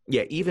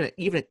 Yeah, even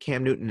at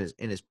Cam Newton is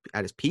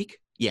at his peak.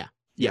 Yeah,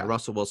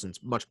 Russell Wilson's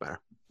much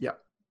better. Yeah,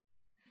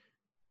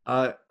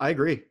 I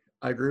agree.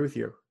 I agree with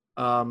you.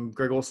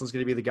 Greg Olsen's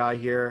going to be the guy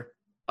here.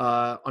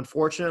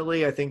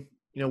 Unfortunately, I think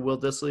Will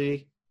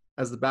Dissly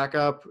as the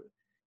backup.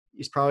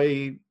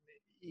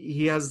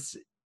 He has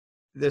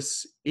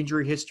this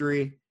injury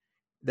history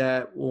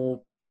that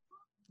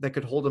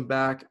could hold him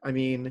back. I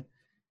mean,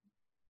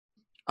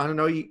 I don't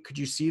know. Could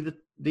you see the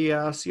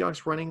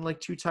Seahawks running like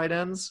 2 tight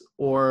ends,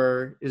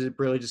 or is it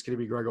really just going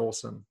to be Greg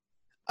Olsen?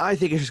 I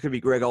think it's just going to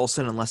be Greg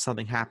Olsen unless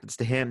something happens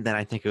to him. Then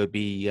I think it would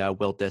be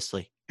Will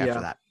Dissly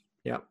after that.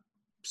 Yeah.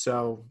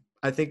 So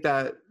I think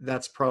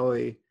that's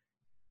probably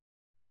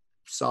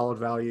solid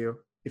value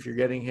if you're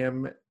getting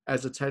him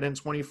as a tight end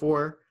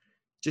 24.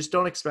 Just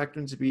don't expect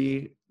him to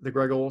be the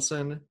Greg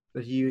Olsen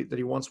that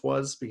he once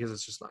was, because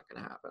it's just not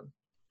going to happen.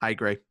 I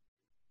agree.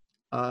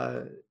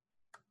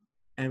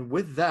 And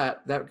with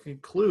that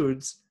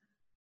concludes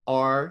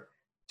our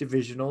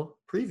divisional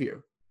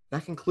preview.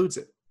 That concludes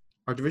it.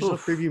 Our divisional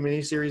preview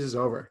miniseries is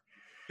over.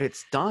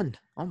 It's done.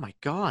 Oh my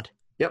God.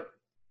 Yep.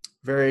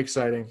 Very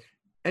exciting.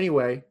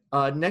 Anyway,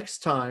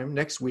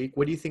 next week,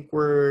 what do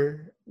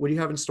you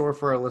have in store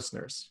for our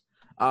listeners?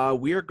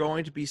 We are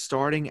going to be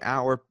starting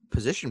our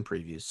position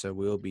previews. So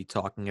we'll be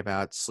talking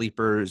about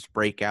sleepers,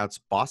 breakouts,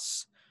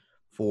 busts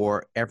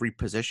for every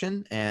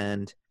position.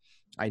 And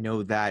I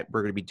know that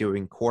we're going to be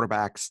doing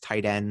quarterbacks,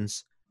 tight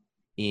ends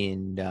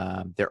in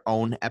their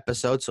own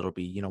episodes. So it'll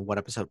be, one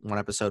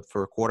episode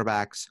for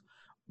quarterbacks,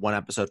 one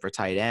episode for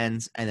tight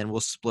ends, and then we'll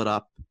split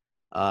up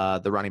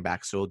the running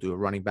backs. So we'll do a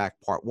running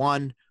back part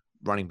 1,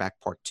 running back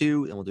part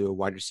 2, and we'll do a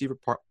wide receiver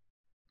part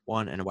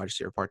 1 and a wide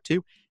receiver part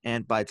 2.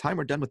 And by the time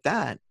we're done with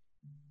that,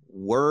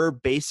 we're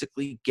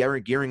basically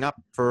gearing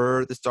up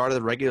for the start of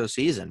the regular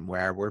season,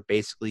 where we're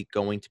basically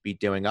going to be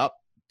doing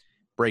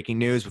breaking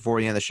news before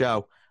the end of the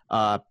show.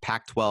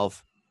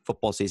 Pac-12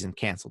 football season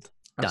canceled.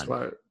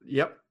 Done.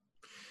 Yep.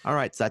 All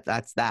right, so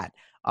that's that.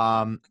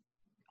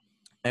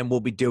 And we'll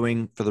be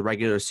doing for the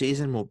regular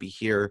season. We'll be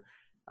here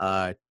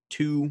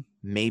 2,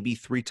 maybe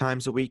 3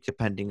 times a week,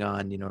 depending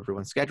on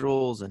everyone's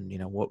schedules and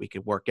what we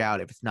could work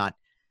out. If it's not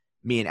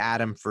me and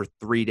Adam for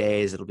 3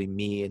 days, it'll be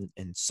me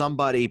and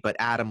somebody. But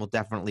Adam will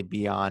definitely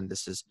be on.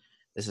 This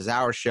is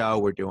our show.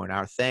 We're doing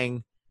our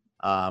thing.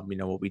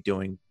 We'll be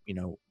doing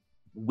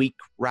week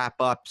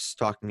wrap-ups,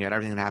 talking about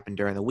everything that happened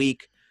during the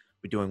week.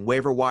 We're doing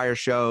waiver wire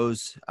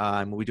shows,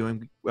 and we'll be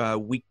doing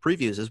week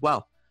previews as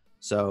well.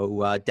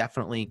 So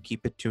definitely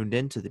keep it tuned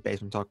in to the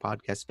Basement Talk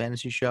Podcast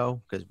Fantasy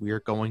Show, because we are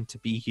going to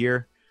be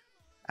here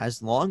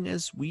as long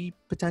as we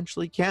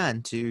potentially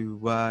can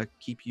to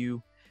keep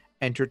you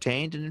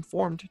entertained and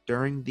informed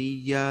during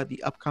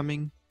the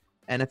upcoming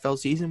NFL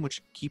season,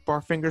 which, keep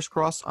our fingers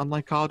crossed,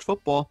 unlike college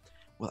football,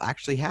 will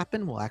actually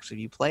happen, will actually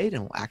be played,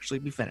 and will actually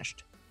be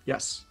finished.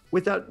 Yes.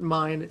 With that in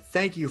mind,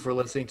 thank you for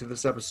listening to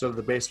this episode of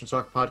the Basement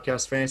Talk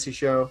Podcast Fantasy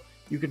Show.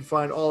 You can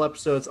find all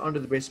episodes under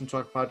the Basement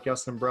Talk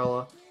Podcast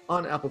umbrella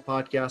on Apple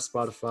Podcasts,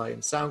 Spotify,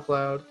 and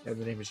SoundCloud, and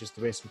the name is just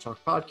the Basement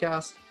Talk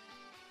Podcast.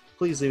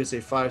 Please leave us a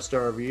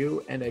 5-star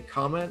review and a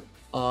comment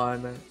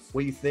on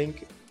what you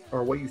think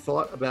or what you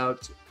thought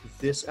about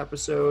this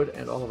episode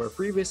and all of our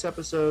previous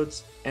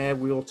episodes. And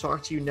we will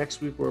talk to you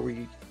next week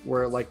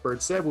where like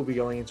Bird said, we'll be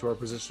going into our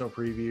positional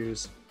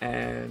previews.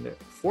 And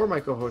for my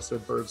co-host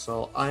of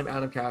Birdsall, I'm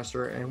Adam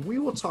Castor, and we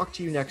will talk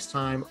to you next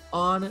time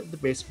on the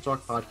Basement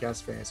Talk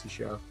Podcast Fantasy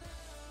Show.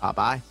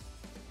 Bye-bye.